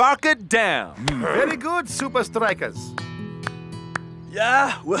take Barker down. Very good, Supa Strikas.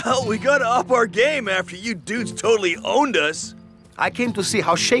 Yeah, well, we gotta up our game after you dudes totally owned us. I came to see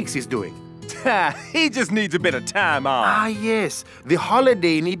how Shakes is doing. He just needs a bit of time off. Ah, yes, the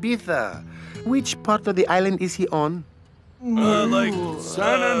holiday in Ibiza. Which part of the island is he on?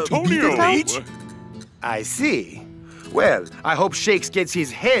 San Antonio. Beach? I see. Well, I hope Shakes gets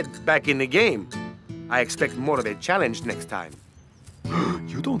his head back in the game. I expect more of a challenge next time.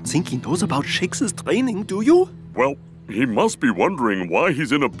 You don't think he knows about Shakes' training, do you? Well, he must be wondering why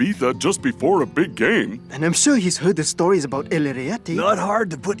he's in Ibiza just before a big game. And I'm sure he's heard the stories about El Ariete. Not hard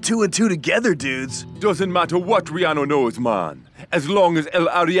to put two and two together, dudes. Doesn't matter what Rihanna knows, man. As long as El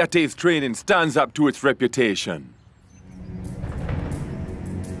Ariete's training stands up to its reputation.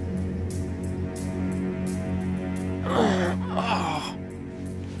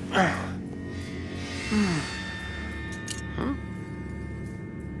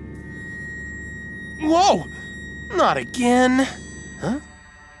 Whoa! Not again. Huh?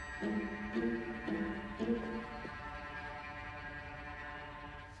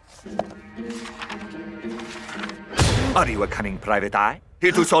 Are you a cunning private eye?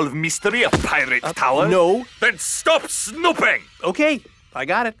 Here to solve mystery of Pirate Tower? No. Then stop snooping! Okay, I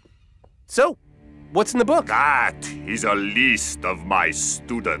got it. So, what's in the book? That is a list of my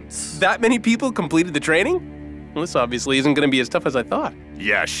students. That many people completed the training? Well, this obviously isn't going to be as tough as I thought.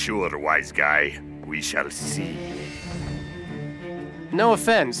 Yeah, sure, wise guy. We shall see. No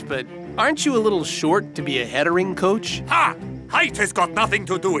offense, but aren't you a little short to be a headering coach? Ha! Height has got nothing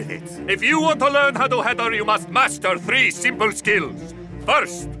to do with it. If you want to learn how to header, you must master 3 simple skills.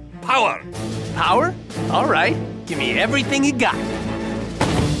 First, power. Power? All right. Give me everything you got.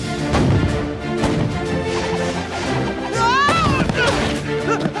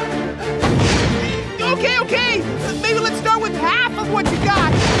 Okay. Maybe let's start with half of what you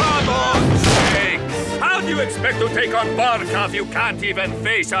got. Come on, Shakes. How do you expect to take on Barca if you can't even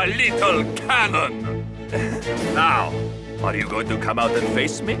face a little cannon? Now, are you going to come out and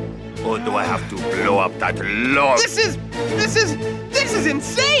face me? Or do I have to blow up that log? This is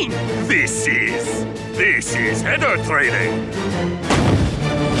insane! This is header training.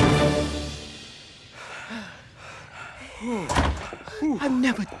 I've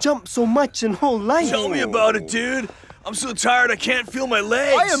never jumped so much in whole life. Tell me about it, dude. I'm so tired I can't feel my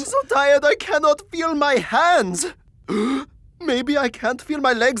legs. I am so tired I cannot feel my hands. Maybe I can't feel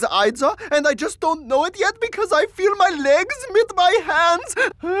my legs either, and I just don't know it yet because I feel my legs with my hands.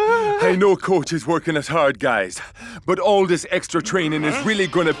 I know Coach is working us hard, guys, but all this extra training is really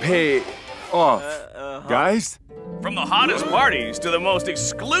gonna pay off. Guys? From the hottest parties to the most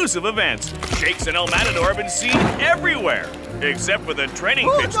exclusive events, Shakes and El Matador have been seen everywhere. Except for the training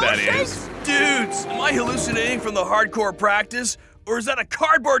pitch, that is. Dudes, am I hallucinating from the hardcore practice? Or is that a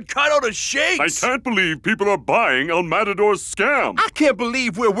cardboard cutout of Shakes? I can't believe people are buying El Matador's scam. I can't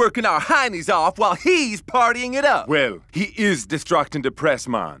believe we're working our heinies off while he's partying it up. Well, he is distracting the press,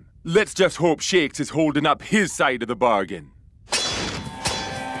 man. Let's just hope Shakes is holding up his side of the bargain.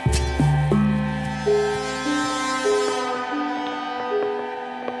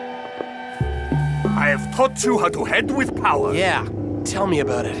 I have taught you how to head with power. Yeah, tell me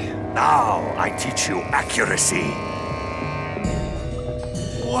about it. Now I teach you accuracy.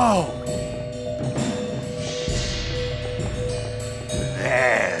 Whoa!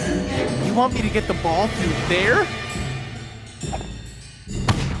 There. You want me to get the ball through there?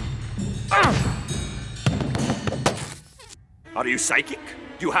 Are you psychic?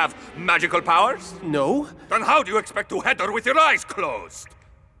 Do you have magical powers? No. Then how do you expect to header with your eyes closed?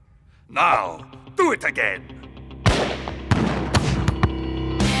 Now, do it again.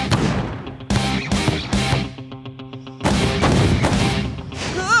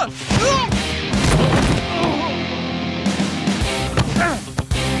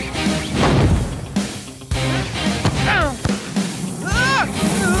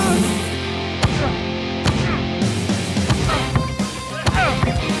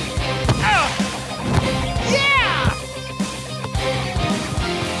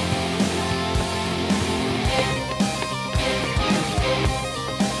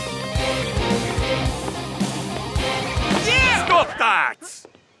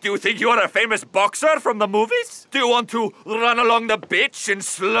 Do you think you are a famous boxer from the movies? Do you want to run along the beach in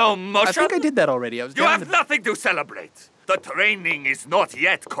slow motion? I think I did that already. You have nothing to celebrate. The training is not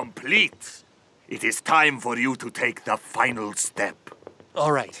yet complete. It is time for you to take the final step.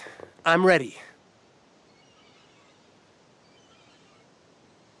 All right, I'm ready.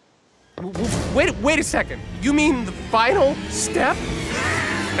 Wait a second. You mean the final step?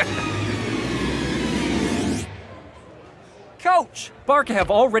 Coach, Barca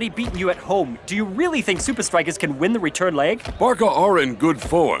have already beaten you at home. Do you really think Supa Strikas can win the return leg? Barca are in good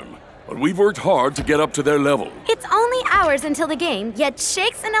form, but we've worked hard to get up to their level. It's only hours until the game, yet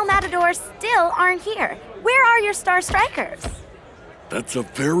Shakes and El Matador still aren't here. Where are your star strikers? That's a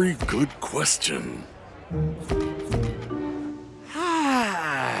very good question.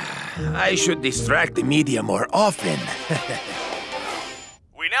 I should distract the media more often.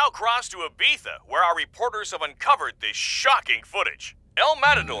 We now cross to Ibiza, where our reporters have uncovered this shocking footage. El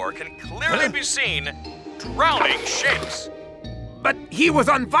Matador can clearly be seen drowning Shakes. But he was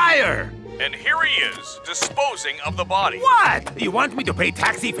on fire! And here he is, disposing of the body. What? You want me to pay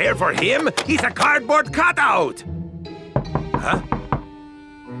taxi fare for him? He's a cardboard cutout! Huh?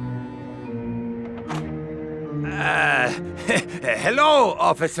 Hello,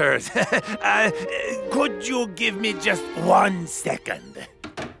 officers. Could you give me just 1 second?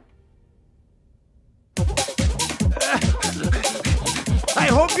 I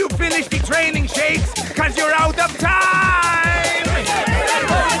hope you finish the training, Shakes, because you're out of time!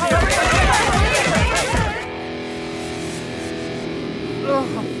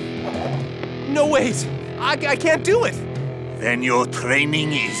 No ways. I can't do it. Then your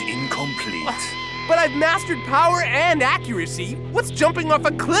training is incomplete. But I've mastered power and accuracy. What's jumping off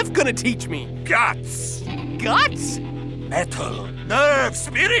a cliff gonna teach me? Guts! Guts? Metal, nerve,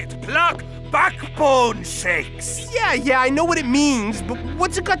 spirit, pluck, backbone, Shakes. Yeah, I know what it means, but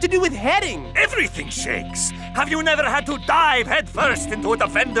what's it got to do with heading? Everything, Shakes. Have you never had to dive headfirst into a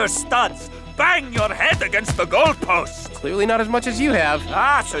defender's studs? Bang your head against the goalpost? Clearly not as much as you have.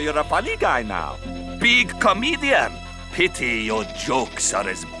 Ah, so you're a funny guy now. Big comedian. Pity your jokes are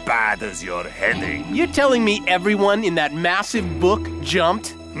as bad as your heading. You're telling me everyone in that massive book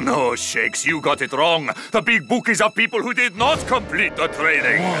jumped? No, Shakes, you got it wrong. The big book is of people who did not complete the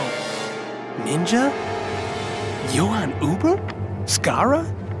training. Whoa. Ninja? Johan Uber? Skara?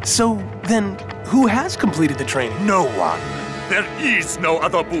 So then, who has completed the training? No one. There is no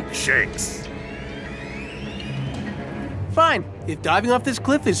other book, Shakes. Fine. If diving off this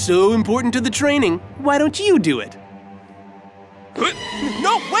cliff is so important to the training, why don't you do it?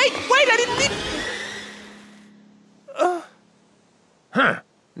 No, wait, I didn't mean... Huh.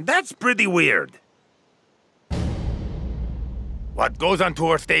 That's pretty weird. What goes on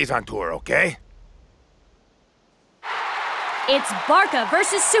tour stays on tour, okay? It's Barca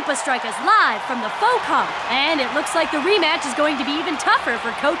versus Supa Strikas live from the faux comp. And it looks like the rematch is going to be even tougher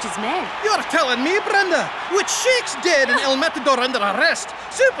for Coach's men. You're telling me, Brenda? With Shakes dead and El Matador under arrest,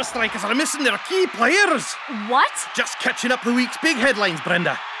 Supa Strikas are missing their key players. What? Just catching up the week's big headlines,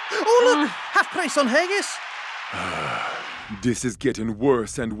 Brenda. Oh, look! Half price on haggis. This is getting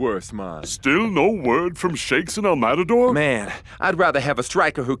worse and worse, man. Still no word from Shakes and El Matador? Man, I'd rather have a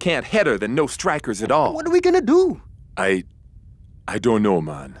striker who can't header than no strikers at all. What are we gonna do? I don't know,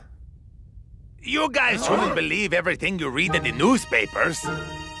 man. You guys shouldn't believe everything you read in the newspapers.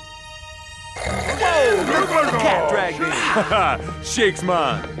 Whoa! The cat dragged me. Shakes,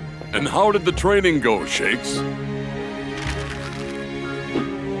 man. And how did the training go, Shakes?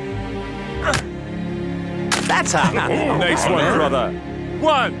 That's how. Nice one, brother.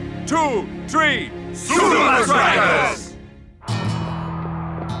 1, 2, 3. Supa Strikas!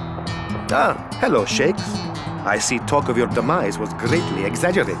 Ah, hello, Shakes. I see talk of your demise was greatly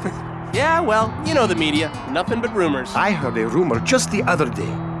exaggerated. Yeah, well, you know the media. Nothing but rumors. I heard a rumor just the other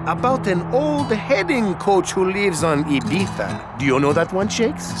day about an old heading coach who lives on Ibiza. Do you know that one,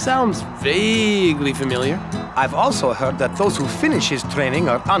 Shakes? Sounds vaguely familiar. I've also heard that those who finish his training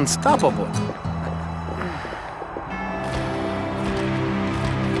are unstoppable.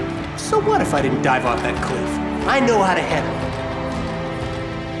 So what if I didn't dive off that cliff? I know how to header.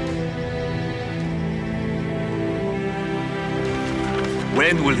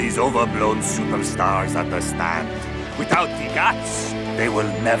 When will these overblown superstars understand? Without the guts, they will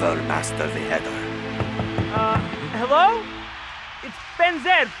never master the header. Hello? It's Ben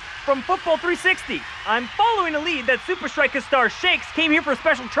Zed from Football 360. I'm following a lead that Supa Strikas star Shakes came here for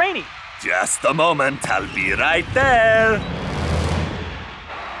special training. Just a moment, I'll be right there.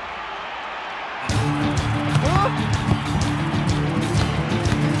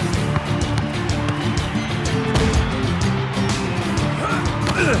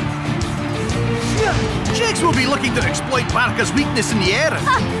 Shakes will be looking to exploit Barca's weakness in the air.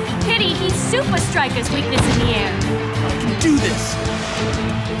 Pity he's Supa Strikas' weakness in the air. I can do this.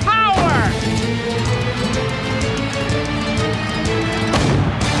 Power!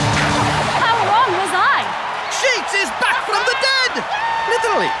 How wrong was I? Shakes is back from the dead!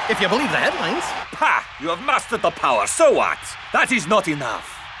 Literally, if you believe the headlines. Ha! You have mastered the power, so what? That is not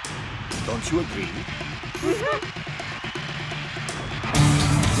enough. Don't you agree?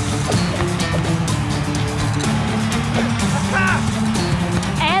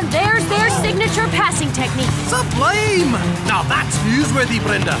 And there's their signature passing technique. Sublime! Now that's newsworthy,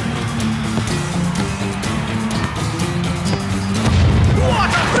 Brenda. What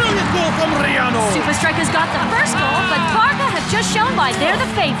a brilliant goal from Riano! Supa Strikas got the first goal, but Barca have just shown why they're the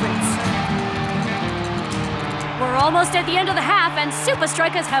favorites. We're almost at the end of the half, and Supa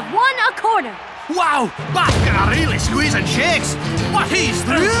Strikas have won a corner. Wow! Barca are really squeezing Shakes, but he's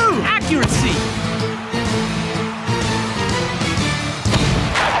through! Accuracy!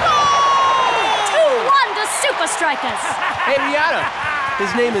 2-1 to Supa Strikas. Hey, Rihanna.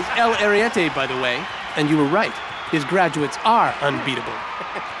 His name is El Ariete, by the way. And you were right. His graduates are unbeatable.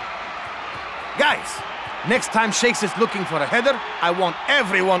 Guys, next time Shakes is looking for a header, I want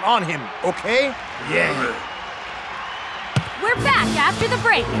everyone on him, okay? Yeah. We're back after the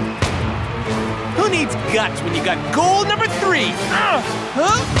break. Who needs guts when you got goal number 3?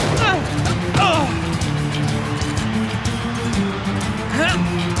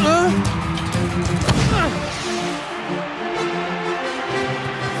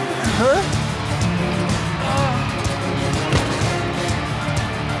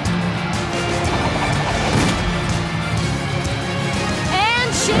 And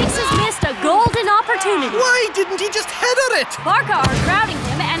Shakes has missed a golden opportunity. Why didn't he just header it? Barca are crowding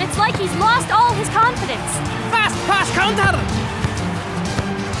him, and it's like he's lost all his confidence. Fast pass counter!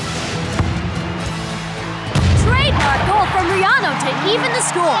 Trademark goal from Riano to even the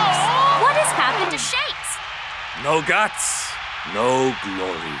scores. What has happened to Shakes? No guts, no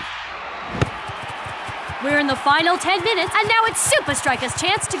glory. We're in the final 10 minutes, and now it's Supa Strikas'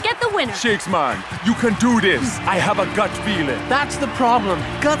 chance to get the winner. Shakes, man, you can do this. I have a gut feeling. That's the problem.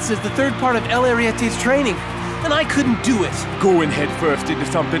 Guts is the third part of El Ariete's training, and I couldn't do it. Going head first into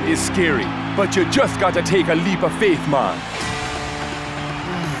something is scary, but you just gotta take a leap of faith, man.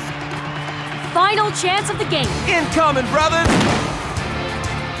 Final chance of the game. Incoming, brothers!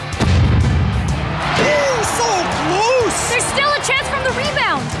 Oh, so close! There's still a chance from the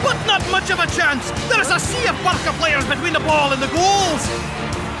rebound. But not much of a chance. There is a sea of Barca players between the ball and the goals.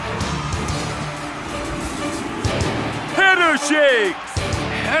 Header, Shakes!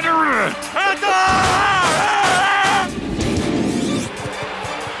 Header it!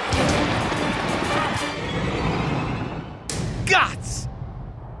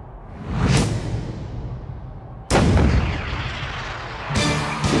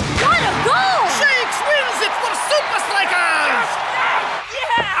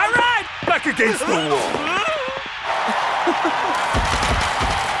 against the wall.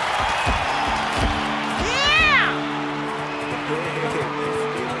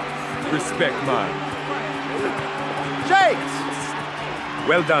 Respect, man. Shakes!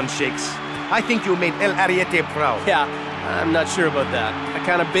 Well done, Shakes. I think you made El Ariete proud. Yeah, I'm not sure about that. I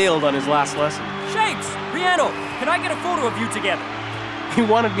kind of bailed on his last lesson. Shakes! Rihanna, can I get a photo of you together? He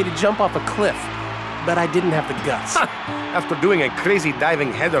wanted me to jump off a cliff, but I didn't have the guts. After doing a crazy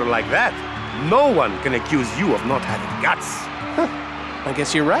diving header like that, no one can accuse you of not having guts. I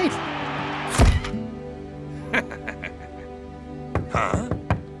guess you're right. Huh?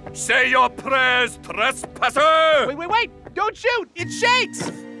 Say your prayers, trespasser! Wait! Don't shoot! It's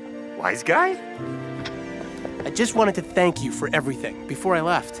Shakes! Wise guy? I just wanted to thank you for everything before I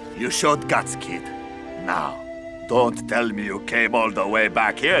left. You showed guts, kid. Now, don't tell me you came all the way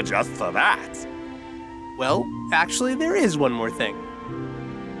back here just for that. Well, actually, there is one more thing.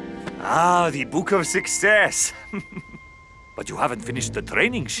 Ah, the Book of Success. But you haven't finished the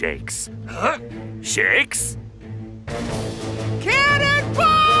training, Shakes. Huh? Shakes?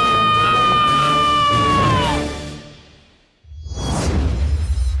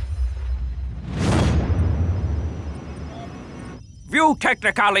 View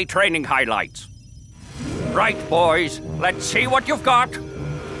Technically training highlights. Right, boys, let's see what you've got.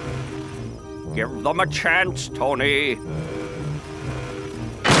 Give them a chance, Tony.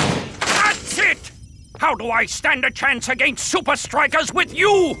 That's it! How do I stand a chance against Supa Strikas with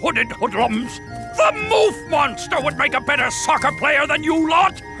you, hooded hoodlums? The Moof Monster would make a better soccer player than you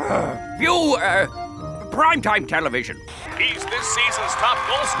lot! View, primetime television. He's this season's top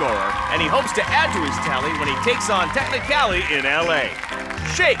goal scorer, and he hopes to add to his tally when he takes on Technicali in LA.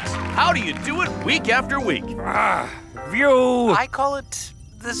 Shakes, how do you do it week after week? View. I call it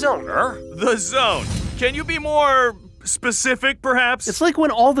the zone. The zone. Can you be more specific, perhaps? It's like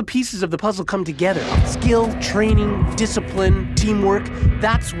when all the pieces of the puzzle come together. Skill, training, discipline, teamwork.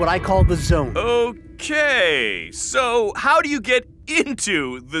 That's what I call the zone. Okay, so how do you get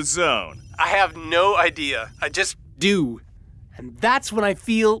into the zone? I have no idea. I just do. And that's when I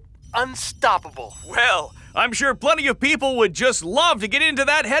feel unstoppable. Well, I'm sure plenty of people would just love to get into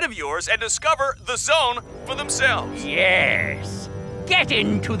that head of yours and discover the zone for themselves. Yes. Get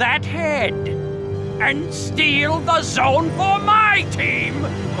into that head and steal the zone for my team.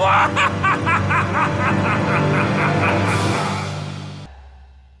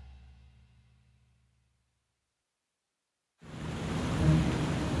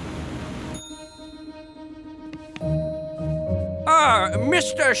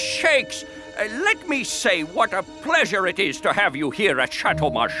 Mr. Shakes, let me say what a pleasure it is to have you here at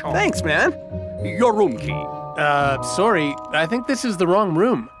Chateau Marchand. Thanks, man. Your room key. Sorry. I think this is the wrong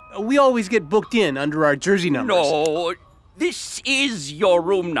room. We always get booked in under our jersey numbers. No, this is your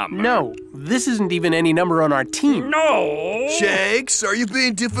room number. No, this isn't even any number on our team. No! Shakes, are you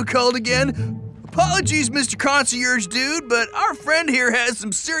being difficult again? Apologies, Mr. Concierge Dude, but our friend here has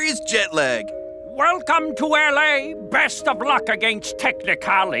some serious jet lag. Welcome to LA. Best of luck against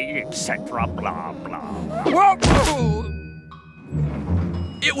Technicali, etc. Blah, blah.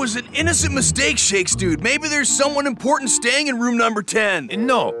 It was an innocent mistake, Shakes Dude. Maybe there's someone important staying in room number 10.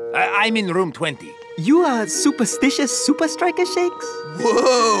 No, I'm in room 20. You are superstitious Supa Strikas, Shakes?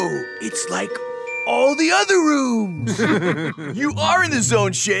 Whoa! It's like all the other rooms! You are in the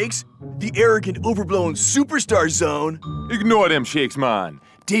zone, Shakes. The arrogant, overblown superstar zone. Ignore them, Shakes, man.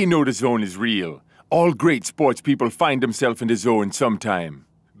 They know the zone is real. All great sports people find themselves in the zone sometime.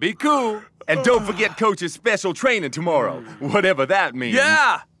 Be cool. And don't forget Coach's special training tomorrow, whatever that means.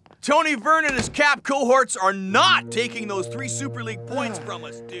 Yeah! Tony Vern and his Cap cohorts are not taking those 3 Super League points from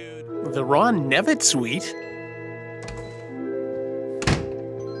us, dude. The Ron Nevitt suite?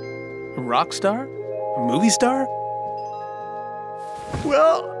 Rock star? Movie star?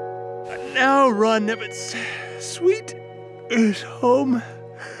 Well, now Ron Nevitt's suite is home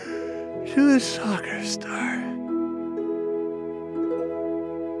to the soccer star.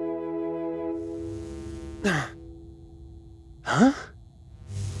 Huh?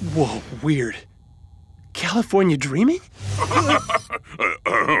 Whoa, weird. California dreaming?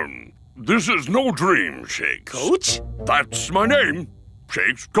 This is no dream, Shakes. Coach? That's my name.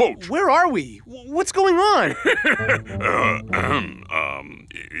 Shakes, Coach. Where are we? What's going on?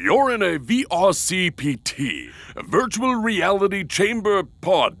 You're in a VRCPT, a virtual reality chamber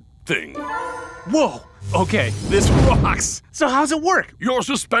pod thing. Whoa! Okay, this rocks. So how's it work? You're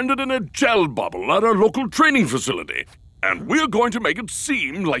suspended in a gel bubble at our local training facility. And we're going to make it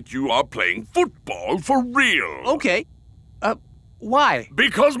seem like you are playing football for real. Okay. Why?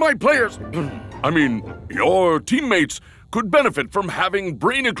 Because my players, your teammates, could benefit from having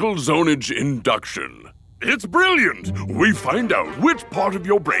Brainicle Zonage induction. It's brilliant! We find out which part of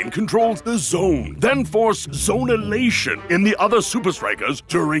your brain controls the zone, then force zonulation in the other Supa Strikas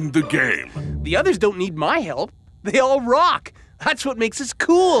during the game. The others don't need my help. They all rock. That's what makes us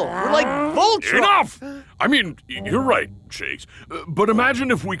cool. We're like Voltron. Enough! I mean, you're right, Shakes. But imagine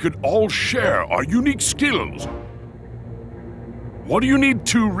if we could all share our unique skills. What do you need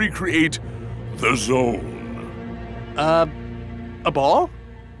to recreate the zone? A ball?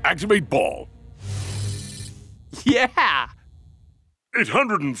 Activate ball. Yeah!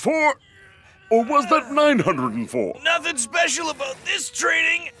 804? Or was that 904? Nothing special about this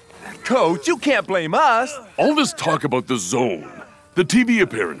training. Coach, you can't blame us. All this talk about the zone, the TV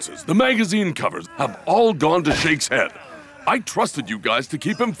appearances, the magazine covers have all gone to Shake's head. I trusted you guys to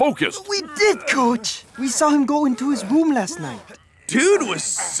keep him focused. We did, Coach. We saw him go into his room last night. Dude was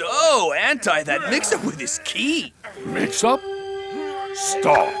so anti that mix-up with his key. Mix-up?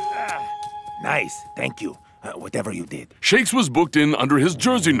 Stop. Nice, thank you. Whatever you did. Shakes was booked in under his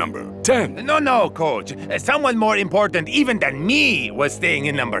jersey number, 10. No, Coach. Someone more important even than me was staying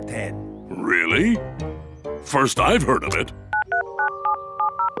in number 10. Really? First I've heard of it.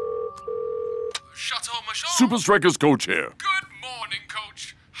 Supa Strikas coach here. Good morning,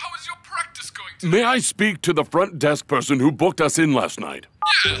 Coach. How is your practice going today? May I speak to the front desk person who booked us in last night?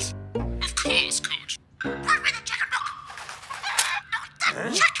 Yes, of course, Coach. Bring me the chicken book.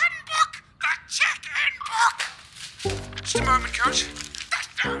 The chicken book. The chicken book. Just a moment, Coach. There's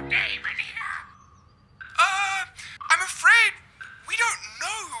no name in here. I'm afraid we don't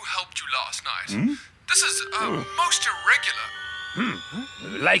know who helped you last night. This is most irregular.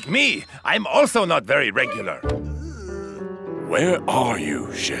 Like me, I'm also not very regular. Where are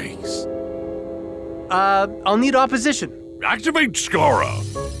you, Shakes? I'll need opposition. Activate Scara.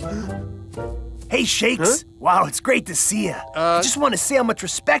 Hey, Shakes. Huh? Wow, it's great to see you. I just want to say how much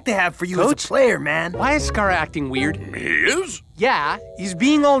respect I have for you Coach? as a player, man. Why is Scar acting weird? He is? Yeah, he's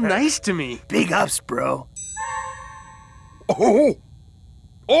being all nice to me. Big ups, bro. Oh,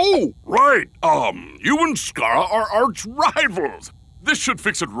 right. You and Scara are arch rivals. This should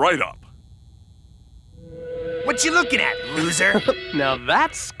fix it right up. What you looking at, loser? Now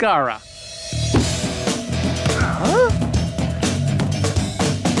that's Scara. Huh?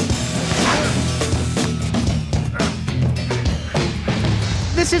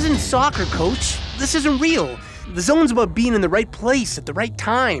 This isn't soccer, Coach. This isn't real. The zone's about being in the right place at the right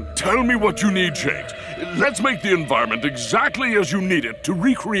time. Tell me what you need, Shakes. Let's make the environment exactly as you need it to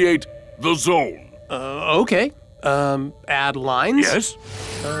recreate the zone. Okay. Add lines? Yes.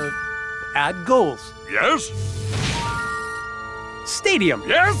 Add goals? Yes. Stadium?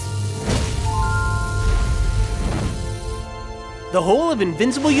 Yes. The whole of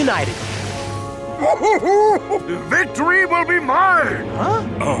Invincible United. Victory will be mine! Huh?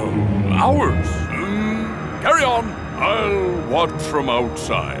 Ours. Carry on. I'll watch from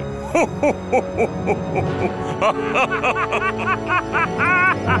outside.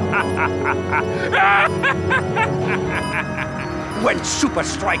 When Supa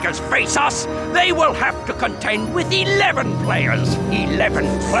Strikas face us, they will have to contend with 11 players.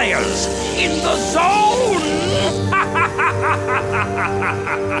 11 players in the zone!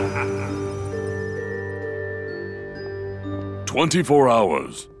 24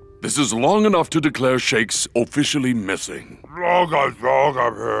 hours. This is long enough to declare Shakes officially missing.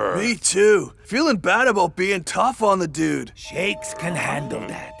 Me too. Feeling bad about being tough on the dude. Shakes can handle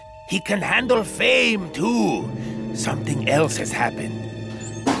that. He can handle fame, too. Something else has happened.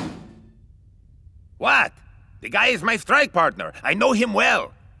 What? The guy is my strike partner. I know him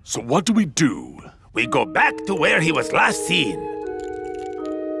well. So what do we do? We go back to where he was last seen.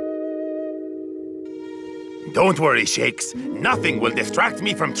 Don't worry, Shakes. Nothing will distract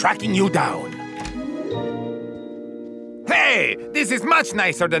me from tracking you down. Hey, this is much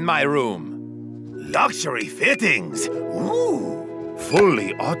nicer than my room. Luxury fittings. Ooh.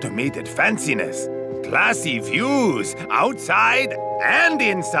 Fully automated fanciness. Classy views, outside and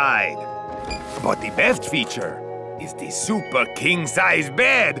inside. But the best feature is the super king-size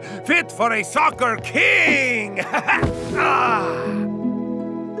bed, fit for a soccer king!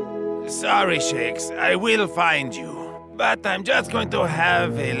 Sorry, Shakes. I will find you. But I'm just going to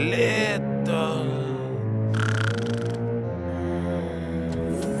have a little...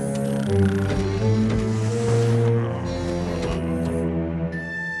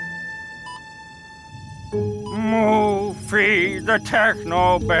 Moofy, the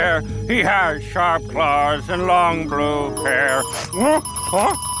techno bear. He has sharp claws and long blue hair.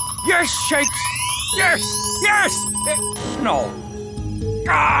 Huh? Yes, Shakes. Yes. No.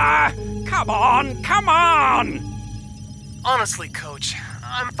 Ah! Come on! Honestly, Coach,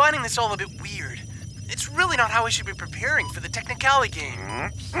 I'm finding this all a bit weird. It's really not how we should be preparing for the Technicali game.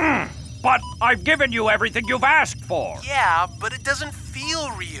 But I've given you everything you've asked for. Yeah, but it doesn't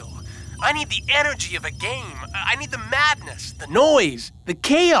feel real. I need the energy of a game. I need the madness, the noise, the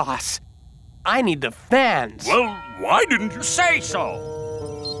chaos. I need the fans. Well, why didn't you say so?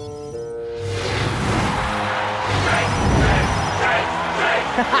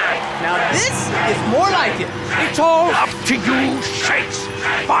 Now this is more like it. It's all up to you, Shakes.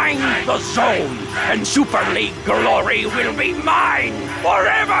 Find the zone, and Super League glory will be mine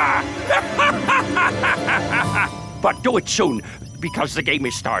forever! But do it soon, because the game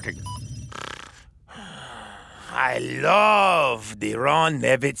is starting. I love the Ron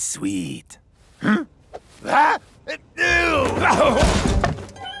Nevitt suite. Ah?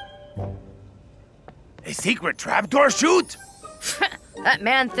 A secret trapdoor chute? That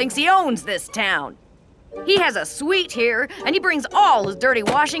man thinks he owns this town. He has a suite here, and he brings all his dirty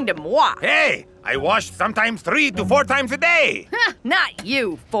washing to moi. Hey, I wash sometimes 3 to 4 times a day. Not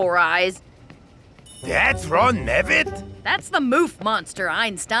you, Four Eyes. That's Ron Nevitt? That's the moof monster,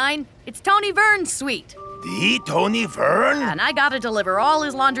 Einstein. It's Tony Vern's suite. The Tony Vern? And I gotta deliver all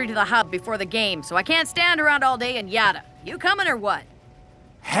his laundry to the hub before the game, so I can't stand around all day and yada. You coming or what?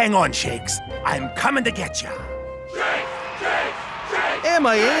 Hang on, Shakes. I'm coming to get ya.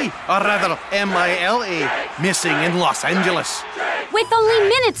 MIA, or rather MILA, missing in Los Angeles. With only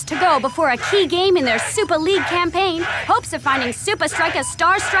minutes to go before a key game in their Supa League campaign, hopes of finding Supa Strikas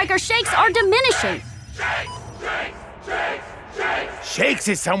star striker Shakes are diminishing. Shakes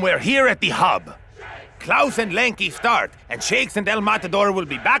is somewhere here at the hub. Klaus and Lanky start, and Shakes and El Matador will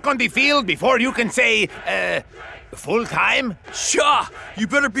be back on the field before you can say, full time? Sure, you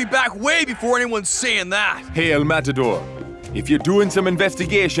better be back way before anyone's saying that. Hey, El Matador. If you're doing some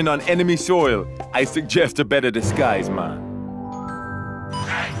investigation on enemy soil, I suggest a better disguise, man.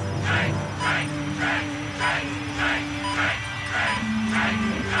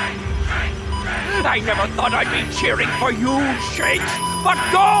 I never thought I'd be cheering for you, Shakes. But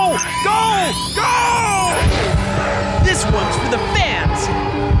go! Go! Go! This one's for the fans!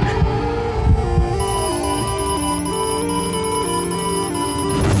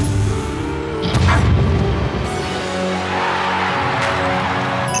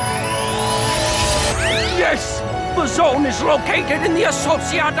 Yes! The zone is located in the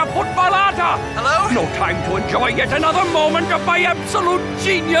Associata Footballata! Hello? No time to enjoy yet another moment of my absolute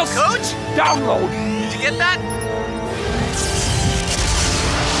genius! Coach? Download! Did you get that?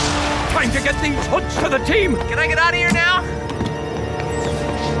 Time to get these hoods to the team! Can I get out of here now?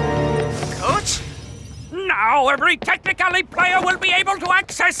 Coach? Now every Technicali player will be able to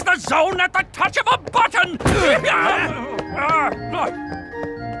access the zone at the touch of a button!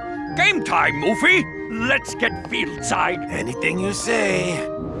 Game time, Moofy! Let's get fieldside. Anything you say,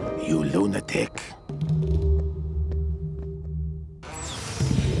 you lunatic.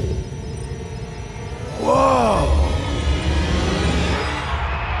 Whoa!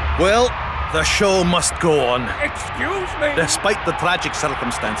 Well, the show must go on. Excuse me? Despite the tragic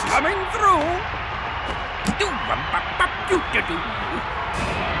circumstances. Coming through.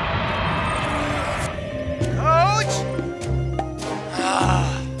 Coach?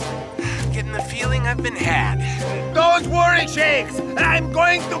 Getting the feeling I've been had. Don't worry, Shakes. I'm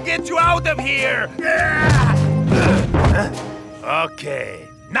going to get you out of here. Okay,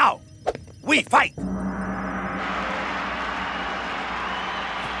 now we fight.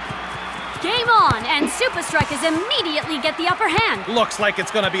 Game on, and Supa Strikas immediately get the upper hand. Looks like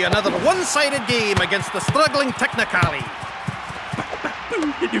it's going to be another one-sided game against the struggling Technicali.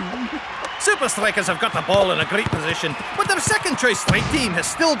 Supa Strikas have got the ball in a great position, but their second-choice strike team has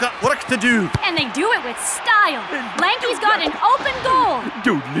still got work to do. And they do it with style. Lanky's got an open goal.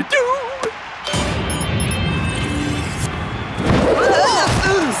 Doodly-doo!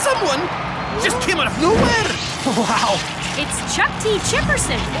 Someone just came out of nowhere. Wow. It's Chuck T.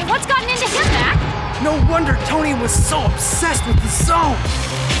 Chipperson. What's gotten into him, Mac? No wonder Tony was so obsessed with the zone.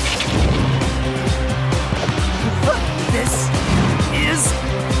 This is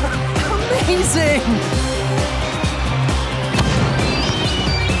amazing.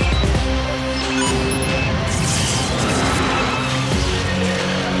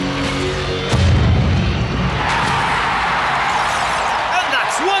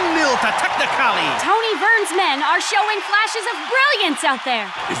 To Technicali. Tony Vern's men are showing flashes of brilliance out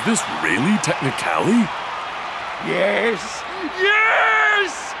there. Is this really Technicali? Yes!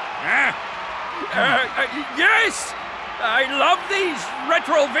 Yes! Yes! I love these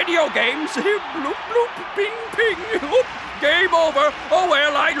retro video games. Bloop, bloop, ping, ping. Oop, game over. Oh,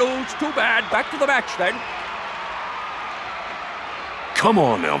 well, I lose. Too bad. Back to the match, then. Come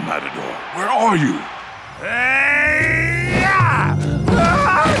on, El Matador. Where are you?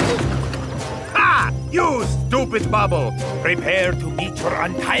 Ha! You stupid bubble! Prepare to meet your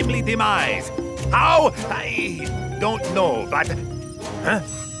untimely demise. How? I don't know, but... Huh?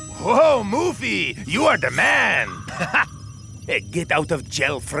 Whoa, Moofy! You are the man! Get out of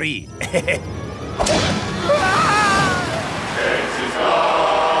jail free.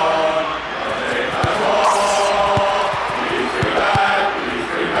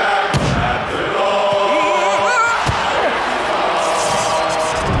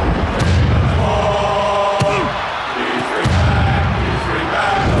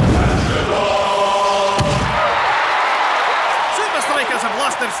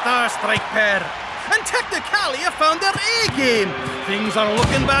 Star Strike pair. And technically have found their A-game. Things are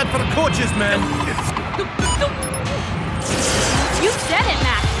looking bad for coaches, man. You said it,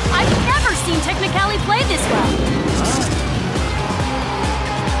 Mac. I've never seen Technicali play this well.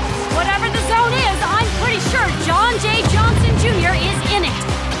 Whatever the zone is, I'm pretty sure John J. Johnson Jr. is in it.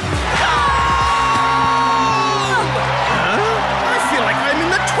 I feel like I'm in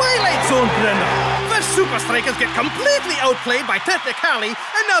the Twilight Zone, Brenda. The Supa Strikas get completely outplayed by Technicali,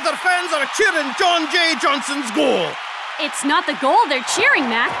 and now their fans are cheering John J. Johnson's goal. It's not the goal they're cheering,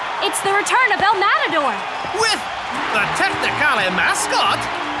 Mac. It's the return of El Matador. With the Technicali mascot?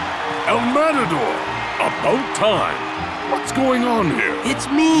 El Matador! About time. What's going on here? It's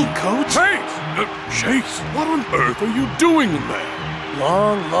me, Coach. Hey! Shakes, what on earth are you doing in there?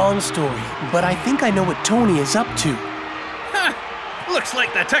 Long story, but I think I know what Tony is up to. Looks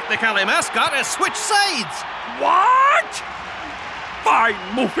like the Technicali mascot has switched sides. What? Fine,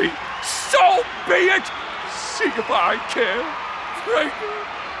 Moofy. So be it. See if I can.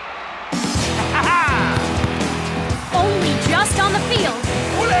 Only just on the field.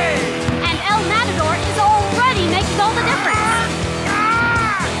 And El Matador is already making all the difference.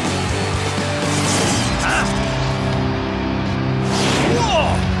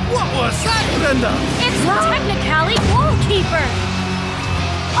 Whoa! What was that, Brenda? It's the Technicali goalkeeper.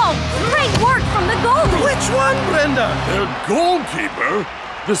 Oh, great work from the goalie! Which one, Brenda? Their goalkeeper?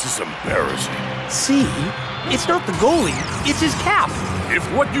 This is embarrassing. See? It's not the goalie, it's his cap. If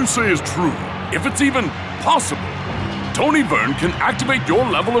what you say is true, if it's even possible, Tony Verne can activate your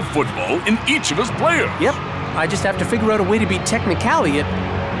level of football in each of his players. Yep. I just have to figure out a way to beat Technicali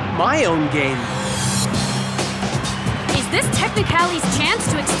at my own game. Is this Technicali's chance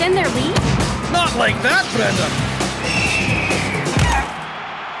to extend their lead? Not like that, Brenda.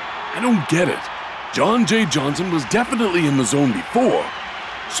 I don't get it. John J. Johnson was definitely in the zone before,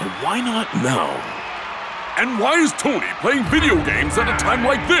 so why not now? And why is Tony playing video games at a time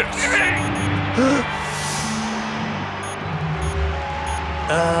like this?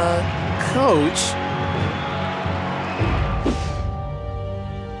 Coach?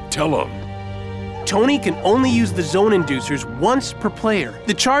 Tell him. Tony can only use the zone inducers once per player.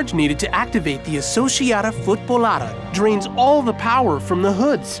 The charge needed to activate the Associata Futbolata drains all the power from the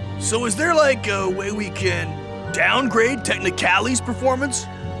hoods. So is there like a way we can downgrade Technicali's performance?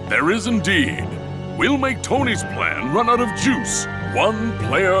 There is indeed. We'll make Tony's plan run out of juice, one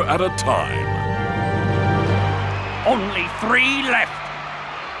player at a time. Only 3 left.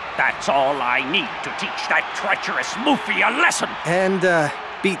 That's all I need to teach that treacherous Moofy a lesson. And,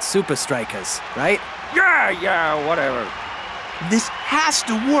 beat Supa Strikas, right? Yeah, whatever. This has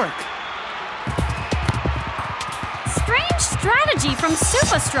to work. Strange strategy from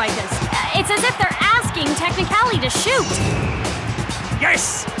Supa Strikas. It's as if they're asking Technicali to shoot.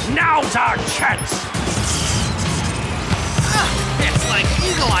 Yes, now's our chance. It's like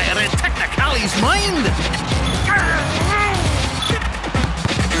Eagle Eye read Technicali's mind.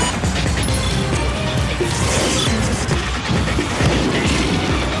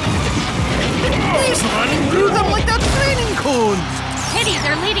 He's running through them like they're training cones. Pity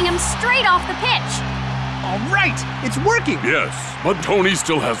they're leading him straight off the pitch. All right, it's working. Yes, but Tony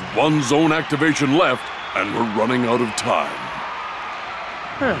still has 1 zone activation left, and we're running out of time.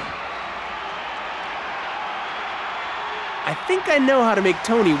 I think I know how to make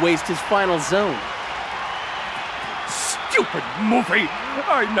Tony waste his final zone. Stupid Moofy!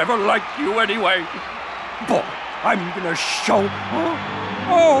 I never liked you anyway. Boy, I'm gonna show.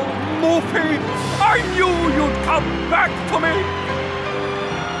 Oh, Moofy! I knew you'd come back to me!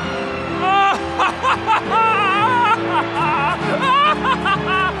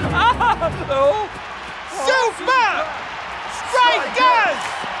 Supa Strikas!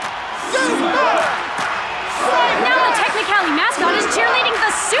 Supa Strikas! Now the Technicali mascot is cheerleading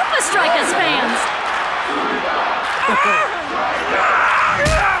the Supa Strikas fans.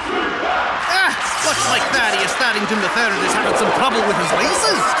 Looks like Thaddeus thought he King Jim III is having some trouble with his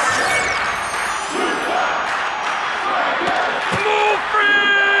laces.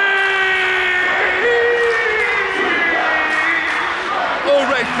 All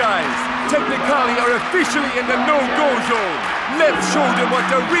right, guys. Technically are officially in the no-go zone. Let's show them what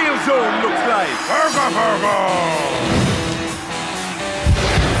the real zone looks like. Burger, burger!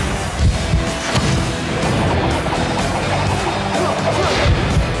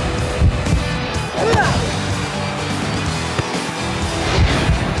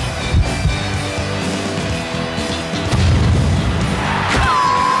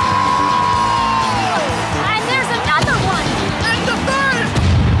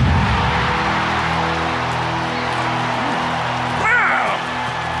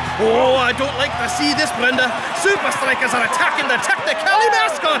 Oh, I don't like to see this, Brenda. Supa Strikas are attacking the Technicali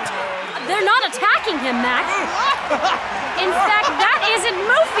mascot. They're not attacking him, Mac. In fact, that isn't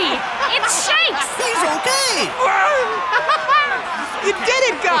Moofy. It's Shakes. He's okay. You did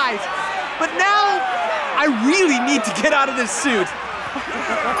it, guys. But now, I really need to get out of this suit.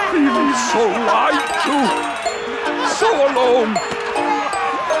 Feeling so light, too. So alone.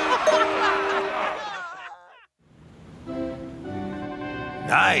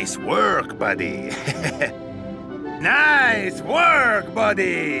 Nice work, buddy. Nice work,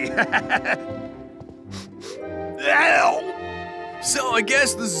 buddy. So I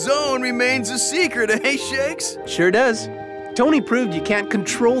guess the zone remains a secret, eh, Shakes? Sure does. Tony proved you can't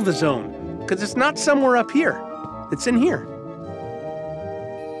control the zone, because it's not somewhere up here. It's in here.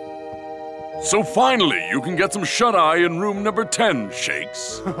 So finally, you can get some shut-eye in room number 10,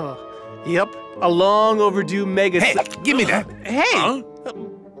 Shakes. Yep, a long overdue mega... Hey, give me that. Hey! Huh?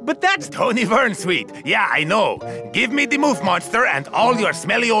 But that's... Tony Vern Sweet. Yeah, I know. Give me the Moof Monster and all your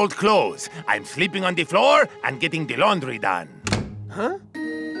smelly old clothes. I'm sleeping on the floor and getting the laundry done. Huh?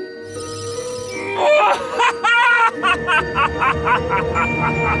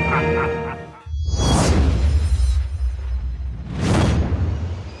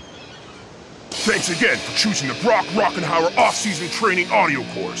 Thanks again for choosing the Brock Rockenhauer off-season training audio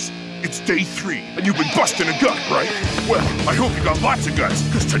course. It's day 3, and you've been busting a gut, right? Well, I hope you got lots of guts,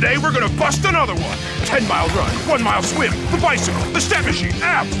 because today we're gonna bust another one. 10-mile run, 1-mile swim, the bicycle, the step machine,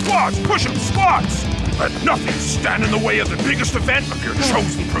 abs, quads, push-ups, squats. Let nothing stand in the way of the biggest event of your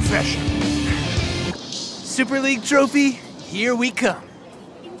chosen profession. Super League trophy, here we come.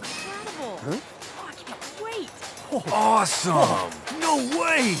 Incredible. Huh? Wait. Awesome. No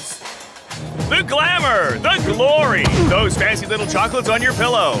ways. The glamour, the glory, those fancy little chocolates on your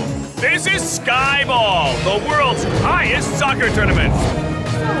pillow. This is Skyball, the world's highest soccer tournament.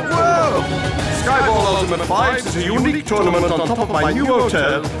 Whoa! Skyball Ultimate 5 is a unique tournament on top of my new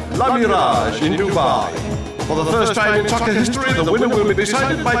hotel, La Mirage in Dubai. For the first time in soccer history, the winner will be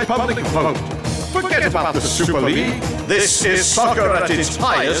decided by public vote. Forget about the Super League. This is soccer at its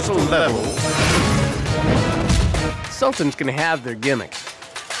highest level. Sultan's gonna have their gimmick.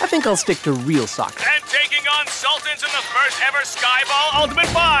 I think I'll stick to real soccer. And taking on Sultans in the first ever Skyball Ultimate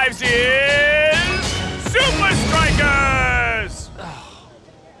 5s is... Supa Strikas!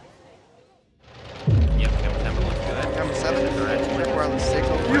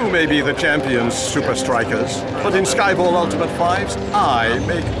 You may be the champions, Supa Strikas, but in Skyball Ultimate 5s, I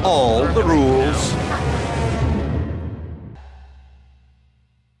make all the rules.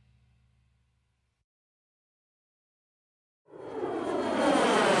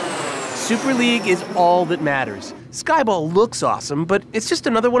 Super League is all that matters. Skyball looks awesome, but it's just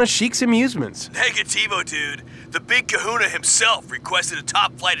another one of Sheik's amusements. Negativo, dude. The big kahuna himself requested a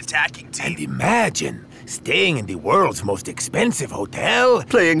top-flight attacking team. And imagine staying in the world's most expensive hotel.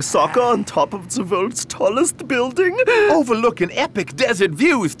 Playing soccer on top of the world's tallest building. Overlooking epic desert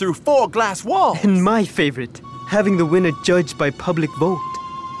views through 4 glass walls. And my favorite, having the winner judged by public vote.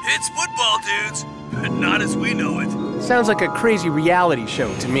 It's football, dudes, but not as we know it. Sounds like a crazy reality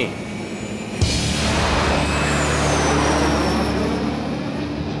show to me.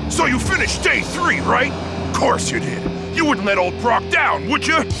 So you finished day 3, right? Of course you did. You wouldn't let old Brock down, would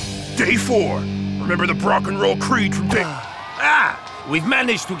you? Day 4. Remember the Brock and Roll Creed from day... We've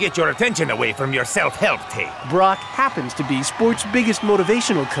managed to get your attention away from your self-help tape. Brock happens to be sports' biggest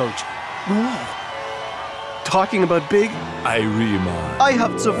motivational coach. Whoa. Talking about big... I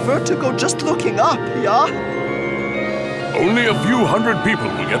have the vertigo just looking up, yeah? Only a few hundred people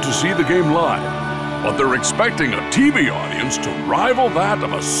will get to see the game live, but they're expecting a TV audience to rival that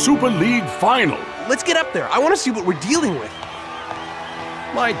of a Super League final. Let's get up there. I want to see what we're dealing with.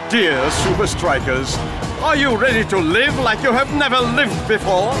 My dear Supa Strikas, are you ready to live like you have never lived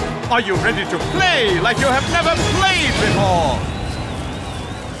before? Are you ready to play like you have never played before?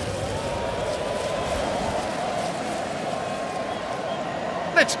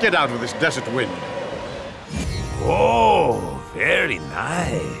 Let's get out of this desert wind. Oh, very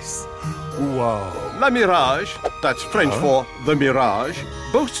nice. Wow. La Mirage, that's French for the Mirage,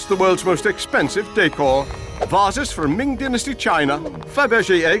 boasts the world's most expensive decor. Vases from Ming Dynasty China,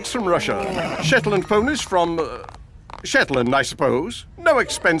 Fabergé eggs from Russia, Shetland ponies from... Shetland, I suppose. No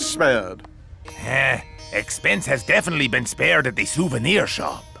expense spared. Expense has definitely been spared at the souvenir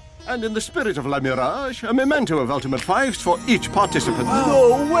shop. And in the spirit of La Mirage, a memento of Ultimate Fives for each participant.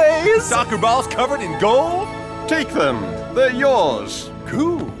 No way! Soccer balls covered in gold? Take them. They're yours.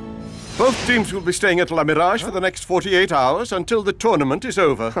 Cool. Both teams will be staying at La Mirage for the next 48 hours until the tournament is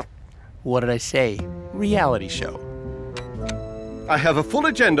over. What did I say? Reality show. I have a full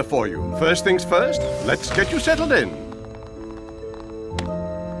agenda for you. First things first, let's get you settled in.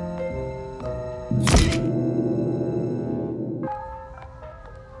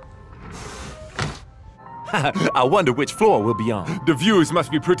 I wonder which floor we'll be on. The views must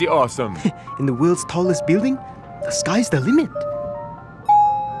be pretty awesome. In the world's tallest building, the sky's the limit.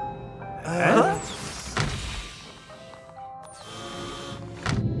 Huh?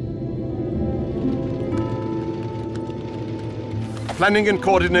 Planning and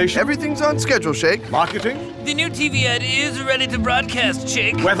coordination. Everything's on schedule, Shake. Marketing. The new TV ad is ready to broadcast,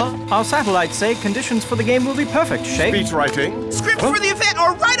 Shake. Weather. Our satellites say conditions for the game will be perfect, Shake. Speech writing. Scripts for the event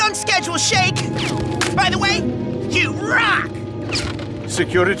are right on schedule, Shake. By the way, you rock!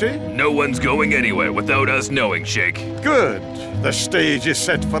 Security. No one's going anywhere without us knowing, Shake. Good. The stage is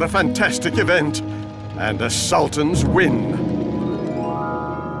set for a fantastic event. And the Sultans win.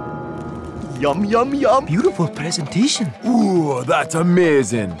 Yum, yum, yum. Beautiful presentation. Ooh, that's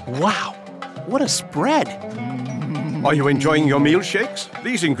amazing. Wow, what a spread. Are you enjoying your meal, Shakes?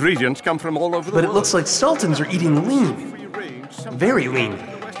 These ingredients come from all over the world. But it looks like Sultans are eating lean. Very lean.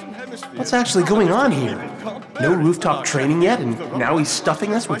 What's actually going on here? No rooftop training yet, and now he's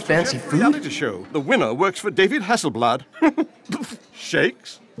stuffing us with fancy food? Reality show. The winner works for David Hasselblad.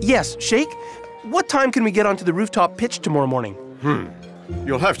 Shakes? Yes, Shake. What time can we get onto the rooftop pitch tomorrow morning?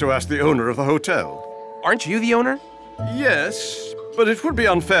 You'll have to ask the owner of the hotel. Aren't you the owner? Yes, but it would be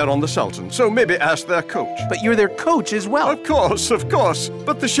unfair on the Sultan, so maybe ask their coach. But you're their coach as well. Of course.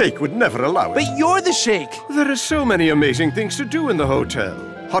 But the Sheikh would never allow it. But you're the Sheikh. There are so many amazing things to do in the hotel.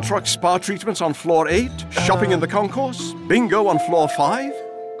 Hot rock spa treatments on floor 8, shopping in the concourse, bingo on floor 5.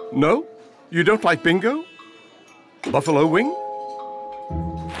 No? You don't like bingo? Buffalo wing?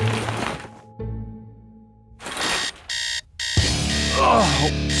 Oh,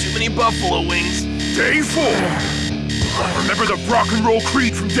 too many buffalo wings. Day 4. Remember the rock and roll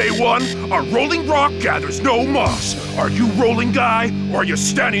creed from day 1? A rolling rock gathers no moss. Are you rolling, guy? Or are you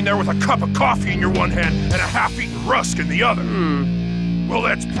standing there with a cup of coffee in your one hand and a half-eaten rusk in the other? Well,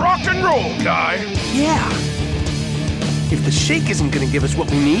 that's rock and roll, guy. Yeah. If the Sheikh isn't gonna give us what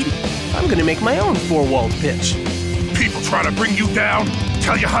we need, I'm gonna make my own four-walled pitch. People trying to bring you down,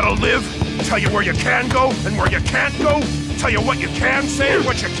 tell you how to live, tell you where you can go and where you can't go, tell you what you can say and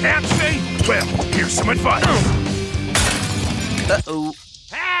what you can't say. Well, here's some advice. Uh-oh.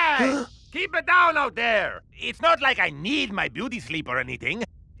 Hey! Keep it down out there! It's not like I need my beauty sleep or anything.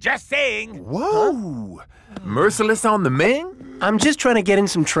 Just saying. Whoa! Merciless on the Ming? I'm just trying to get in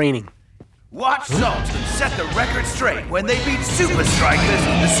some training. Watch Sultans set the record straight when they beat Supa Strikas,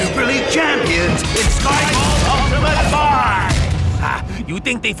 the Super League champions, in Skyball Ultimate 5! You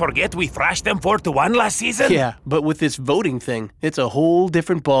think they forget we thrashed them 4-1 last season? Yeah, but with this voting thing, it's a whole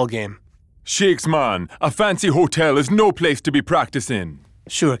different ballgame. Shakes, man, a fancy hotel is no place to be practicing.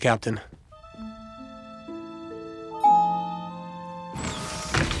 Sure, Captain.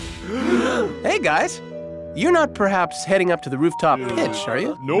 Hey, guys. You're not perhaps heading up to the rooftop pitch, are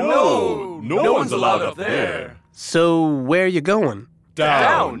you? No one's allowed up there. So, where are you going?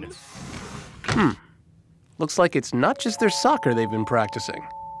 Down. Looks like it's not just their soccer they've been practicing.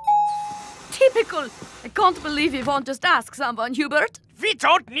 Typical. I can't believe you won't just ask someone, Hubert. We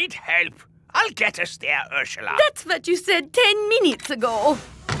don't need help. I'll get us there, Ursula. That's what you said 10 minutes ago.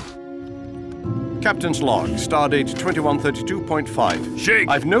 Captain's log, stardate 2132.5. Shake!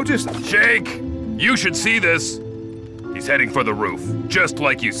 I've noticed... Shake! You should see this. He's heading for the roof, just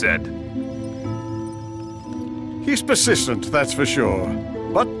like you said. He's persistent, that's for sure.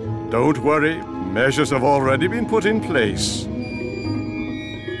 But don't worry, measures have already been put in place.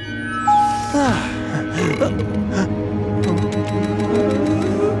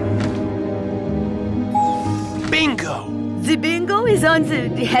 Bingo! The bingo is on the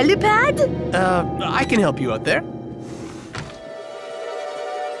helipad? I can help you out there.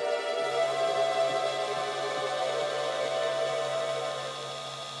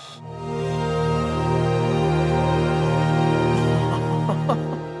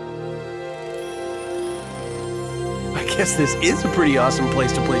 Guess this is a pretty awesome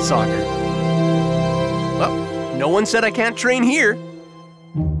place to play soccer. Well, no one said I can't train here.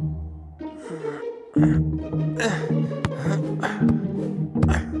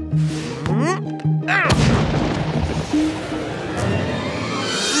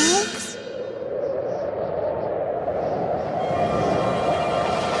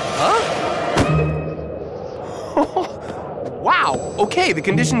 Wow, okay, the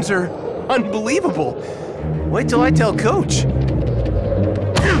conditions are unbelievable. Wait till I tell Coach.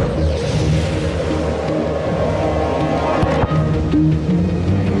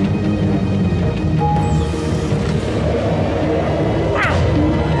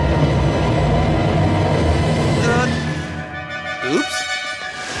 Oops.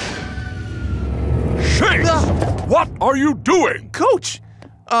 Shake! What are you doing? Coach!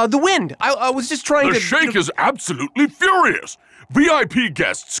 The wind. I was just trying to... The Sheik is absolutely furious. VIP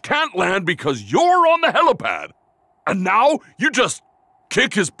guests can't land because you're on the helipad. And now you just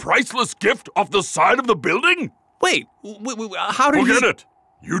kick his priceless gift off the side of the building? Wait, how did Forget it.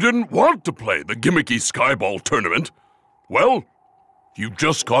 You didn't want to play the gimmicky skyball tournament. Well, you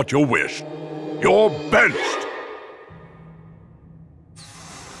just got your wish. You're benched.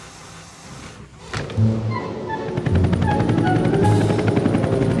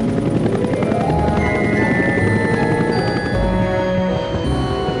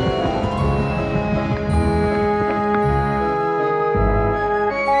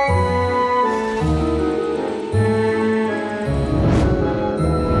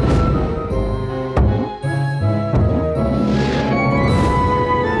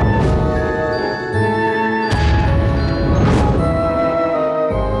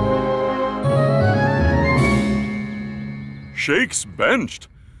 Shake's benched.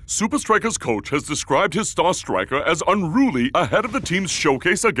 Supa Strikas' coach has described his star striker as unruly ahead of the team's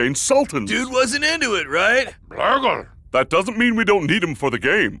showcase against Sultans. Dude wasn't into it, right? Blurgle. That doesn't mean we don't need him for the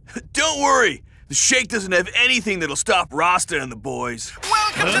game. Don't worry. The Sheik doesn't have anything that'll stop Rasta and the boys.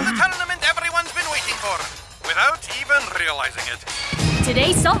 Welcome to the tournament everyone's been waiting for, without even realizing it.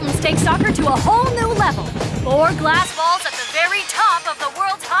 Today, Sultans take soccer to a whole new level. 4 glass balls at the very top of the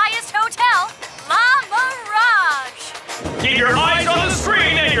world's highest hotel, La Mirage. Keep your eyes on the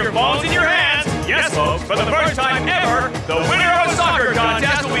screen and your phones in your hands. Yes, folks, for the first time ever, the winner of a soccer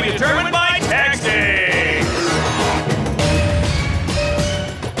contest will be determined by texting.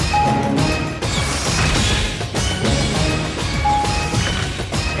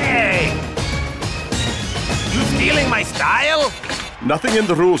 Hey! You stealing my style? Nothing in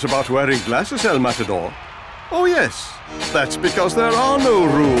the rules about wearing glasses, El Matador. Oh yes, that's because there are no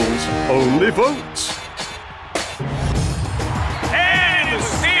rules, only votes. And in the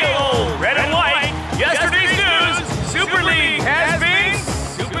steel, red and white, yesterday's news, Super League has been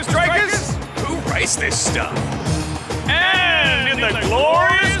Supa Strikas. Who writes this stuff? And in the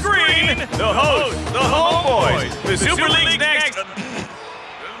glorious green, the host, the homeboys, the Super League's next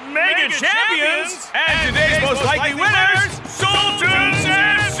mega champions, and today's most likely winners, Sultans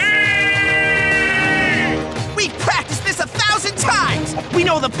FC! We practiced this 1,000 times! We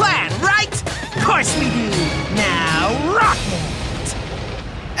know the plan, right? Of course we do! Now rock it!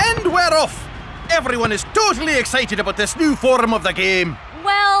 And we're off! Everyone is totally excited about this new form of the game.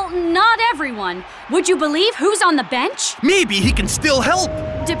 Well, not everyone. Would you believe who's on the bench? Maybe he can still help.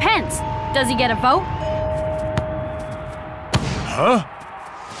 Depends. Does he get a vote? Huh?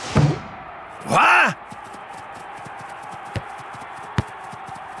 What?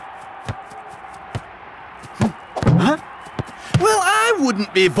 Huh? Well, I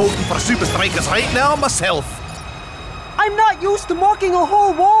wouldn't be voting for Supa Strikas right now myself. I'm not used to marking a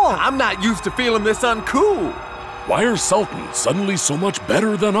whole wall. I'm not used to feeling this uncool. Why are Sultans suddenly so much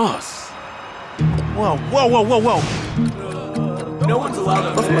better than us? Whoa, whoa, whoa, whoa, whoa. No one's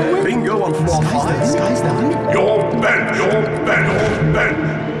allowed to play bingo on floor 5. You're bent, you're bent, you're bent.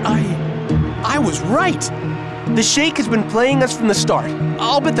 I was right. The Sheik has been playing us from the start.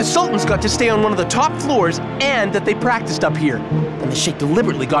 I'll bet the Sultans got to stay on one of the top floors and that they practiced up here. And the Sheik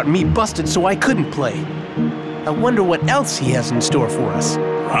deliberately got me busted so I couldn't play. I wonder what else he has in store for us.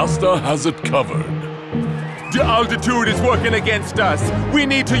 Rasta has it covered. The altitude is working against us. We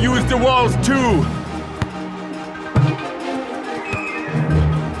need to use the walls too.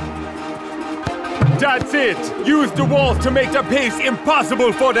 That's it. Use the walls to make the pace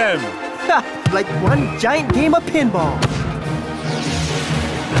impossible for them. Ha! Like one giant game of pinball.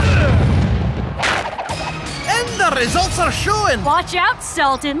 And the results are showing. Watch out,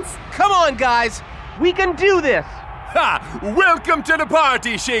 Sultans. Come on, guys. We can do this. Ha! Welcome to the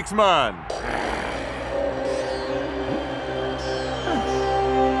party, Shakesman.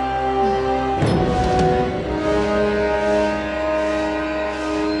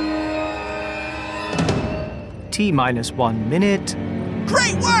 T-minus 1 minute.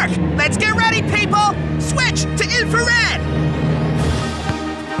 Great work! Let's get ready, people! Switch to infrared!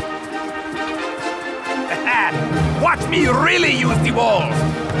 Watch me really use the wall!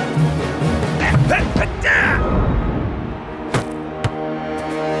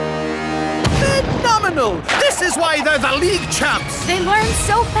 Phenomenal! This is why they're the league champs! They learn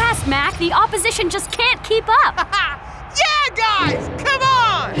so fast, Mac, the opposition just can't keep up. Yeah, guys! Come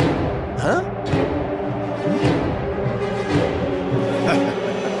on! Huh?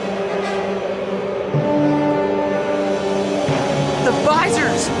 The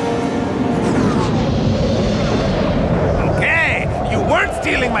visors! Okay, you weren't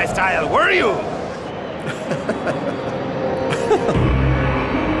stealing my style, were you?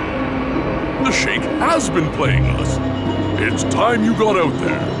 The Sheik has been playing us. It's time you got out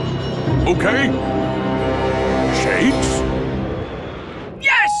there. Okay? Shakes?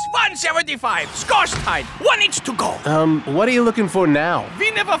 Yes! 175! Scorch time! 1 inch to go! What are you looking for now?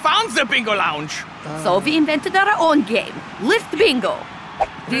 We never found the bingo lounge! So we invented our own game, Lift Bingo.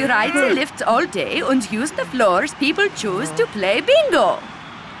 We ride the lifts all day and use the floors people choose to play bingo.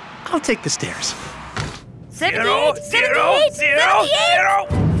 I'll take the stairs. 78, 0, 0, 0.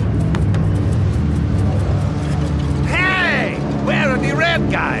 Hey! Where are the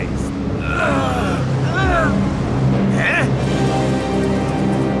red guys? Huh?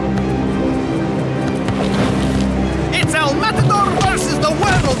 It's El Matador versus the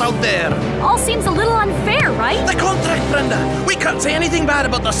world out there! All seems a little unfair, right? The contract, Brenda! We can't say anything bad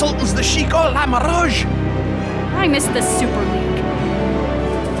about the Sultans, the Sheik, or La Mirage! I miss the Super League.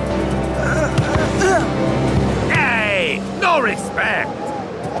 Hey! No respect!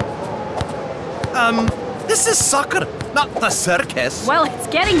 This is soccer, not the circus. Well, it's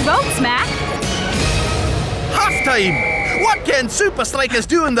getting votes, Mac. Halftime! What can Supa Strikas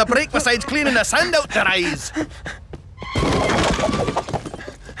do in the break besides cleaning the sand out their eyes?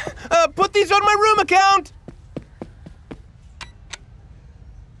 Put these on my room account!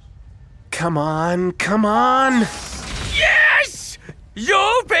 Come on, come on! Yes!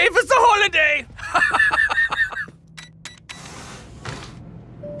 You pay for the holiday!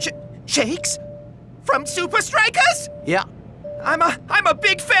 Shakes? From Supa Strikas? Yeah. I'm a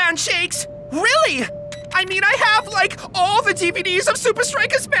big fan, Shakes. Really? I mean, I have, like, all the DVDs of Supa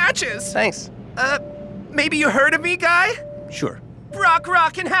Strikas matches. Thanks. Maybe you heard of me, guy? Sure. Brock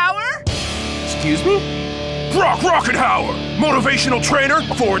Rockenhauer? Excuse me? Brock Rockenhauer, motivational trainer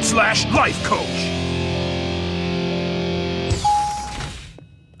 / life coach.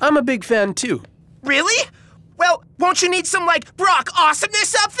 I'm a big fan, too. Really? Well, won't you need some, like, Brock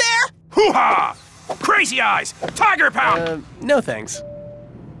awesomeness up there? Hoo-ha! Crazy eyes! Tiger pound! No thanks.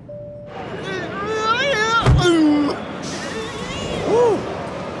 Woo!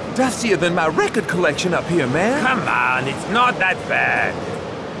 Dustier than my record collection up here, man. Come on, it's not that bad.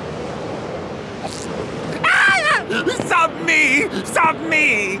 Sub me! Sub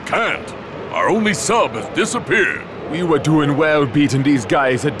me! Can't. Our only sub has disappeared. We were doing well beating these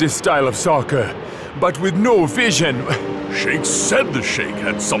guys at this style of soccer, but with no vision. Sheik said the Sheik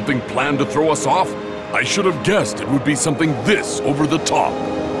had something planned to throw us off. I should have guessed it would be something this over the top.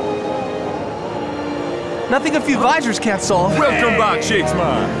 Nothing a few visors can't solve. Welcome back,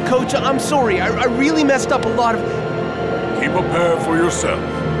 Shakesman. Coach, I'm sorry. I really messed up a lot of... Keep a pair for yourself.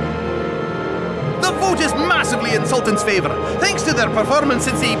 The vote is massively in Sultan's favor, thanks to their performance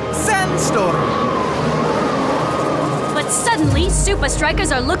since the sandstorm. But suddenly, Supa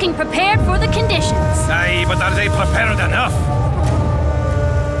Strikas are looking prepared for the conditions. Aye, but are they prepared enough?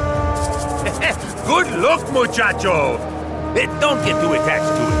 Good luck, muchacho! Don't get too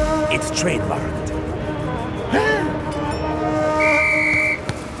attached to it. It's trademarked.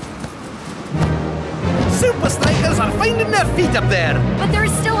 Supa Strikas are finding their feet up there. But there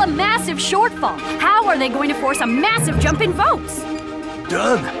is still a massive shortfall. How are they going to force a massive jump in votes?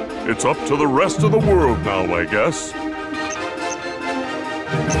 Doug. It's up to the rest of the world now, I guess.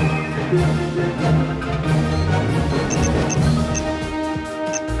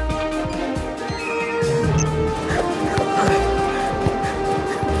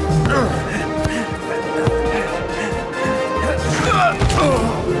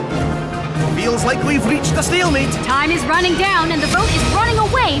 Feels like we've reached a stalemate. Time is running down and the vote is running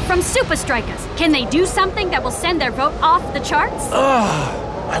away from Supa Strikas. Can they do something that will send their vote off the charts?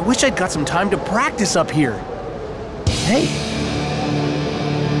 I wish I'd got some time to practice up here. Hey.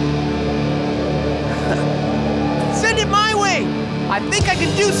 Send it my way! I think I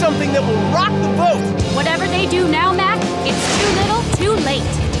can do something that will rock the vote. Whatever they do now, Mac, it's too little, too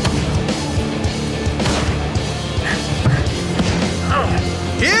late.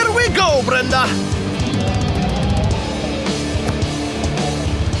 Here we go, Brenda!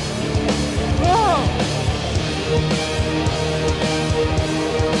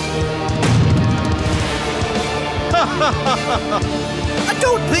 I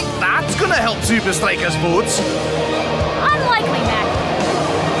don't think that's gonna help Supa Strikas' votes. Unlikely, Mac.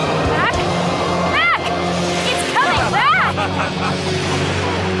 Mac? Mac! It's coming back!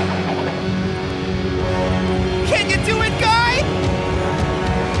 Can you do it, guy?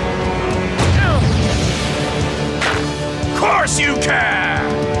 Of course you can!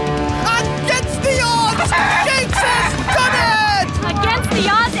 Against the odds! Shakes has done it! Against the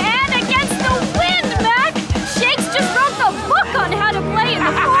odds and against the wind, Mac! Shakes just wrote the book on how to play in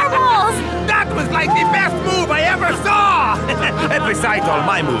the four walls! That was like the best move I ever saw! And besides all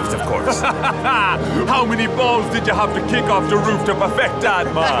my moves, of course. How many balls did you have to kick off the roof to perfect that,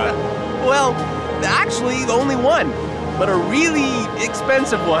 man? Well, actually, only one, but a really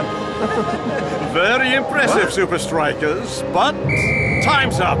expensive one. Very impressive, Supa Strikas, but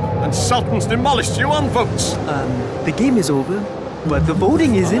time's up, and Sultan's demolished you on votes. The game is over, but the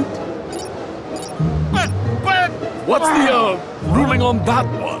voting isn't. What's the, ruling on that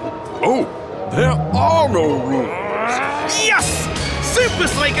one? Oh, there are no rules. Yes! Supa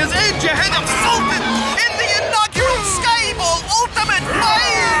Strikas edge ahead of Sultan in the inaugural Skyball Ultimate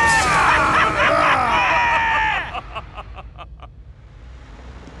Fight!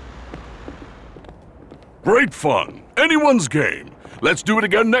 Great fun. Anyone's game. Let's do it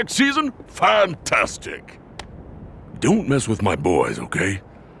again next season? Fantastic. Don't mess with my boys, okay?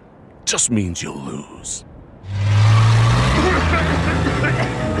 Just means you'll lose.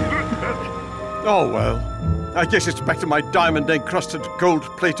 Oh well, I guess it's back to my diamond-encrusted,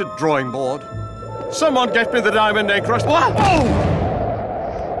 gold-plated drawing board. Someone get me the diamond-encrusted... What? Oh!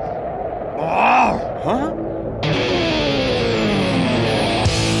 Oh! Huh?